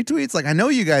bunch of retweets? I know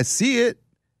you guys see it.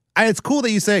 It's cool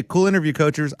that you say, cool interview,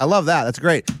 coachers. I love that. That's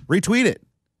great. Retweet it.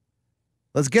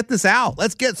 Let's get this out.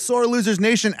 Let's get Sore Losers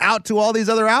Nation out to all these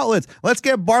other outlets. Let's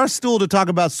get Barstool to talk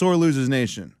about Sore Losers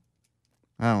Nation.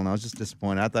 I don't know. I was just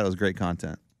disappointed. I thought it was great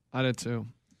content. I did too.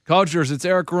 Coachers, it's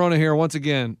Eric Corona here once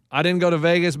again. I didn't go to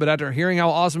Vegas, but after hearing how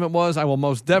awesome it was, I will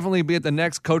most definitely be at the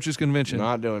next Coaches Convention.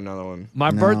 Not doing another one.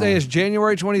 My birthday is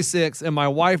January 26th, and my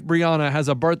wife, Brianna, has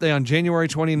a birthday on January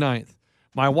 29th.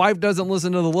 My wife doesn't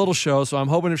listen to the little show, so I'm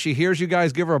hoping if she hears you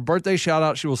guys give her a birthday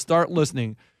shout-out, she will start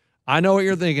listening. I know what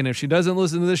you're thinking. If she doesn't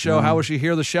listen to this show, how will she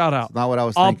hear the shout-out? Not what I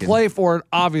was I'll thinking. play for it.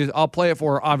 I'll play it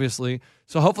for her, obviously.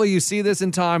 So hopefully you see this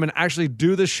in time and actually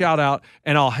do the shout-out,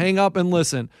 and I'll hang up and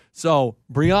listen. So,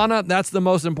 Brianna, that's the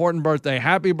most important birthday.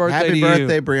 Happy birthday to you. Happy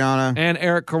birthday, Brianna. And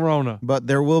Eric Corona. But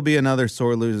there will be another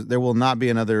sore loser. There will not be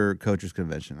another Coaches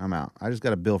Convention. I'm out. I just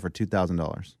got a bill for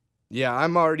 $2,000. Yeah,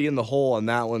 I'm already in the hole on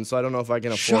that one, so I don't know if I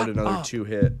can afford another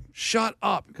 2-hit. Shut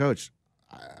up. Coach,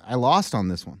 I lost on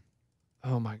this one.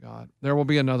 Oh, my God. There will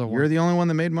be another one. You're the only one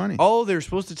that made money. Oh, they were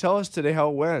supposed to tell us today how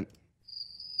it went.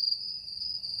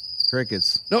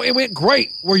 Crickets. No, it went great.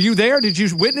 Were you there? Did you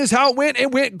witness how it went? It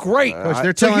went great. Coach,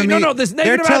 they're telling me. No, this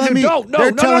negative attitude.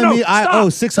 They're telling me I Stop. owe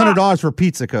 $600 for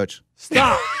pizza, Coach.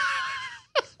 Stop.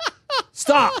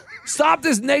 Stop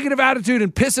this negative attitude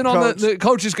and pissing on the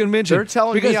Coaches Convention. They're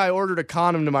telling me I ordered a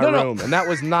condom to my room, and that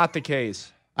was not the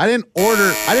case. I didn't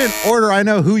order. I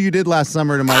know who you did last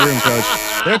summer to my room, Coach.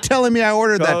 They're telling me I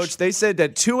ordered that. Coach, they said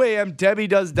that 2 a.m. Debbie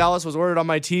Does Dallas was ordered on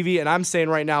my TV, and I'm saying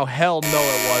right now, hell no,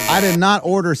 it wasn't. I did not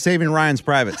order Saving Ryan's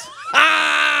Privates.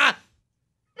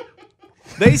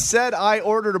 They said I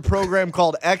ordered a program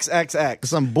called XXX.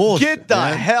 Some bullshit. Get the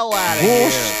hell out of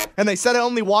here. And they said I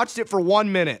only watched it for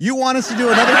 1 minute. You want us to do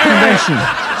another convention?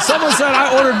 Someone said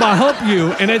I ordered my Hump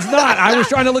You, and it's not. I was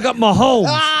trying to look up Mahomes.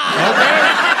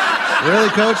 Okay. Really,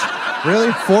 Coach?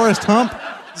 Really? Forrest Hump?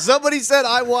 Somebody said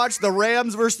I watched the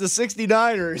Rams versus the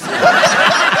 69ers.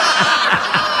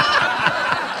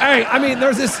 Hey, I mean,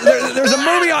 there's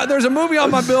a movie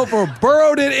on my bill for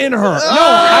Burrowed It In Her.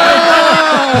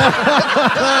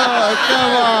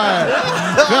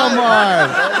 Come on.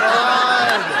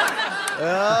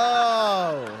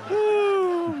 Oh.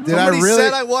 Did Somebody I really?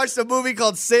 said I watched a movie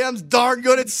called Sam's Darn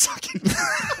Good at Sucking.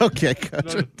 Okay,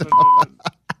 Coach.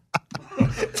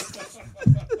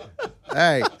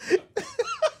 Hey.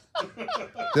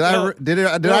 Did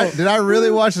I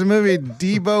really watch the movie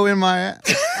Debo in my ass?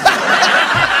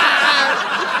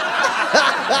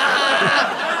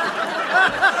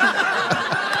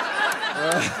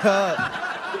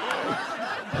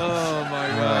 Oh my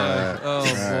God! Oh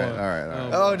boy! All right.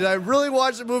 Oh, did I really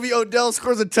watch the movie Odell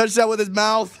scores a touchdown with his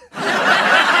mouth? That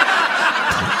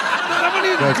wasn't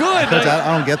even good. Coach,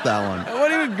 I don't get that one. That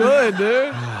wasn't even good,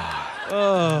 dude.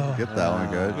 Oh, Get that one,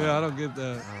 Coach. yeah, I don't get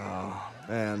that. Oh,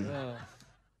 man.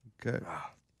 Okay.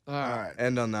 All right. All right,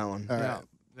 end on that one. All Yeah, right.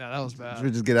 yeah, that was bad. Should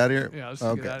we just get out of here? Yeah, let's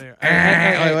just Okay. get out of here.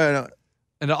 Wait.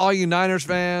 And to all you Niners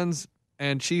fans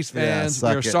and Chiefs Yeah, fans,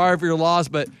 suck we're it. sorry for your loss,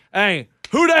 but hey,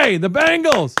 who dey? The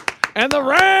Bengals and the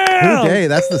Rams. Hey,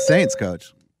 that's the Saints,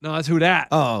 Coach. No, that's who dat.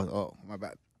 Oh, my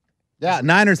bad. Yeah,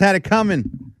 Niners had it coming.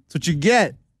 That's what you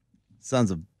get.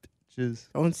 Sons of bitches.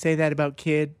 Don't say that about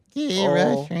kid. Yeah, Oh. right.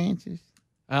 All right.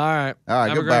 All right,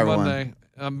 Have a goodbye, great everyone. Monday.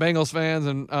 Bengals fans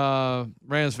and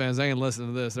Rams fans, they ain't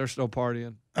listening to this. They're still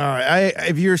partying. All right.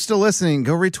 If you're still listening,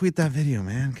 go retweet that video,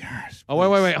 man. Gosh. Oh,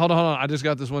 wait. Hold on. I just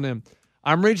got this one in.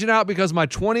 I'm reaching out because my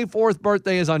 24th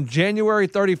birthday is on January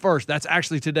 31st. That's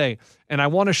actually today. And I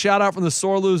want a shout out from the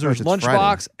sore losers. It's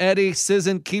Lunchbox, Eddie,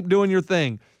 Sizzin, keep doing your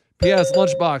thing. P.S.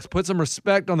 Lunchbox, put some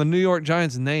respect on the New York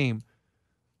Giants name.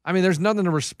 I mean, there's nothing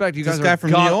to respect. You This guys guy are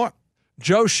from New York.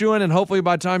 Joe Schuin, and hopefully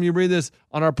by the time you read this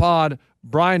on our pod,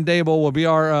 Brian Dable will be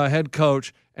our head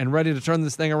coach and ready to turn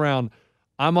this thing around.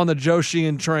 I'm on the Joe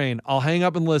Sheehan train. I'll hang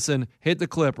up and listen. Hit the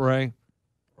clip, Ray.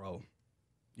 Bro,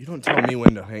 you don't tell me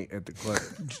when to hang at the clip,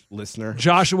 listener.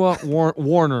 Joshua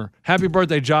Warner. Happy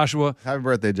birthday, Joshua. Happy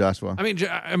birthday, Joshua.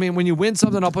 I mean, when you win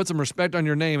something, I'll put some respect on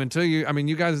your name. Until you, I mean,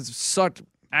 you guys sucked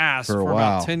ass For a for while.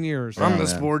 about 10 years. I'm the man.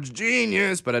 sports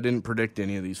genius, but I didn't predict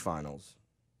any of these finals.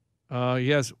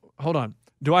 Yes. Hold on.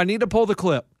 Do I need to pull the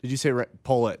clip? Did you say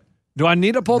pull it? Do I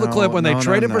need to pull the No, clip when they no,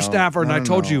 traded no, for no. Stafford and No, I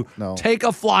told no, you, no. take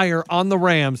a flyer on the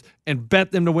Rams and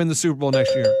bet them to win the Super Bowl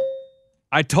next year?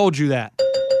 I told you that.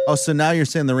 Oh, so now you're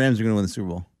saying the Rams are going to win the Super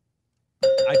Bowl?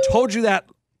 I told you that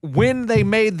when they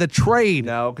made the trade.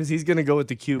 No, because he's going to go with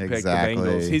the cute Exactly. pick, the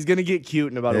Bengals. He's going to get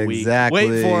cute in about a week. Exactly.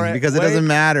 Wait for it. Because it doesn't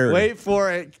matter. Wait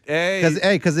for it. Hey.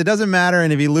 Because it doesn't matter,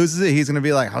 and if he loses it, he's going to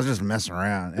be like, I was just messing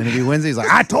around. And if he wins it, he's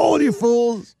like, I told you,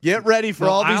 fools. Get ready for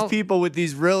No, all I these don't- people with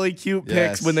these really cute picks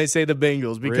Yes. when they say the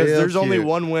Bengals, because Real there's only cute.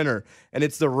 one winner, and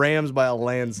it's the Rams by a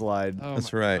landslide. Oh,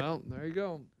 That's right. Well, there you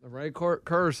go. The Ray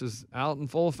curse is out in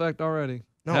full effect already.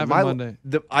 No, Monday.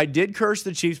 I did curse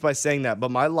the Chiefs by saying that, but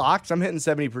my locks, I'm hitting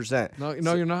 70%.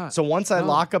 No, you're not. So once I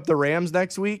lock up the Rams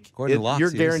next week,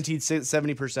 you're guaranteed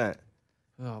 70%.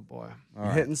 Oh, boy. All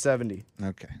right. Hitting 70.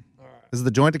 Okay. All right. This is the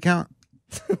joint account?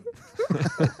 All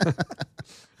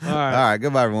right. All right.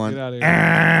 Goodbye, everyone. Get out of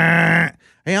here.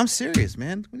 Hey, I'm serious,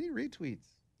 man. We need retweets.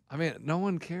 I mean, no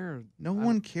one cared. No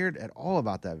one cared at all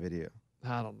about that video.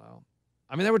 I don't know.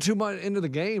 I mean, they were too much into the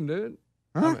game, dude.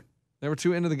 Huh? I mean, they were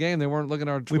too into the game. They weren't looking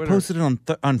at our Twitter. We posted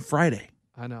it on Friday.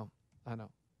 I know. I don't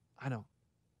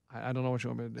know what you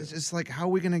want me to do. It's just like, how are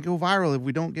we going to go viral if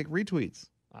we don't get retweets?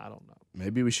 I don't know.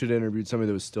 Maybe we should have interviewed somebody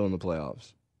that was still in the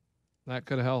playoffs. That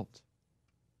could have helped.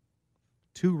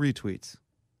 2 retweets.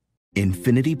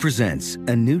 Infiniti presents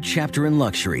a new chapter in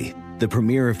luxury, the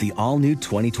premiere of the all-new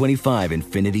 2025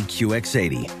 Infiniti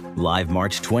QX80, live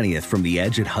March 20th from the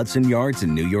Edge at Hudson Yards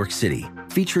in New York City,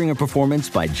 featuring a performance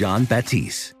by John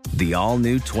Batiste. The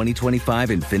all-new 2025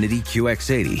 Infiniti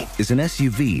QX80 is an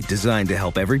SUV designed to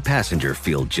help every passenger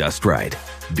feel just right.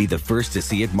 Be the first to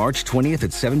see it March 20th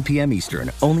at 7 p.m.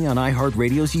 Eastern, only on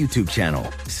iHeartRadio's YouTube channel.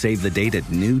 Save the date at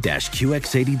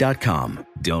new-QX80.com.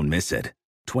 Don't miss it.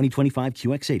 2025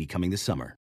 QX80 coming this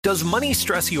summer. Does money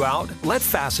stress you out? Let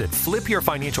Facet flip your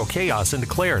financial chaos into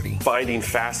clarity. Finding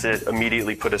Facet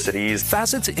immediately put us at ease.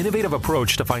 Facet's innovative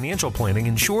approach to financial planning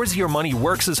ensures your money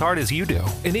works as hard as you do,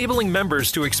 enabling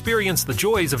members to experience the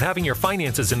joys of having your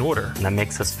finances in order. And that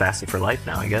makes us Facet for life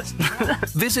now, I guess.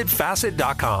 Visit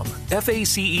Facet.com,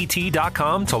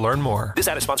 FACET.com to learn more. This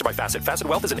ad is sponsored by Facet. Facet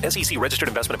Wealth is an SEC registered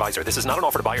investment advisor. This is not an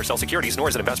offer to buy or sell securities, nor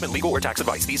is it investment, legal, or tax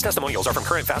advice. These testimonials are from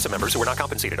current Facet members who are not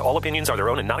compensated. All opinions are their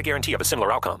own and not a guarantee of a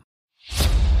similar outcome.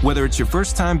 Whether it's your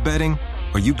first time betting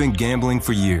or you've been gambling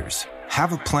for years,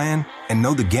 have a plan and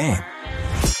know the game.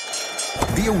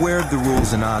 Be aware of the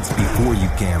rules and odds before you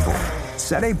gamble.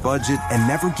 Set a budget and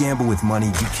never gamble with money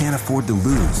you can't afford to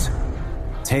lose.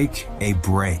 Take a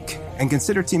break and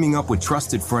consider teaming up with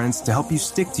trusted friends to help you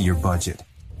stick to your budget.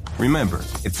 Remember,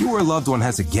 if you or a loved one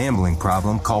has a gambling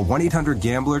problem, call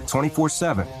 1-800-GAMBLER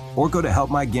 24/7 or go to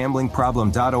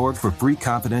helpmygamblingproblem.org for free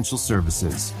confidential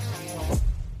services.